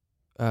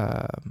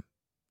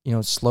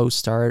 slow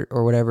start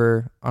or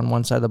whatever on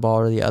one side of the ball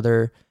or the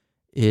other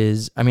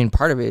is,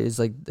 part of it is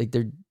like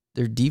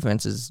their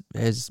defense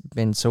has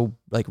been so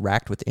like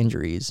racked with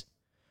injuries.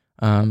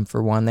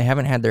 For one, they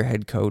haven't had their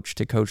head coach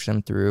to coach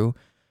them through.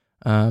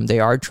 They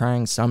are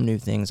trying some new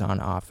things on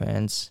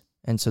offense,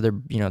 and so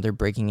they're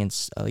breaking in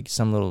like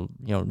some little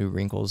new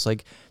wrinkles.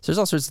 Like, so there's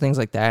all sorts of things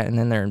like that, and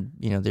then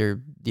they're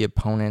the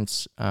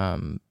opponents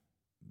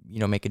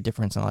make a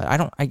difference in all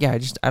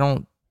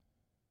that.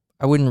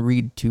 I wouldn't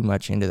read too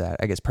much into that,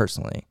 I guess,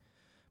 personally.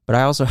 But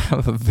I also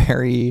have a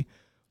very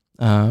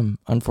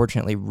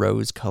unfortunately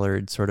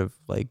rose-colored sort of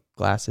like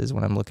glasses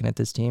when I'm looking at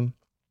this team.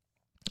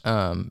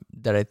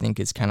 That I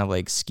think is kind of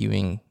like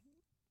skewing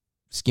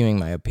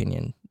my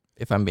opinion,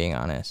 if I'm being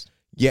honest.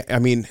 Yeah,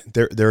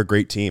 they're a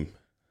great team.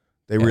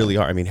 They really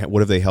are. What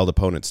have they held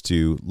opponents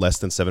to? Less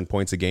than 7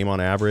 points a game on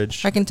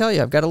average? I can tell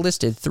you, I've got it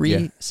listed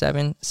 3,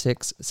 7,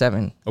 6,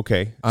 7.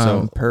 Okay,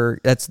 so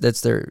that's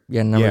their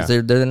numbers.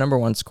 Yeah. They're the number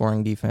 1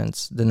 scoring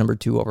defense, the number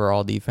 2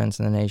 overall defense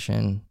in the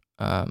nation.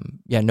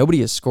 Nobody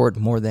has scored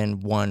more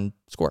than 1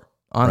 score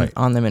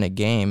on them in a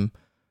game.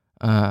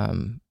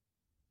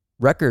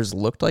 Rutgers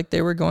looked like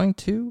they were going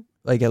to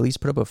like at least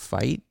put up a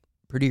fight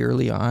pretty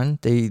early on.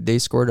 They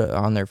scored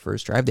on their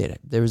first drive.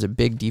 There was a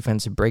big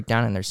defensive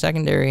breakdown in their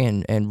secondary,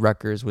 and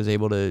Rutgers was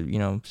able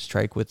to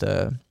strike with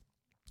a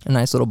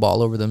nice little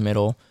ball over the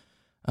middle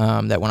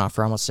that went off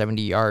for almost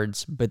 70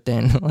 yards. But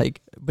then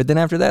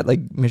after that, like,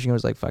 Michigan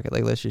was like, fuck it,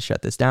 like, let's just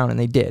shut this down, and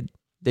they did.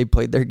 They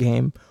played their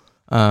game.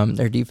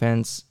 Their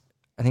defense,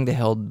 I think they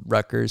held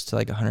Rutgers to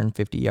like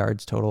 150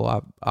 yards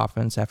total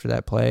offense after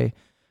that play.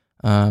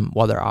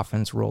 While their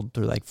offense rolled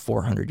through like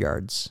 400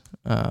 yards.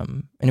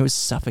 And it was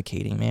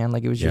suffocating, man.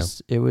 Like, it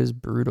was it was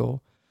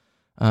brutal.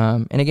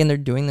 And again, they're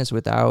doing this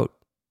without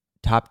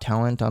top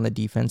talent on the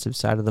defensive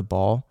side of the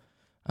ball.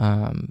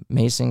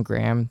 Mason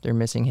Graham, they're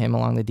missing him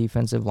along the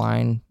defensive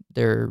line.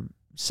 Their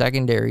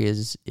secondary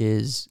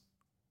is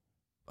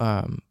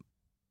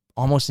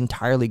almost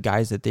entirely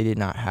guys that they did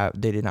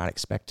not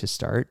expect to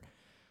start.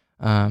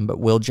 But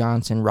Will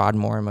Johnson, Rod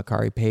Moore, and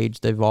Makari Page,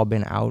 they've all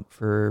been out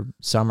for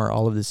some or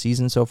all of the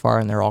season so far,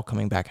 and they're all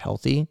coming back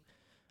healthy.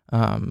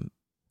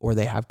 or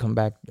they have come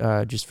back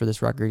just for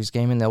this Rutgers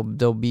game, and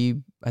they'll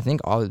be, I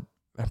think I'm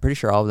pretty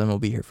sure all of them will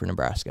be here for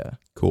Nebraska.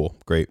 Cool.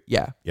 Great.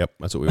 Yeah. Yep.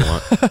 That's what we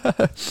want.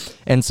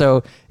 And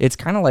so it's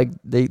kind of like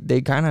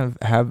they kind of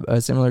have a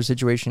similar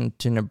situation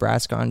to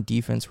Nebraska on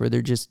defense, where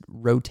they're just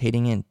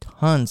rotating in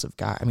tons of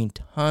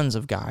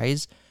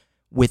guys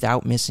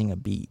without missing a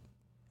beat.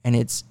 And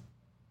it's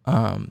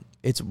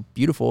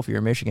beautiful if you're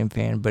a Michigan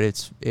fan, but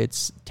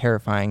it's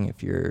terrifying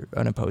if you're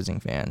an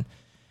opposing fan.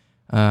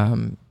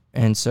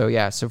 And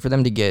so for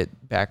them to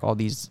get back all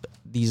these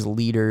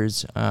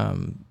leaders,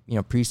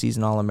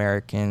 preseason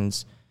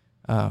All-Americans,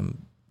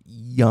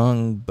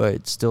 young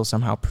but still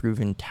somehow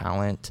proven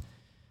talent.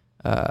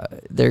 I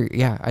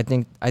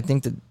think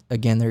that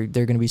again they're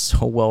going to be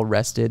so well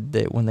rested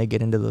that when they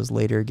get into those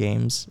later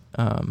games,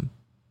 and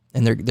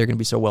they're going to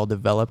be so well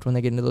developed when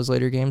they get into those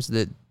later games,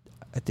 that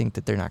I think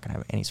that they're not going to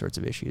have any sorts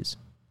of issues.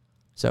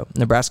 So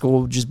Nebraska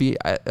will just be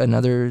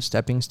another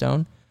stepping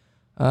stone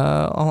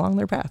along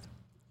their path.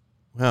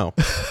 Wow,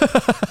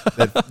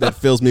 that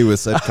fills me with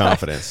such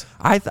confidence.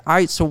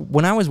 So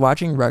when I was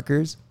watching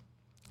Rutgers,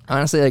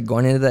 honestly, like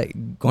going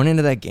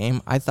into that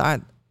game, I thought,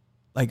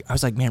 like, I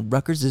was like, man,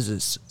 Rutgers is a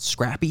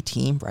scrappy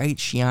team, right?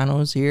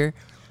 Shiano's here.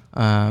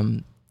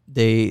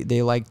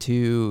 They like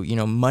to,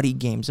 muddy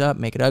games up,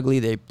 make it ugly.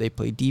 They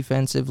play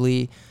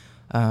defensively.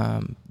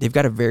 They've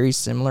got a very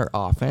similar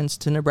offense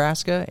to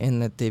Nebraska in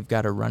that they've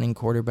got a running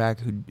quarterback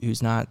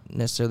who's not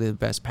necessarily the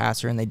best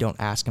passer, and they don't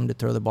ask him to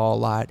throw the ball a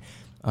lot.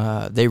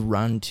 They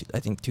run, I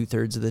think,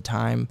 2/3 of the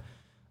time.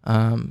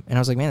 And I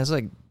was like, man, this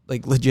is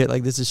like legit.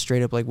 Like, this is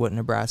straight up like what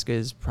Nebraska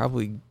is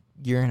probably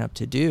gearing up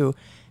to do.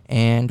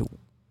 And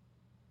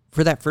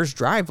for that first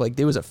drive, like,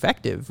 it was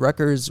effective.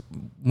 Rutgers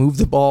moved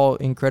the ball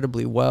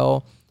incredibly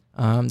well.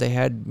 They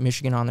had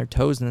Michigan on their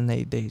toes, and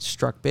then they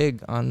struck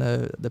big on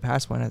the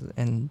pass point.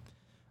 And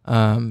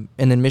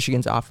then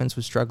Michigan's offense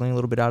was struggling a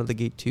little bit out of the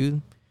gate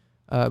too.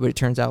 But it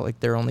turns out like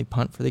their only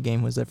punt for the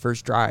game was that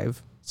first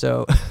drive.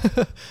 So,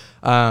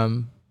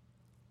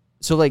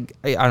 so like,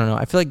 I don't know.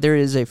 I feel like there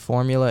is a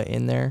formula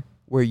in there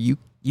where you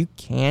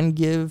can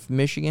give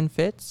Michigan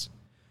fits,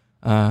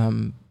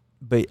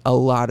 but a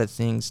lot of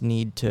things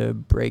need to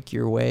break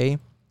your way.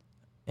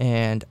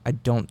 And I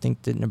don't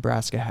think that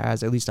Nebraska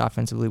has, at least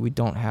offensively, we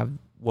don't have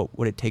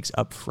what it takes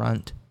up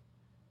front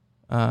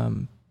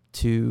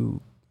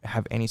to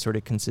have any sort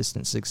of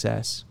consistent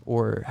success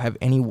or have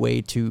any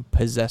way to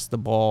possess the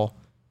ball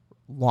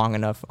long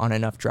enough on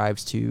enough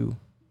drives to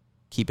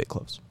keep it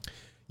close.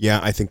 Yeah,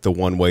 I think the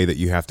one way that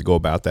you have to go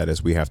about that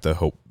is we have to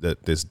hope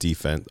that this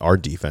defense, our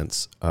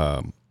defense,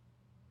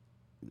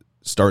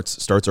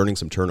 starts earning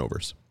some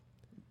turnovers.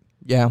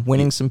 Yeah,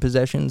 winning some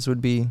possessions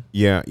would be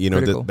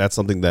that's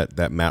something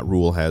that Matt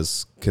Rule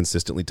has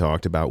consistently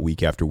talked about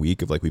week after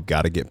week of like, we've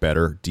got to get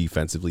better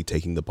defensively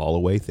taking the ball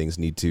away. Things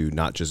need to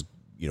not just,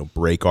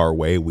 break our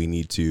way. We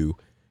need to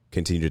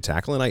continue to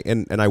tackle.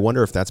 And I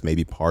wonder if that's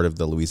maybe part of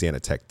the Louisiana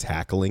Tech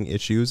tackling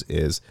issues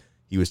is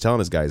he was telling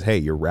his guys, hey,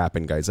 you're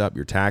wrapping guys up,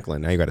 you're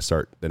tackling. Now you got to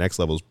start, the next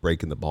level is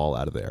breaking the ball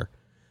out of there.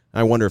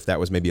 I wonder if that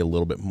was maybe a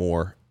little bit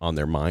more on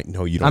their mind.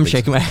 No, you don't. I'm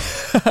shaking my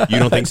You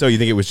don't think so? You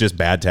think it was just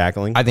bad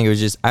tackling? I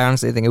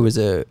honestly think it was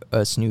a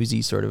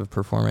snoozy sort of a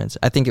performance.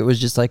 I think it was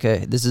just like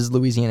this is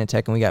Louisiana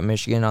Tech and we got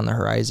Michigan on the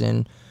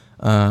horizon.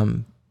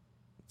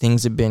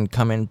 Things have been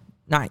coming,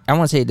 I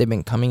want to say they've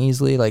been coming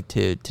easily, like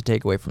to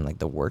take away from like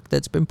the work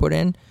that's been put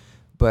in.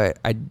 But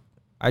I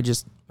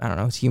don't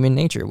know, it's human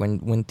nature.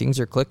 When things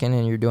are clicking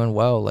and you're doing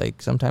well,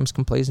 like sometimes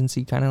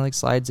complacency kind of like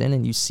slides in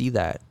and you see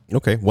that.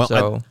 Okay,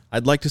 well,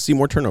 I'd like to see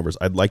more turnovers.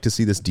 I'd like to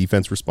see this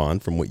defense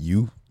respond from what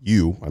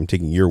I'm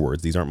taking your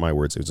words. These aren't my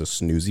words. It was a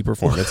snoozy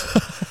performance.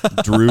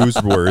 Drew's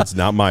words,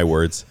 not my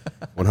words.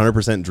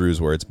 100%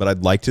 Drew's words. But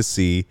I'd like to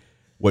see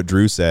what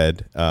Drew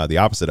said, the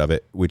opposite of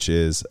it, which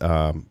is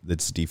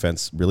this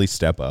defense really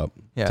step up,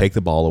 take the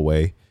ball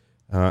away,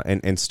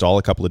 and stall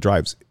a couple of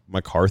drives.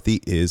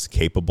 McCarthy is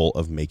capable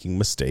of making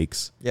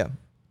mistakes. Yeah.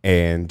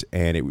 And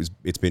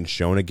it's been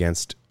shown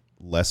against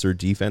lesser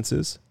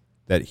defenses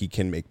that he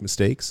can make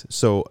mistakes.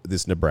 So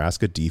this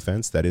Nebraska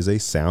defense, that is a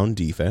sound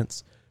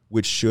defense,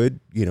 which should,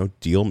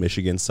 deal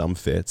Michigan some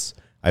fits.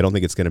 I don't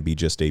think it's going to be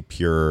just a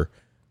pure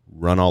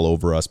run all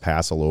over us,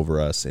 pass all over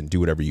us, and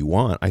do whatever you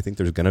want. I think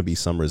there's going to be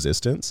some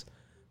resistance.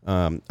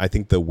 I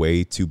think the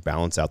way to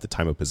balance out the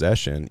time of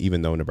possession,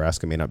 even though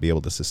Nebraska may not be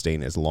able to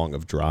sustain as long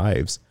of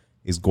drives,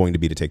 is going to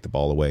be to take the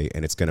ball away,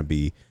 and it's going to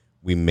be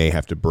we may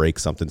have to break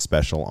something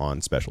special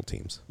on special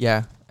teams.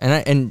 Yeah,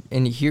 and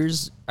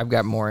I've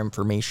got more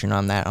information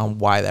on that, on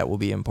why that will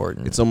be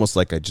important. It's almost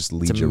like I just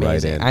lead you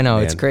right in. I know,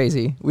 man. It's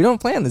crazy. We don't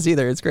plan this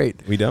either. It's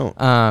great. We don't.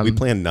 We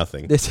plan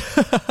nothing.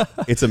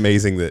 It's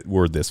amazing that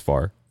we're this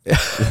far.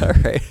 All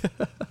right.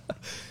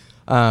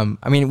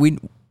 I mean,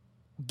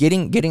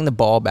 getting the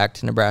ball back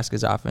to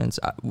Nebraska's offense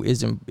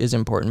is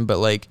important, but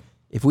like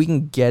if we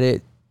can get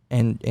it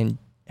and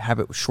have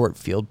it short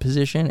field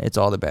position, it's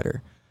all the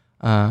better.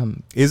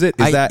 Is that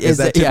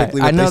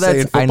typically what they say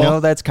in football? I know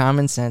that's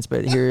common sense,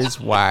 but here's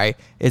why.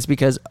 It's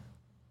because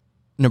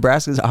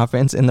Nebraska's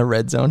offense in the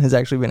red zone has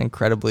actually been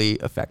incredibly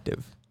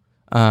effective.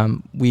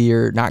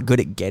 We're not good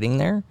at getting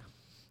there.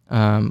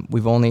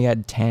 We've only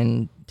had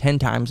 10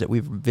 times that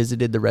we've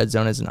visited the red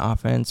zone as an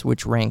offense,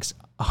 which ranks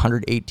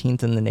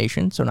 118th in the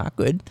nation, so not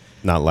good.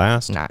 Not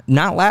last.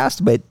 Not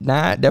last, but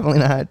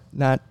definitely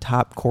not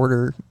top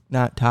quarter,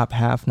 not top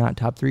half, not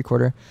top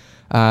three-quarter.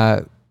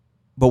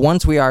 But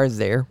once we are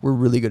there, we're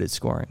really good at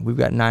scoring. We've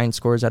got 9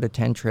 scores out of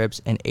 10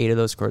 trips, and 8 of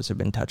those scores have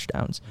been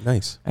touchdowns.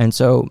 Nice. And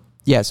so,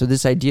 yeah, so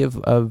this idea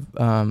of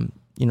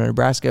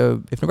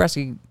Nebraska, if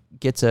Nebraska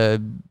gets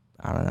an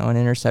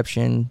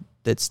interception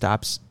that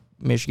stops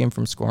Michigan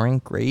from scoring,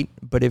 great.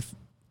 But if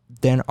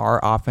then our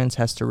offense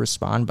has to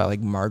respond by like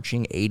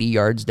marching 80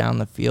 yards down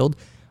the field,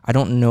 I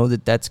don't know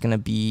that that's going to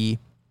be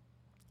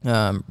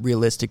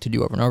realistic to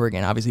do over and over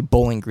again. Obviously,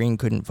 Bowling Green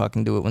couldn't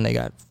fucking do it when they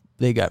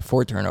got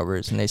 4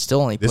 turnovers, and they still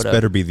only This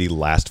better be the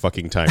last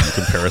fucking time you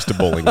compare us to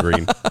Bowling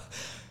Green.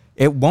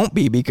 It won't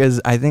be,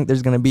 because I think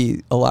there's going to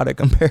be a lot of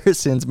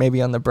comparisons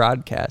maybe on the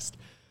broadcast.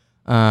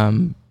 But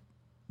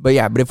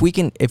if we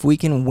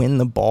can win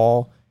the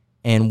ball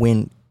and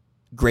win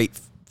great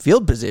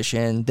field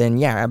position, then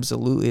yeah,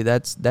 absolutely,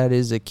 that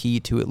is a key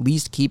to at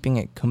least keeping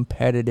it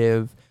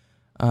competitive,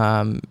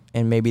 and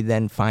maybe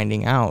then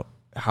finding out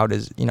how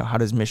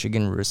does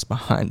Michigan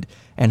respond,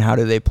 and how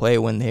do they play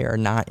when they are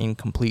not in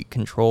complete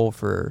control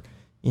for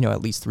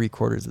at least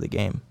 3/4 of the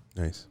game.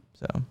 Nice.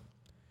 So,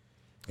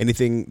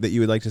 anything that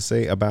you would like to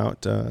say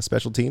about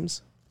special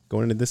teams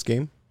going into this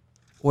game?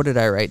 What did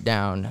I write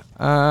down?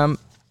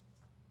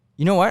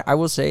 You know what? I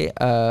will say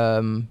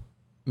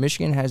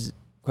Michigan has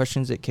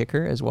questions at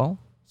kicker as well.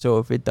 So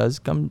if it does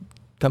come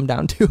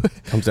down to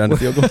it. Comes down to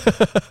field goal?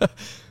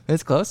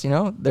 It's close,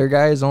 Their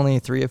guy is only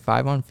 3 of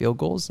 5 on field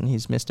goals, and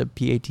he's missed a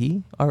PAT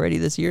already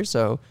this year.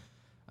 So,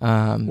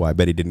 well, I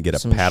bet he didn't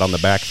get a pat on the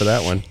back for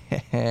that one.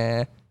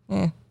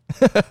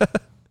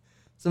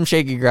 Some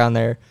shaky ground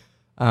there.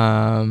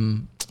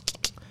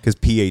 Because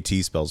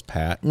PAT spells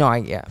pat. No,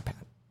 pat.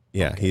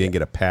 Yeah, okay, he didn't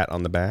get a pat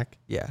on the back.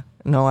 Yeah.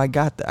 No, I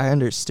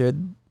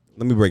understood.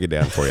 Let me break it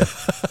down for you.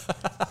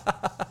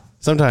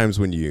 Sometimes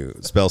when you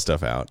spell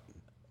stuff out,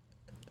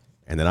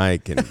 and then I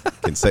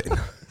can say...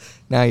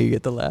 Now you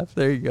get the laugh.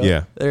 There you go.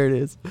 Yeah. There it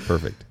is.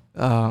 Perfect.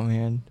 Oh,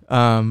 man.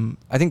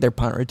 I think their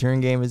punt return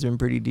game has been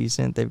pretty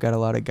decent. They've got a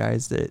lot of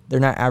guys that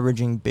they're not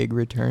averaging big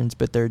returns,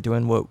 but they're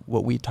doing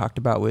what we talked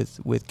about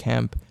with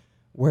Kemp,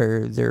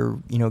 where they're,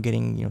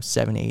 getting,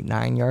 7, 8,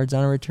 9 yards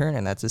on a return,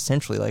 and that's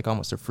essentially like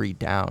almost a free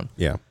down.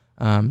 Yeah.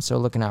 So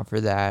looking out for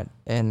that.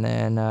 And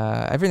then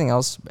everything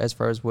else as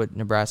far as what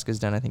Nebraska's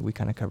done, I think we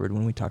kind of covered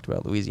when we talked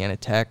about Louisiana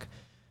Tech.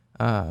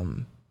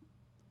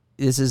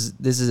 This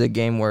is a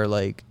game where,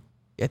 like,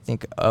 I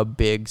think a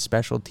big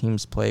special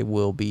teams play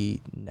will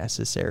be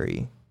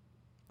necessary.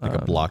 Like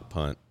a block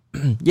punt.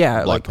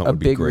 Yeah, block like a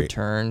big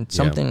return,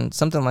 something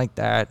like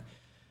that.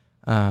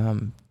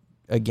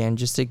 Again,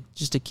 just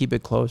to keep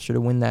it closer,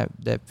 to win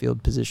that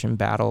field position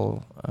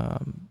battle,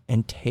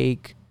 and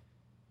take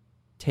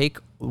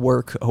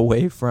work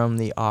away from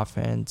the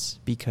offense,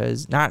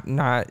 because not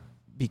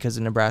because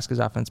of Nebraska's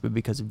offense, but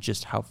because of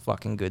just how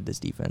fucking good this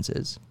defense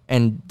is,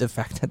 and the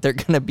fact that they're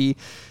going to be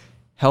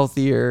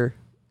healthier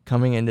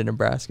coming into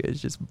Nebraska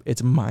is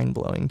it's mind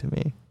blowing to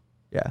me.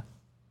 Yeah.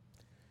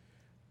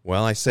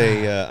 Well, I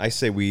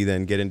say we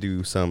then get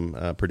into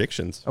some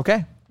predictions.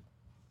 Okay.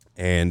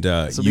 And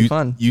this will be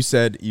fun. You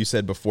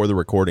said before the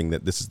recording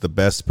that this is the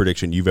best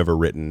prediction you've ever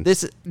written.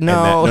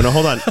 No,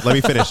 hold on. Let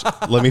me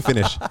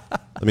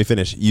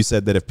finish. You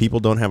said that if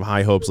people don't have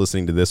high hopes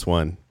listening to this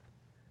one,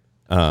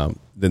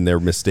 then they're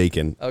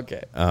mistaken.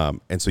 Okay.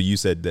 And so you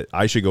said that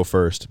I should go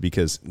first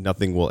because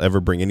nothing will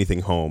ever bring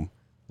anything home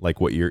like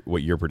what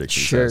your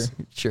prediction says.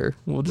 Sure.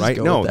 We'll just right?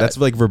 go No, with that. that's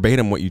like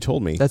verbatim what you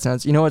told me. That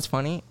sounds. You know what's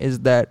funny is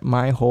that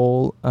my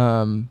whole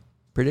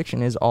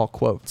prediction is all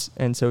quotes,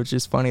 and so it's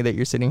just funny that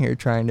you're sitting here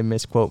trying to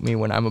misquote me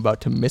when I'm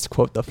about to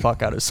misquote the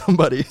fuck out of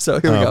somebody. So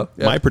here we go.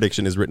 Yeah. My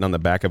prediction is written on the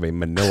back of a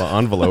manila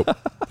envelope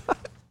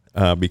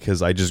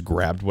because I just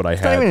grabbed what I had.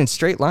 It's not even in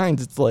straight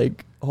lines. It's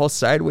like all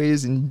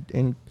sideways and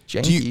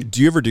janky.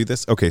 Do you ever do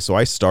this? Okay, so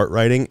I start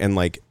writing and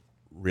like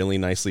really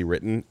nicely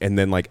written, and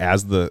then like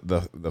as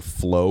the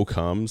flow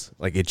comes,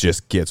 like it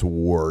just gets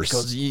worse.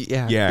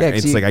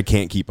 It's like I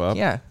can't keep up.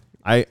 Yeah.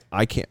 I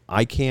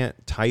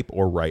can't type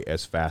or write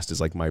as fast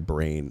as like my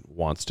brain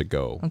wants to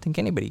go. I don't think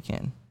anybody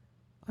can.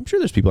 I'm sure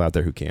there's people out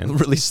there who can.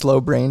 Really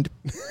slow-brained,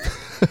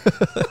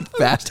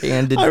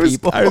 fast-handed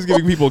people. I was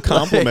giving people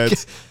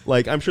compliments.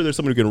 Like, I'm sure there's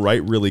someone who can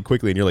write really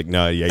quickly, and you're like,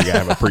 no, yeah, you gotta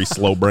have a pretty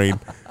slow brain.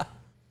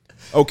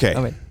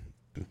 Okay.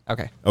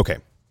 Okay.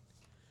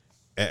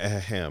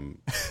 Ahem.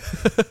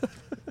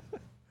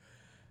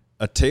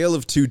 A tale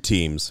of two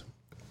teams,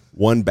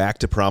 one back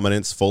to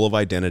prominence, full of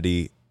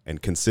identity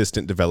and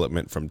consistent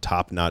development from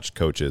top-notch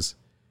coaches,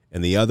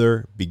 and the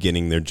other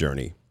beginning their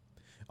journey.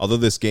 Although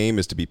this game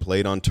is to be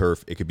played on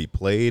turf, it could be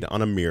played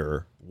on a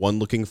mirror, one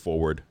looking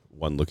forward,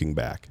 one looking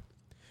back.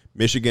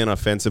 Michigan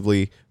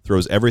offensively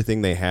throws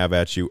everything they have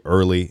at you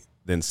early,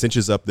 then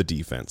cinches up the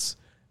defense.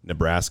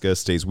 Nebraska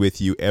stays with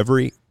you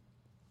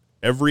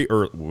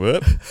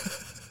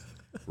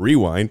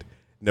rewind,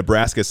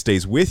 Nebraska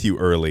stays with you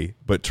early,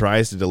 but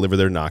tries to deliver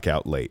their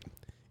knockout late.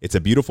 It's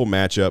a beautiful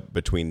matchup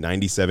between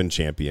 97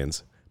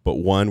 champions, but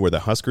one where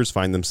the Huskers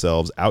find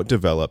themselves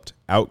outdeveloped,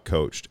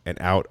 outcoached, and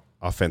out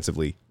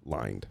offensively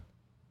lined.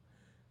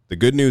 The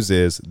good news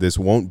is this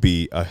won't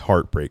be a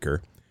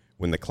heartbreaker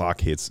when the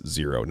clock hits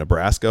 0.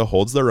 Nebraska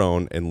holds their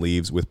own and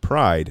leaves with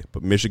pride,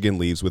 but Michigan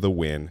leaves with a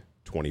win,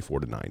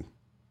 24-9.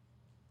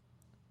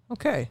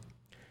 Okay.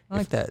 I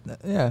like that.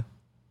 Yeah,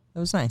 that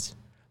was nice.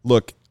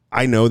 Look,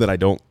 I know that I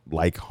don't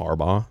like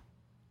Harbaugh.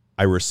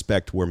 I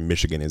respect where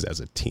Michigan is as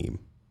a team.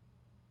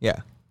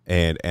 Yeah.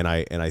 And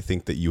I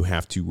think that you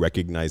have to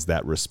recognize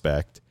that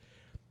respect.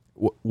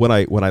 What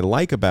I didn't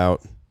like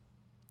about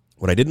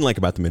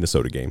the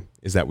Minnesota game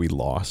is that we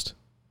lost,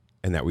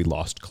 and that we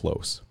lost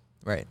close.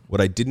 Right.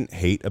 What I didn't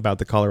hate about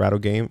the Colorado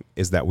game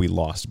is that we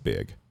lost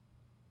big.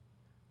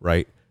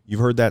 Right? You've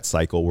heard that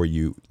cycle where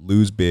you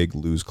lose big,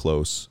 lose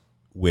close,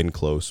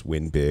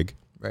 win big.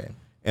 Right.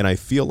 And I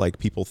feel like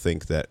people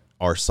think that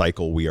our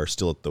cycle, we are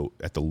still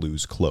at the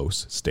lose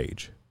close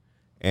stage.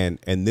 And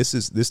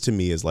this to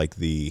me is like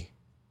the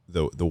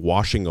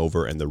washing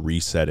over and the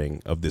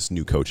resetting of this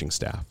new coaching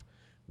staff.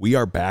 We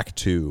are back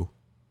to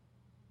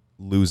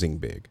losing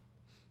big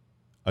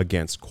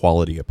against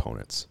quality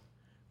opponents.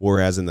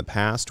 Whereas in the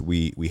past,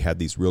 we had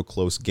these real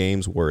close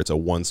games where it's a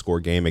one-score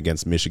game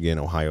against Michigan,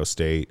 Ohio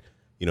State,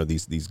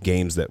 these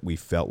games that we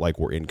felt like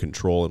we're in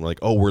control, and we're like,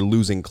 oh, we're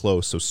losing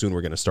close, so soon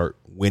we're going to start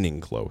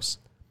winning close.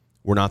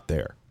 We're not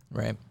there.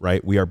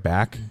 Right? We are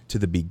back to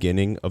the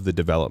beginning of the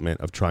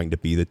development of trying to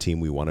be the team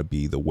we want to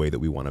be the way that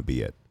we want to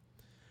be it.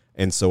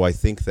 And so I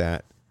think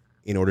that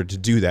in order to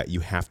do that,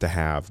 you have to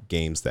have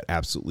games that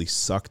absolutely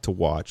suck to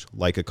watch,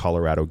 like a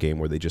Colorado game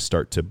where they just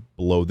start to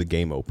blow the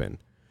game open.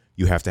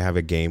 You have to have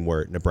a game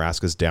where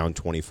Nebraska's down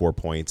 24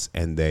 points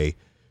and they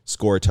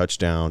score a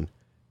touchdown,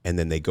 and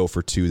then they go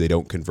for 2, they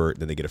don't convert,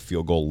 then they get a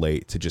field goal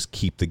late to just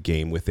keep the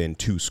game within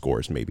 2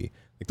 scores maybe.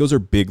 Like, those are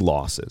big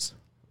losses,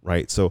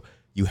 right? So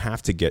you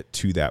have to get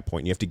to that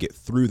point. You have to get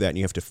through that, and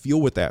you have to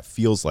feel what that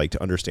feels like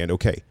to understand,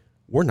 okay,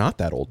 we're not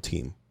that old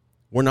team.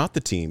 We're not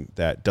the team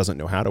that doesn't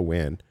know how to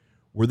win.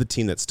 We're the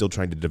team that's still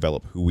trying to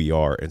develop who we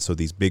are, and so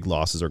these big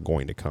losses are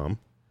going to come,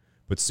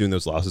 but soon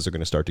those losses are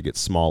going to start to get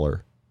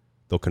smaller.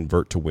 They'll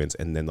convert to wins,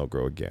 and then they'll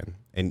grow again.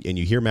 And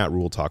you hear Matt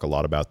Rule talk a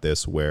lot about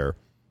this, where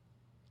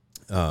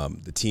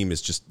the team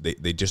is just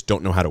they just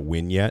don't know how to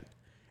win yet,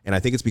 and I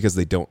think it's because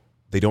they don't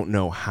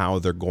know how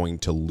they're going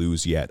to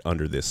lose yet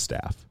under this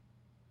staff.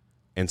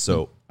 And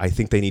so I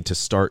think they need to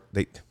start.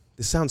 This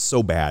sounds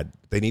so bad.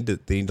 They need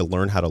to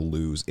learn how to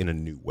lose in a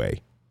new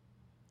way,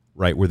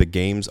 right? Where the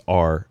games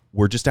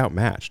we're just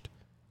outmatched,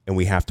 and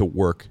we have to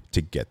work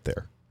to get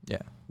there.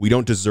 Yeah, we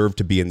don't deserve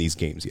to be in these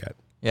games yet.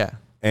 Yeah,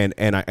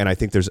 and I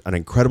think there's an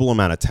incredible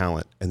amount of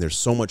talent, and there's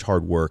so much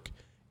hard work,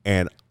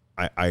 and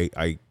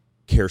I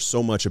care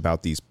so much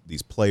about these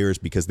players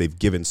because they've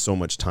given so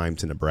much time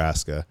to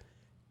Nebraska,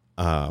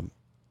 and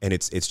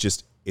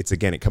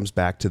it comes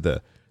back to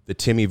the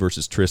Timmy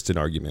versus Tristan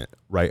argument,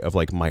 right? Of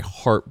like, my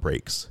heart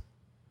breaks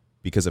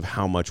because of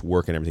how much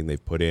work and everything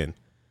they've put in.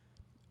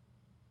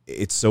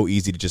 It's so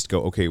easy to just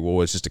go, okay,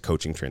 well, it's just a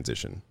coaching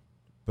transition,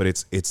 but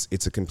it's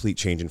a complete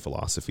change in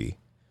philosophy.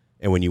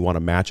 And when you want to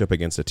match up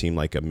against a team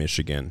like a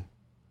Michigan,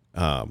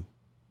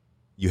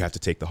 you have to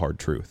take the hard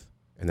truth,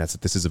 and that's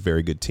that this is a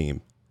very good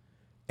team.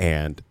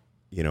 And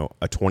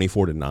a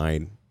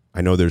 24-9.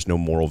 I know there's no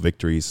moral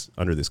victories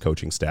under this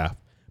coaching staff,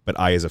 but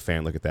I, as a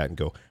fan, look at that and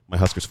go, my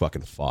Huskers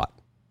fucking fought.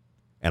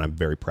 And I'm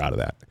very proud of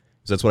that.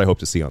 So that's what I hope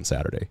to see on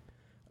Saturday.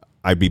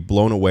 I'd be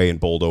blown away and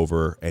bowled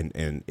over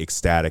and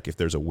ecstatic if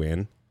there's a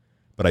win.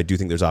 But I do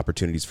think there's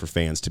opportunities for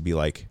fans to be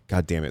like,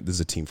 God damn it, this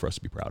is a team for us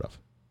to be proud of.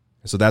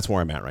 And so that's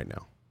where I'm at right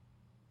now.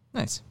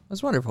 Nice.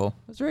 That's wonderful.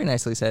 That's very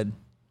nicely said.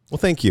 Well,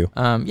 thank you.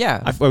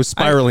 Yeah. I was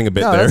spiraling a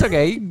bit there. No, that's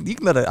okay. You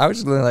can let it. I was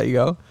just going to let you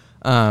go.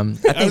 I was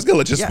going to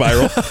let you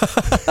spiral.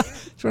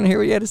 Just want to hear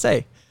what you had to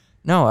say.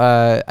 No,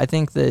 I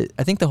think that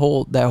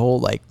that whole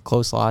like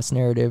close loss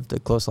narrative, the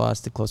close loss,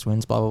 the close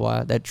wins, blah blah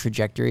blah, that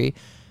trajectory.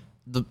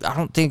 I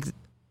don't think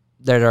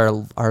that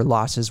our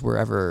losses were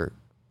ever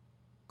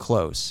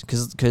close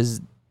because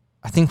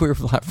I think we were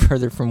a lot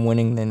further from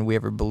winning than we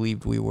ever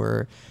believed we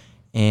were.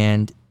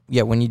 And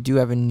yeah, when you do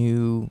have a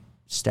new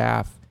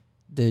staff,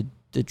 the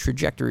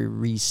trajectory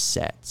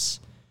resets.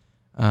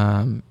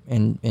 And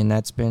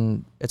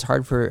it's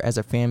hard as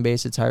a fan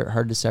base, it's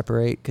hard to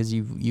separate because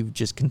you've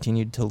just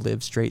continued to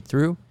live straight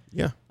through.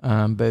 Yeah.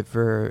 But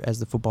as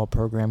the football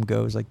program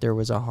goes, like there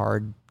was a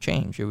hard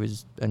change.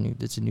 It's a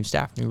new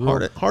staff, new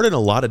rule. Hard in a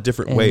lot of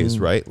different ways,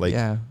 right? Like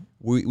yeah.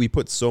 we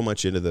put so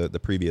much into the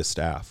previous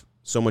staff,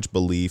 so much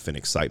belief and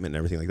excitement and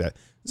everything like that.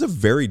 It's a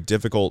very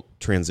difficult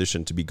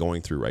transition to be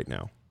going through right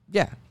now.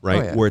 Yeah. Right.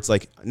 Oh, yeah. Where it's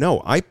like,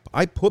 no, I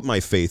put my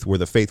faith where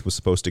the faith was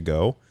supposed to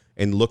go,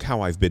 and look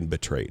how I've been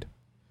betrayed.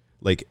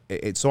 Like,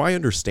 so I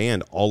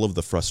understand all of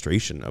the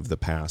frustration of the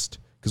past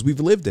because we've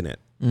lived in it,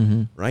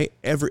 right?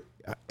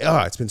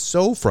 It's been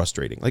so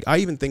frustrating. Like, I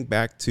even think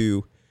back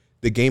to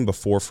the game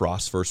before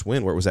Frost's first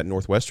win, where it was that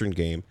Northwestern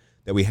game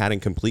that we had in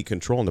complete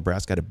control.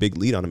 Nebraska had a big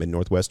lead on them, and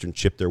Northwestern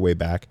chipped their way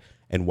back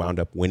and wound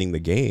up winning the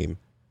game,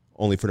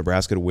 only for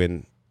Nebraska to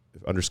win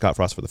under Scott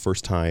Frost for the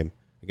first time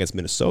against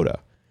Minnesota.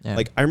 Yeah.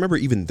 Like, I remember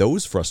even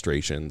those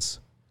frustrations,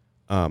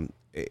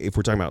 if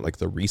we're talking about like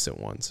the recent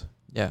ones.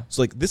 Yeah.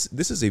 So like this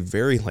is a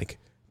very like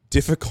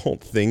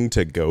difficult thing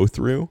to go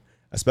through,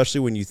 especially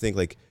when you think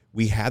like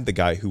we had the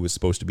guy who was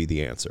supposed to be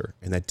the answer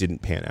and that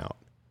didn't pan out.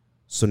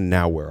 So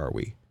now where are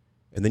we?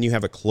 And then you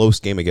have a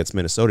close game against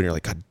Minnesota and you're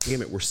like, God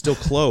damn it, we're still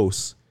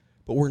close,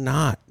 but we're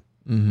not.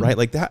 Right?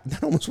 Like that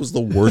almost was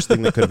the worst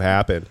thing that could have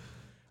happened.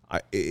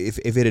 If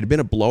it had been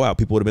a blowout,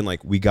 people would have been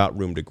like, we got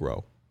room to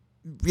grow.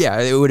 Yeah,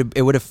 it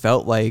would have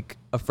felt like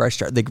a fresh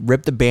start. They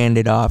ripped the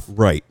Band-Aid off,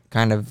 right?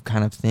 Kind of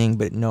thing.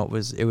 But no,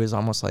 it was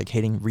almost like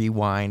hitting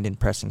rewind and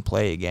pressing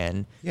play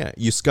again. Yeah,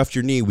 you scuffed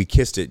your knee, we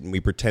kissed it, and we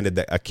pretended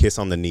that a kiss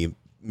on the knee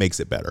makes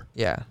it better.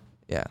 Yeah.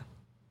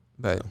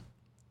 But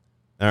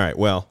all right,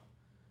 well,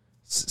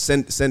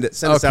 send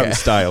us out in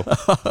style.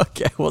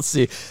 Okay, we'll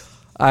see.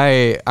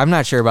 I'm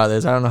not sure about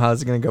this. I don't know how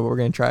this is gonna go, but we're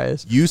gonna try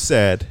this. You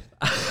said.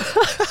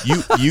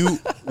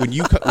 When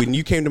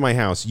you came to my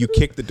house, you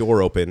kicked the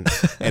door open,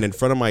 and in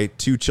front of my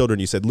two children,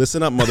 you said,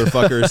 "Listen up,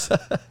 motherfuckers,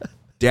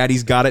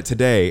 Daddy's got it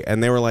today."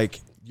 And they were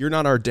like, "You're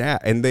not our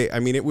dad." And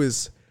it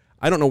was,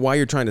 I don't know why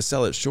you're trying to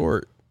sell it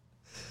short.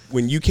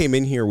 When you came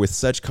in here with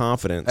such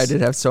confidence, I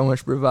did have so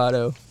much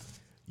bravado.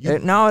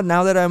 Now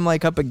that I'm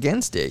like up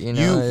against it,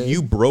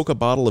 you broke a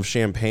bottle of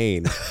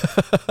champagne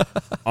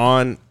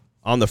on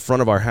the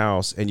front of our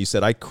house, and you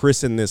said, "I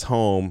christened this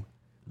home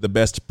the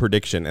best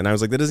prediction." And I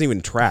was like, that doesn't even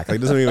track. Like,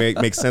 it doesn't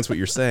even make sense what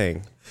you're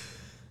saying.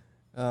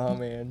 Oh,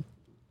 man.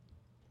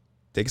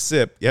 Take a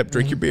sip. Yep,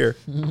 drink your beer.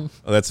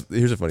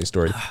 Here's a funny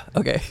story.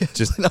 Okay.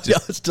 Just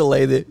let's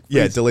delay the...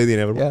 Yeah, delay the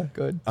inevitable. Yeah,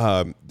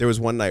 good. There was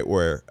one night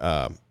where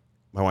my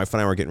wife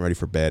and I were getting ready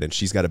for bed, and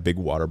she's got a big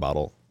water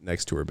bottle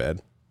next to her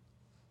bed.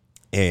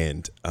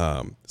 And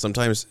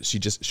sometimes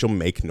she'll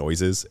make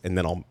noises, and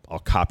then I'll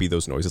copy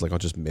those noises. Like, I'll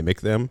just mimic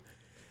them.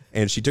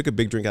 And she took a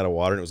big drink out of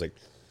water, and it was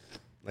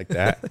like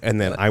that,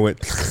 and then I went,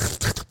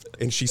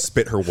 and she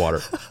spit her water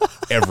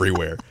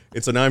everywhere.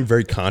 And so now I'm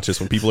very conscious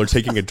when people are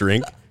taking a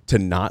drink to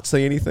not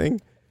say anything,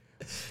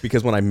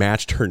 because when I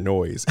matched her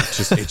noise,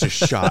 it just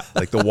shot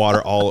like the water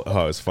all.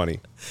 Oh, it's funny.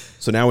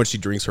 So now when she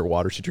drinks her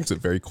water, she drinks it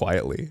very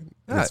quietly.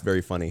 And it's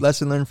very funny.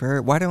 Lesson learned for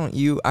her. Why don't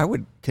you? I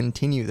would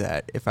continue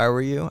that if I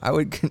were you. I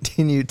would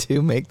continue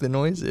to make the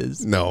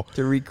noises. No,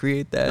 to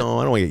recreate that. No,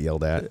 I don't want to get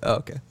yelled at. Oh,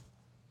 okay.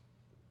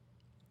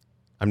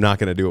 I'm not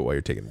going to do it while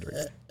you're taking a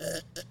drink.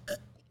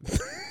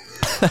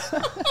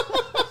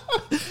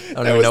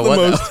 That was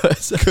the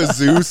most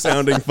kazoo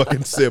sounding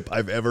fucking sip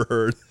I've ever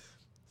heard.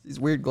 These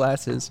weird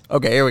glasses.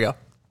 Okay, here we go.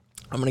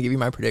 I'm gonna give you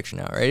my prediction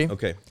now. Ready?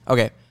 Okay.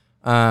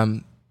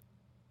 I'm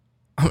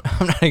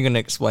not even gonna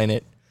explain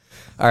it.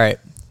 All right.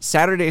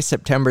 Saturday,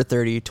 September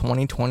 30,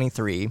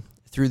 2023,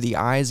 through the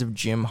eyes of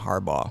Jim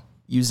Harbaugh,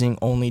 using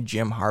only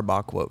Jim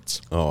Harbaugh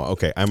quotes. Oh,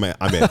 okay. I'm in.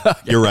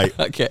 You're right.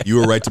 Okay. You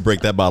were right to break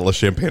that bottle of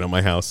champagne on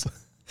my house.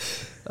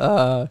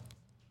 I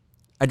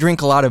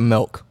drink a lot of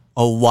milk.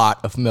 A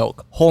lot of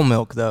milk. Whole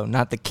milk, though,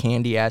 not the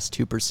candy-ass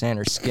 2%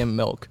 or skim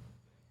milk.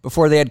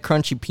 Before they had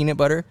crunchy peanut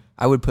butter,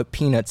 I would put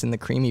peanuts in the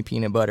creamy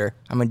peanut butter.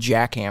 I'm a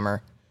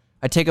jackhammer.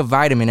 I take a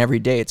vitamin every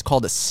day. It's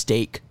called a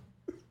steak.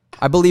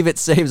 I believe it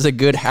saves a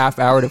good half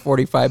hour to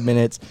 45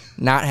 minutes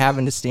not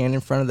having to stand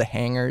in front of the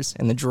hangers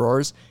and the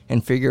drawers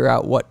and figure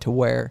out what to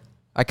wear.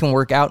 I can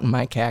work out in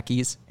my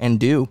khakis, and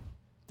do.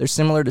 They're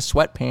similar to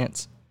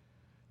sweatpants.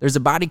 There's a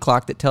body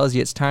clock that tells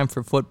you it's time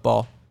for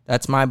football.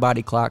 That's my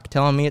body clock,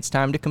 telling me it's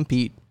time to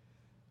compete.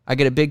 I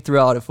get a big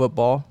thrill out of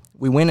football.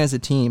 We win as a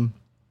team.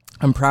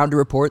 I'm proud to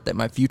report that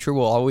my future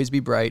will always be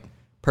bright.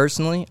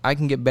 Personally, I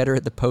can get better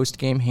at the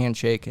post-game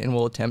handshake and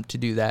will attempt to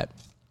do that.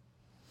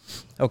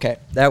 Okay,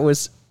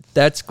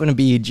 that's going to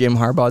be Jim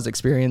Harbaugh's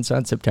experience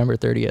on September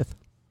 30th.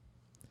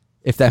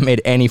 If that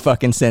made any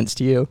fucking sense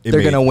to you.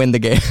 They're going to win the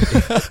game.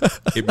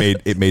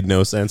 It made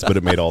no sense, but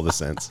it made all the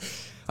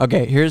sense.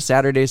 Okay, here's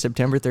Saturday,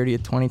 September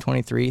 30th,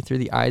 2023, through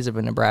the eyes of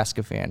a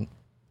Nebraska fan,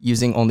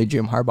 using only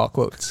Jim Harbaugh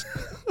quotes.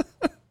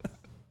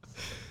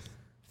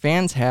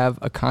 Fans have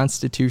a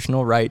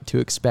constitutional right to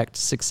expect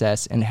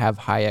success and have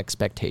high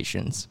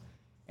expectations.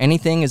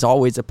 Anything is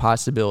always a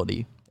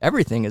possibility.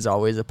 Everything is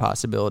always a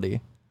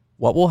possibility.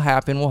 What will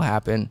happen will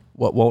happen.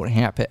 What won't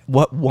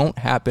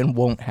happen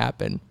won't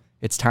happen.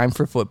 It's time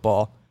for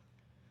football.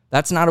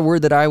 That's not a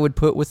word that I would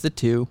put with the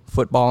two,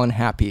 football and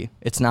happy.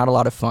 It's not a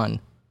lot of fun.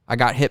 I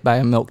got hit by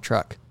a milk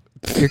truck.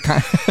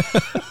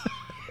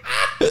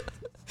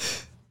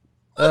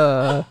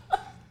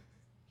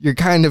 You're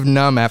kind of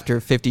numb after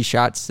 50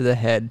 shots to the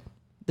head.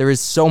 There is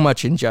so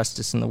much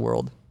injustice in the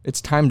world.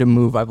 It's time to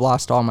move. I've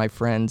lost all my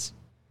friends.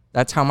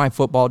 That's how my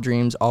football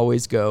dreams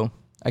always go.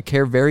 I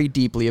care very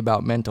deeply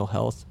about mental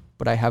health,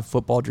 but I have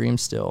football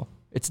dreams still.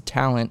 It's a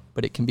talent,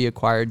 but it can be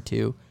acquired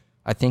too.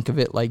 I think of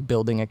it like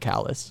building a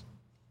callus.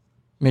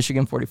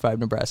 Michigan 45,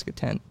 Nebraska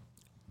 10.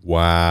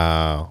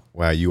 Wow,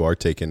 you are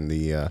taking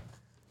you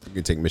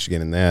can take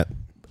Michigan in that.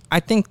 I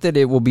think that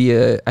it'll be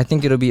a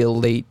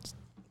late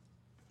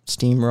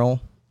steamroll.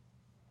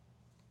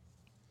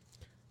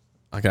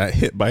 I got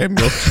hit by a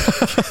milk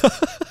truck.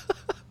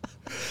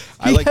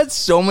 He had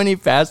so many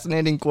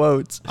fascinating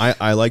quotes.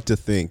 I like to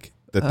think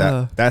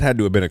that had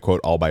to have been a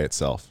quote all by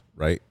itself,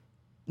 right?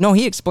 No,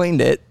 he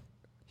explained it.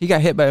 He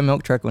got hit by a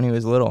milk truck when he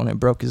was little, and it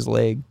broke his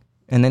leg.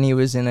 And then he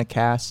was in a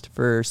cast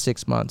for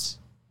 6 months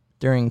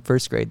during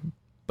first grade.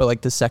 But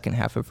like the second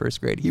half of first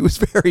grade, he was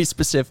very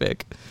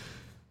specific.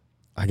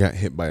 I got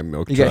hit by a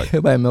milk truck. You got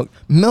hit by a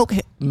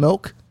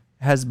milk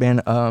has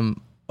been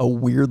a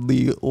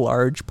weirdly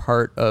large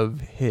part of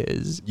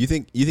his. You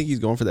think he's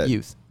going for that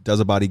youth? Does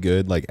a body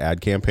good like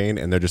ad campaign,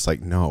 and they're just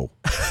like, no.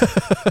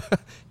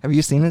 Have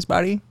you seen his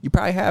body? You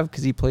probably have,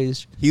 because he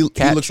plays. He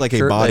looks like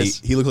shirtless. a body.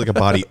 He looks like a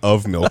body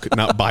of milk,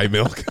 not by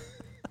milk.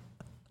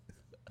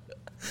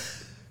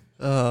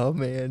 Oh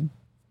man,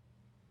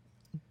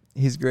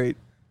 he's great.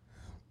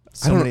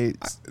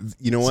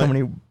 You know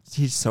what?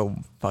 He's so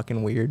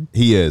fucking weird.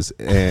 He is,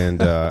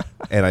 and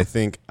I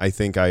think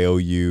I owe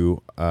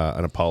you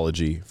an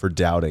apology for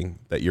doubting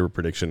that your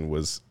prediction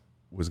was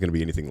going to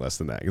be anything less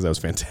than that, because that was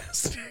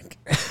fantastic.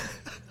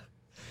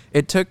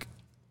 It took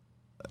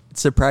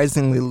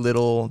surprisingly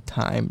little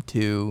time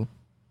to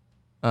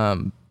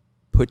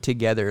put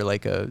together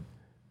like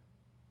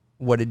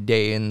what a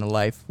day in the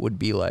life would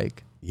be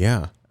like.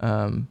 Yeah.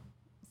 On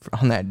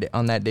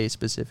that day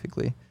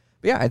specifically.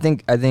 But yeah, I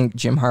think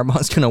Jim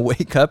Harbaugh's gonna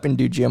wake up and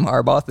do Jim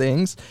Harbaugh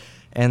things,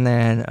 and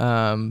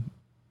then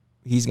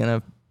he's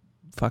gonna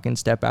fucking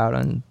step out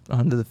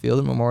onto the field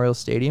at Memorial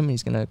Stadium. And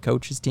he's gonna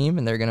coach his team,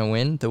 and they're gonna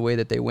win the way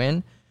that they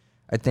win.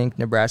 I think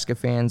Nebraska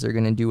fans are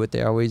gonna do what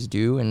they always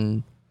do,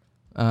 and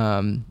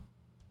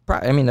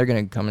they're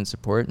gonna come and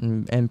support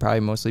and probably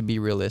mostly be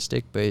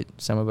realistic. But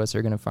some of us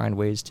are gonna find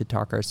ways to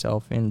talk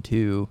ourselves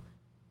into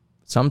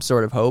some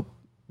sort of hope,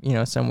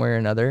 somewhere or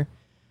another.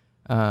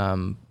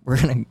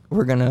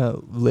 We're gonna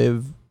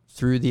live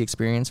through the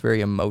experience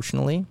very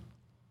emotionally,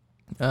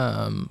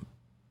 and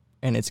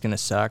it's gonna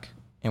suck,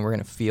 and we're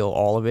gonna feel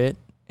all of it.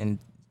 And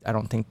I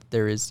don't think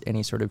there is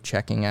any sort of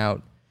checking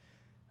out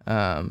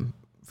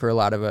for a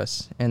lot of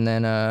us. And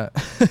then and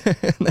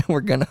then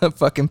we're gonna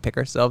fucking pick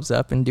ourselves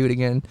up and do it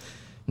again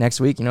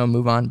next week.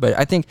 Move on. But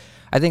I think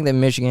that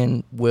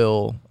Michigan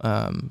will.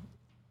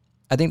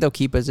 I think they'll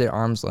keep us at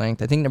arm's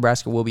length. I think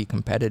Nebraska will be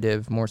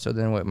competitive more so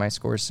than what my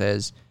score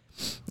says.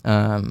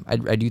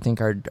 I do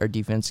think our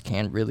defense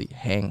can really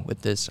hang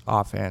with this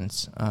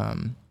offense,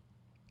 and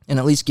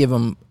at least give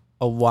them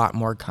a lot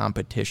more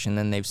competition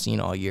than they've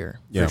seen all year,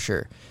 for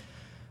sure.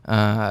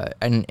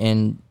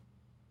 And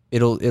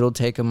it'll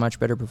take a much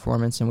better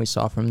performance than we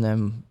saw from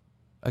them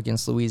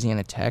against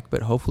Louisiana Tech,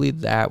 but hopefully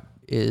that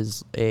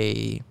is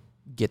a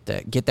get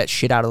that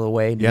shit out of the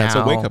way now. Yeah, it's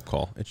a wake up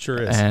call. It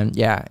sure is. And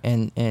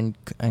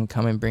and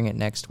come and bring it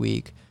next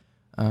week.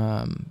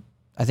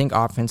 I think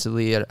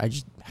offensively,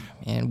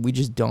 we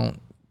just don't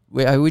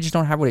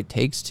have what it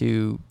takes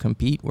to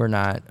compete. We're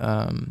not.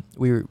 I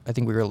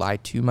think we rely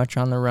too much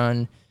on the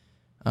run,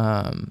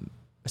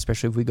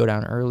 especially if we go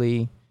down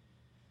early.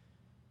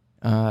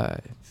 The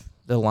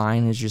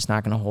line is just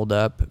not going to hold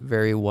up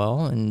very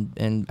well,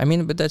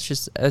 but that's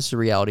the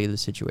reality of the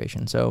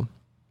situation. So,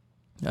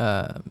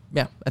 I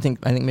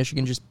think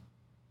Michigan just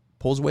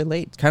pulls away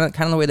late, kind of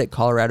the way that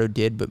Colorado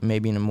did, but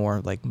maybe in a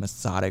more like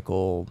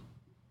methodical,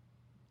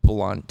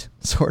 blunt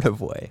sort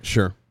of way.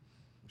 Sure.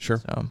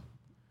 So,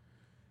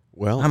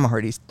 well, I'm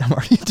already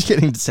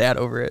getting sad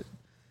over it.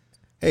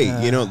 Hey,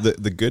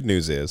 the good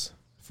news is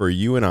for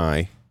you and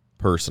I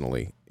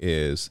personally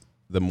is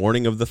the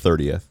morning of the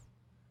 30th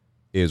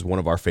is one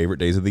of our favorite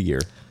days of the year.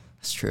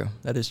 That's true.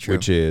 That is true.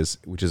 Which is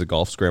a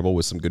golf scramble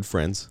with some good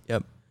friends.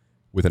 Yep.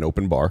 With an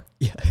open bar.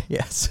 Yeah.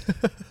 Yes.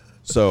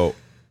 So,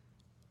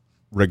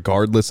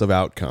 regardless of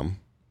outcome,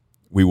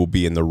 we will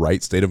be in the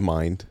right state of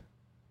mind.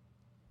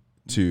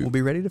 We'll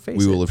be ready to face it.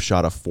 We will have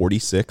shot a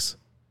 46,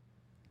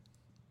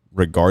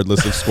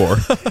 regardless of score.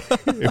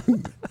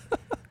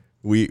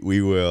 we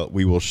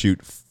will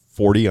shoot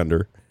 40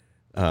 under,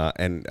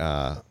 and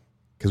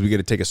because we get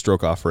to take a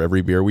stroke off for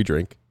every beer we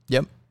drink.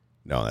 Yep.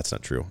 No, that's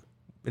not true.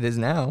 It is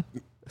now.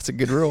 That's a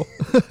good rule.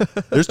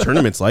 There's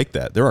tournaments like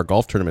that. There are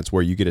golf tournaments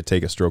where you get to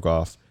take a stroke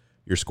off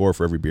your score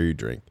for every beer you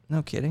drink.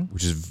 No kidding.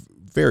 Which is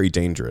very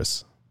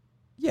dangerous.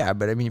 Yeah,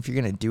 but I mean, if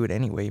you're going to do it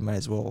anyway, you might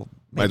as well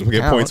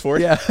get points for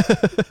it. Yeah.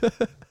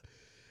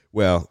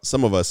 Well,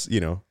 some of us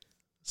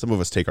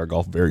take our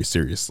golf very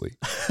seriously.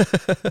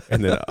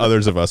 And then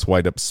others of us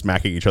wind up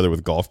smacking each other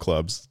with golf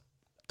clubs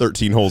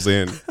 13 holes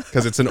in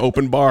because it's an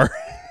open bar.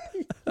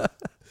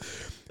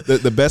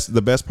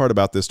 The best part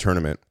about this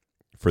tournament,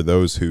 for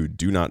those who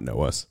do not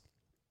know us,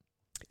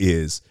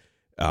 is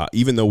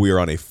even though we are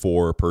on a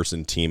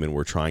 4-person team and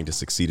we're trying to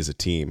succeed as a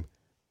team,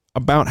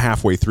 about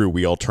halfway through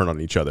we all turn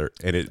on each other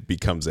and it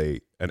becomes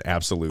an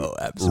absolute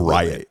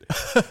riot.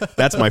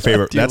 That's my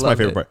favorite. That's my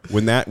favorite part.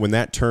 When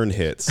that turn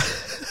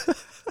hits,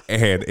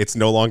 and it's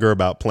no longer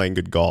about playing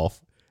good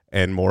golf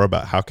and more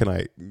about how can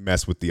I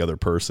mess with the other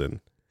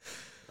person.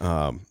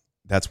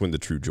 That's when the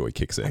true joy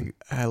kicks in.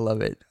 I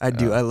love it. I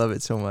do. I love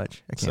it so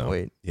much. I can't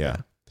wait. Yeah.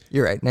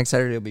 You're right. Next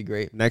Saturday will be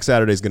great. Next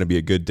Saturday is going to be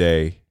a good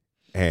day,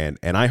 and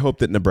I hope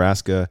that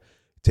Nebraska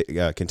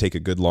can take a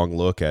good long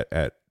look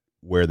at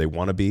where they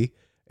want to be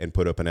and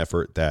put up an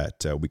effort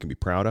that we can be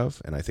proud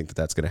of. And I think that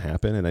that's going to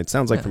happen. And it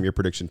sounds like from your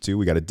prediction too,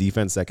 we got a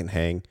defense that can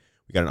hang.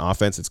 We got an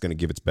offense that's going to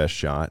give its best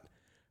shot.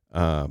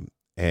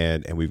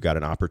 And we've got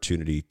an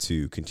opportunity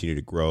to continue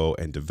to grow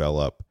and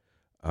develop.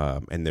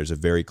 And there's a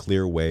very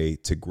clear way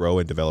to grow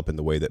and develop in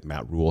the way that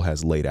Matt Rule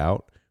has laid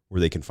out,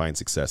 where they can find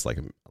success like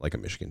a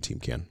Michigan team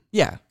can.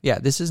 Yeah.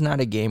 This is not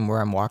a game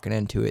where I'm walking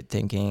into it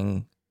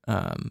thinking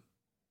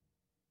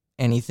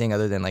anything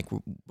other than like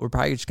we're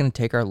probably just going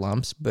to take our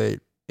lumps, but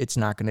it's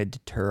not going to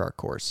deter our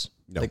course.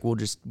 No. Like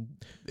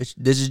this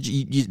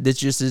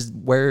just is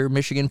where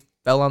Michigan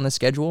fell on the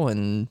schedule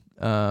and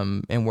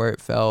where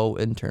it fell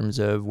in terms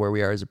of where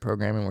we are as a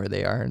program and where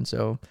they are, and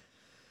so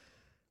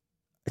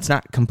it's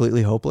not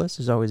completely hopeless.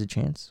 There's always a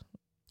chance,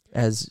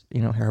 as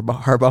you know,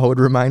 Harbaugh would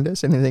remind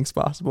us. Anything's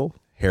possible.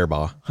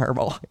 Hairball.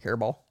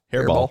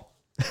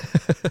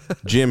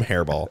 Jim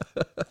Hairball.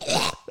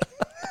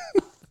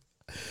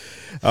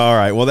 All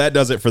right. Well, that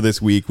does it for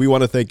this week. We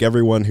want to thank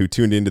everyone who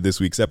tuned into this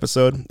week's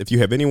episode. If you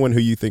have anyone who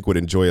you think would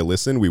enjoy a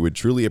listen, we would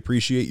truly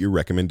appreciate your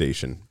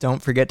recommendation.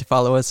 Don't forget to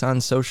follow us on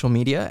social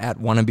media at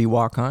Wannabe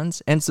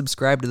Walk-Ons and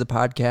subscribe to the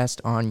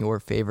podcast on your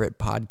favorite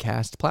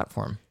podcast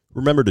platform.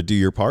 Remember to do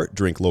your part.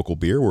 Drink local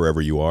beer wherever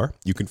you are.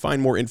 You can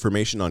find more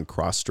information on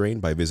Kros Strain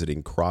by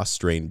visiting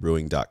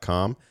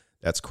crossstrainbrewing.com.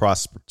 That's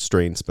Kros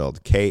Strain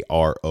spelled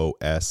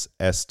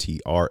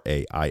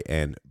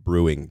KROSSTRAIN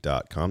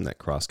brewing.com. That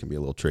cross can be a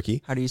little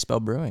tricky. How do you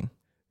spell brewing?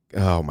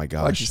 Oh my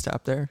gosh. Why'd you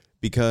stop there?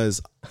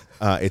 Because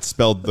it's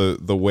spelled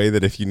the way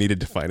that if you needed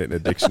to find it in a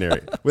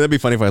dictionary. Wouldn't that be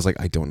funny if I was like,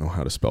 I don't know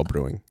how to spell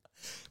brewing?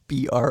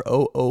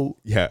 BROO.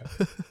 Yeah.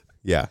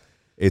 Yeah.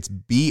 It's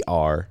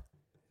BR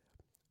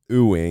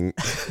Ewing.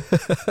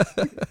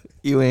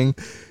 Ewing.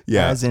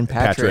 Yeah. As in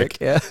Patrick.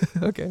 Yeah.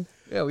 Okay.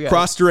 Yeah, we got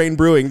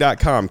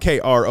crossstrainbrewing.com.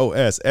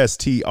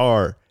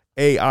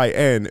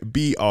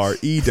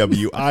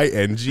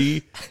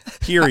 KROSSTRAINBREWING.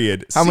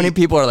 Period. How many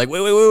people are like,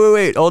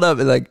 wait, hold up.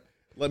 And like,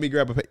 let me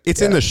grab a.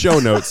 It's in the show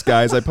notes,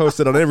 guys. I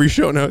posted on every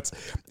show notes.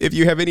 If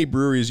you have any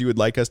breweries you would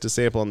like us to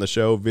sample on the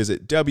show,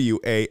 visit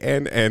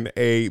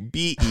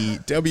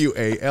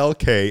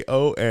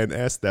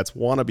WANNABEWALKONS. That's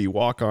Wannabe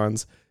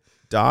Walk-Ons.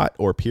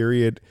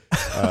 .or.com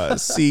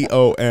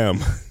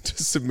to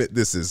submit.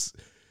 This is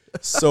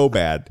so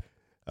bad.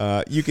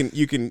 You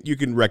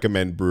can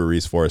recommend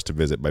breweries for us to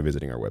visit by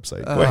visiting our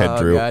website. Go ahead,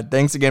 Drew. God.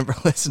 Thanks again for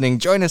listening.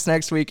 Join us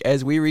next week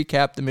as we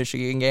recap the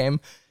Michigan game,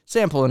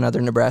 sample another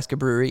Nebraska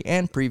brewery,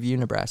 and preview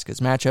Nebraska's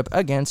matchup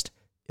against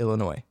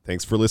Illinois.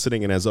 Thanks for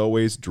listening, and as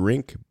always,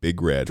 drink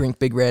Big Red. Drink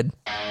Big Red.